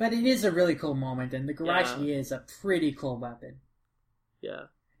 But it is a really cool moment, and the Goraichi is a pretty cool weapon. Yeah.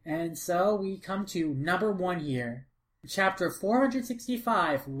 And so we come to number 1 here. Chapter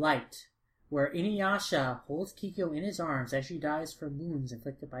 465, Light, where Inuyasha holds Kikyo in his arms as she dies from wounds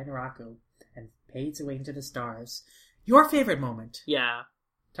inflicted by Naraku and fades away into the stars. Your favorite moment. Yeah.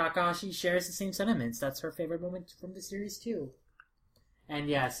 Takahashi shares the same sentiments. That's her favorite moment from the series too. And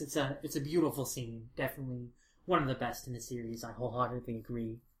yes, it's a beautiful scene. Definitely one of the best in the series. I wholeheartedly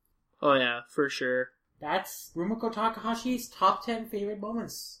agree. Oh yeah, for sure. That's Rumiko Takahashi's top 10 favorite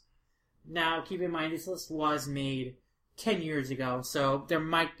moments. Now, keep in mind, this list was made 10 years ago, so there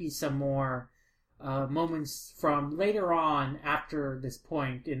might be some more moments from later on after this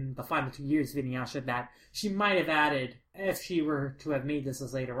point in the final 2 years of Inuyasha that she might have added if she were to have made this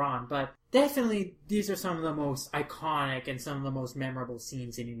as later on. But definitely, these are some of the most iconic and some of the most memorable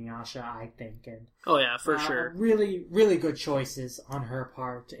scenes in Inuyasha, I think. And oh yeah, for sure. Really, really good choices on her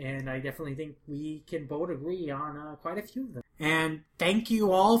part, and I definitely think we can both agree on quite a few of them. And thank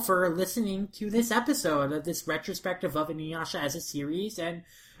you all for listening to this episode of this retrospective of Inuyasha as a series, and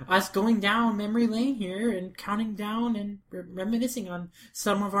us going down memory lane here and counting down and reminiscing on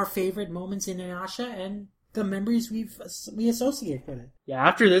some of our favorite moments in Inuyasha and the memories we associate with it. Yeah,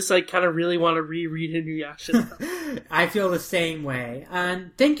 after this, I kind of really want to reread Inuyasha. I feel the same way.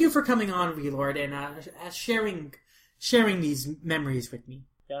 And thank you for coming on, Relord, and sharing these memories with me.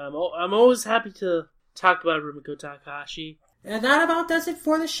 Yeah, I'm always happy to talk about Rumiko Takahashi. And that about does it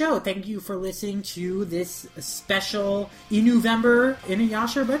for the show. Thank you for listening to this special Inuvember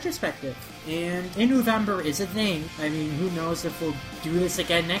Inuyasha retrospective. And in November is a thing. I mean, who knows if we'll do this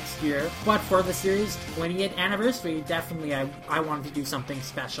again next year. But for the series' 20th anniversary, definitely I wanted to do something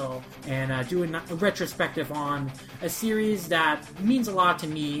special and do a retrospective on a series that means a lot to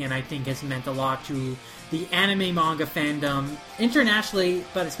me and I think has meant a lot to the anime manga fandom internationally,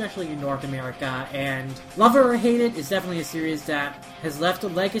 but especially in North America. And love it or hate it is definitely a series that has left a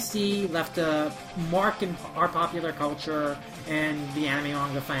legacy, left a mark in our popular culture and the anime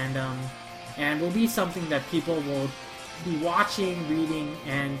manga fandom, and will be something that people will be watching, reading,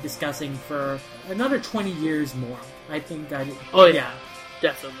 and discussing for another 20 years more. I think that...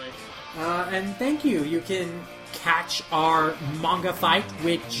 Definitely. And thank you. You can catch our manga fight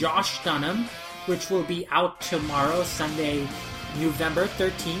with Josh Dunham, which will be out tomorrow, Sunday, November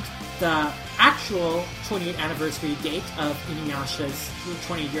 13th, the actual 20th anniversary date of Inuyasha's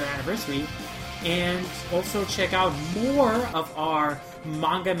 20th-year anniversary. And also check out more of our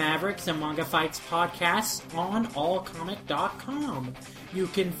Manga Mavericks and Manga Fights podcasts on allcomic.com. You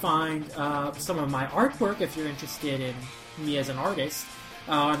can find some of my artwork if you're interested in me as an artist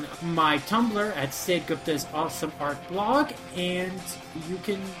on my Tumblr at Sid Gupta's Awesome Art blog, and you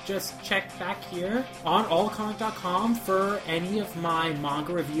can just check back here on allcomic.com for any of my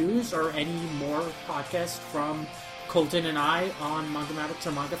manga reviews or any more podcasts from Colton and I on Manga Mavericks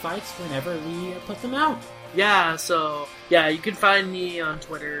or Manga Fights whenever we put them out. You can find me on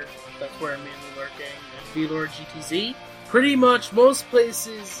Twitter. That's where I'm mainly lurking, at VLordGTZ. Pretty much most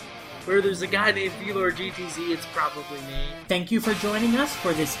places where there's a guy named VLordGTZ, it's probably me. Thank you for joining us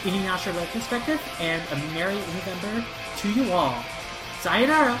for this Inuyasha retrospective, and a Merry November to you all.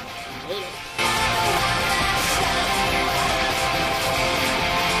 Sayonara! Later.